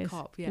hilarious. The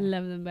cop,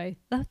 Love them both.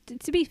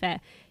 To be fair,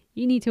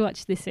 you need to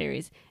watch this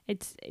series.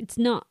 It's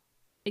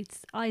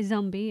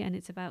iZombie and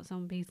it's about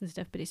zombies and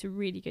stuff, but it's a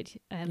really good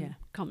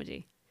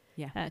comedy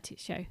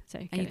show. So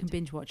and you can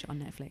binge watch it on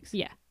Netflix.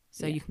 Yeah.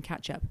 So you can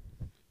catch up.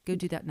 Go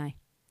do that now.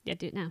 Yeah,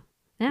 do it now.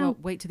 Well,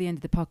 wait till the end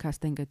of the podcast,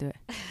 then go do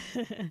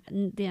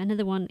it.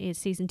 Another one is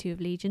season 2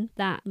 of Legion.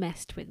 That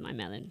messed with my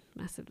melon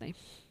massively.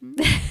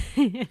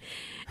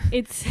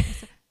 Is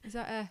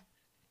that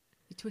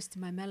you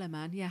twisted my melon,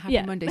 man? Yeah,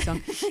 Happy Monday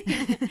song.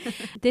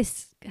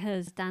 This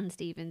has Dan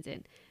Stevens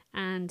in,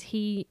 and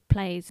he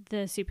plays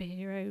the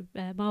superhero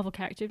Marvel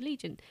character of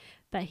Legion,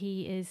 but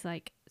he is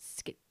like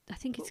I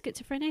think he's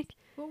schizophrenic.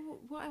 Well,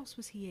 what else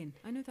was he in?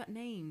 I know that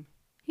name.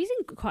 He's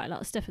in quite a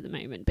lot of stuff at the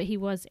moment, but he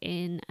was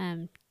in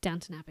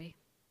Downton Abbey.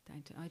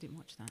 I didn't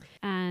watch that.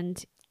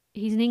 And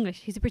he's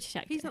he's a British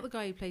actor. He's not the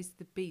guy who plays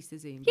the Beast,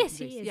 is he? Yes,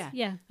 he is.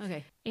 Yeah.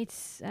 Okay.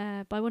 It's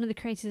by one of the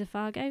creators of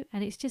Fargo,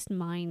 and it's just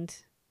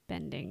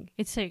mind-bending.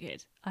 It's so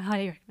good. I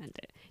highly recommend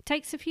it. It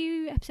takes a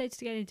few episodes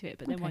to get into it,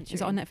 but then once you're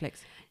Is it on Netflix?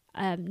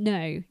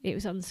 No, it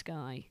was on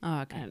Sky.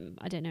 Oh, okay.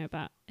 I don't know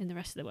about in the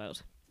rest of the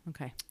world.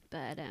 Okay.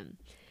 But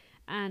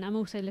and I'm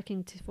also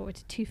looking forward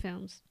to 2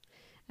 films,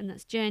 and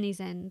that's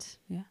Journey's End,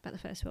 about the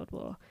First World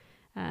War,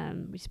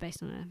 which is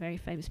based on a very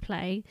famous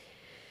play,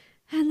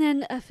 and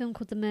then a film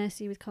called The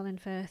Mercy with Colin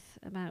Firth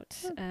about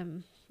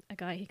a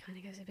guy who kind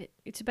of goes a bit.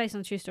 It's based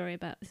on a true story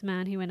about this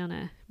man who went on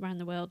a round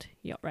the world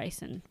yacht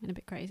race and went a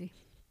bit crazy.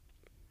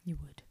 You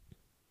would.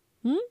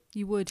 Hmm?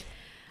 You would.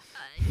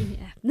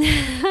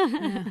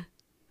 Yeah.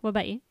 What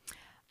about you?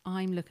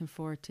 I'm looking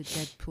forward to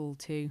Deadpool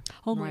 2.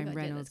 Oh my Ryan God,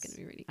 Reynolds, that's going to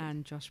be really good.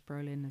 and Josh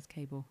Brolin as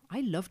Cable.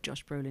 I love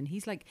Josh Brolin.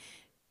 He's like,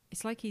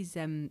 it's like he's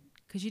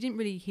because you didn't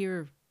really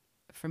hear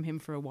from him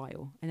for a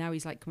while, and now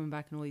he's like coming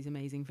back in all these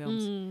amazing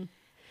films.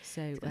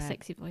 So he's got a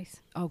sexy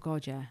voice. Oh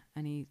God, yeah,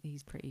 and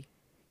he's pretty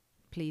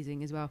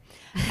pleasing as well.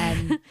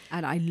 And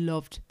I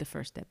loved the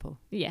first Deadpool.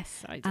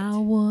 Yes, I did. I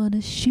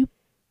wanna shoot,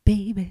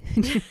 baby.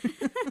 I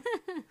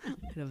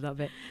love that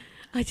bit.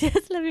 I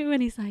just love it when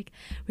he's like,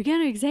 we're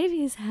going to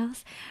Xavier's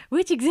house.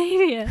 Which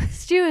Xavier?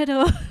 Stewart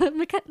or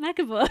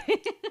McAvoy?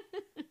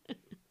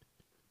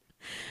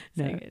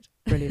 So good.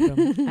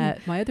 Brilliant film.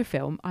 My other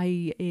film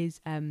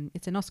is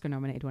it's an Oscar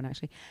nominated one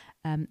actually.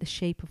 The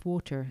Shape of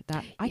Water.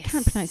 That I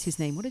can't pronounce his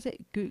name. What is it?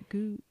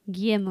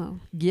 Guillermo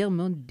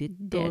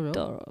del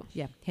Toro.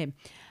 Yeah, him.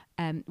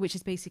 Which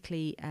is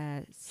basically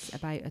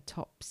about a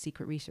top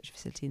secret research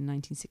facility in the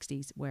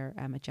 1960s where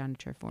a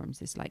janitor forms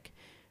this like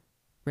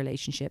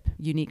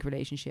unique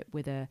relationship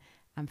with a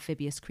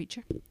amphibious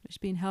creature which is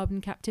being held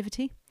in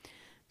captivity.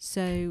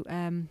 So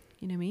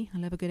you know me, I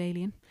love a good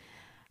alien,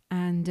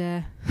 and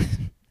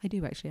I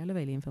do actually. I love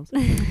alien films.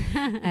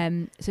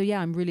 So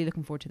yeah, I'm really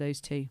looking forward to those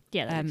 2.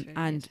 Yeah, that looks really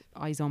and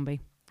good.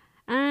 iZombie.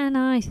 And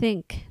I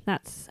think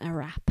that's a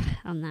wrap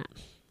on that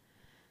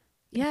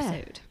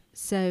episode.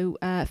 So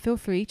feel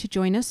free to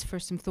join us for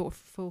some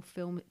thoughtful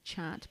film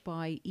chat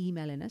by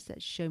emailing us at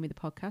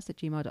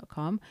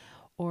showmethepodcast@gmail.com,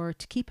 or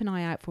to keep an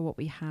eye out for what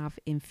we have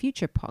in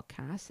future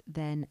podcasts,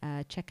 then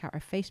check out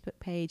our Facebook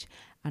page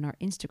and our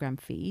Instagram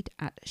feed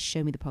at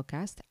Show Me The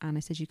Podcast. And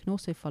I said you can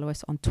also follow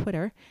us on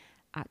Twitter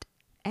at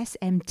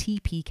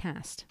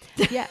SMTPcast.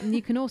 Yeah, and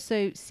you can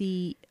also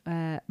see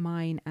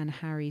mine and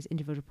Harry's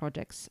individual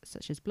projects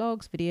such as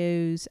blogs,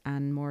 videos,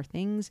 and more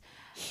things.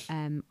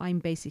 I'm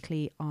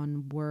basically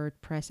on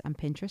WordPress and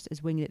Pinterest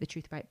as Winging It, the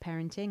Truth About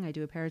Parenting. I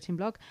do a parenting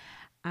blog.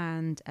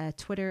 And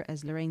Twitter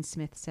as Lorraine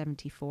Smith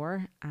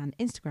 74 and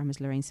Instagram as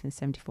Lorraine Smith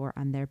 74,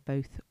 and they're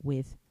both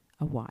with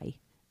a Y.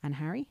 And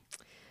Harry?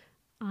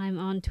 I'm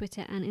on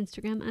Twitter and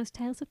Instagram as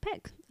Tales of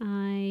Peck.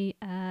 I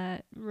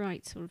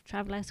write sort of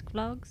travel-esque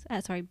blogs,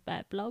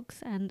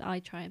 and I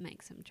try and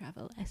make some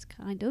travel-esque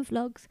kind of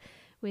vlogs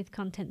with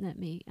content that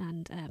me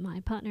and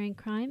my partner in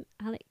crime,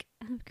 Alec,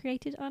 have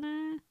created on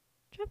our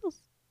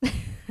travels.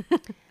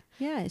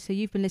 Yeah, so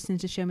you've been listening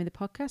to Show Me The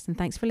Podcast, and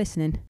thanks for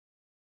listening.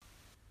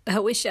 I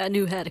wish I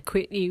knew how to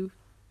quit you.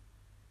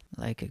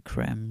 Like a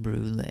creme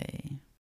brulee.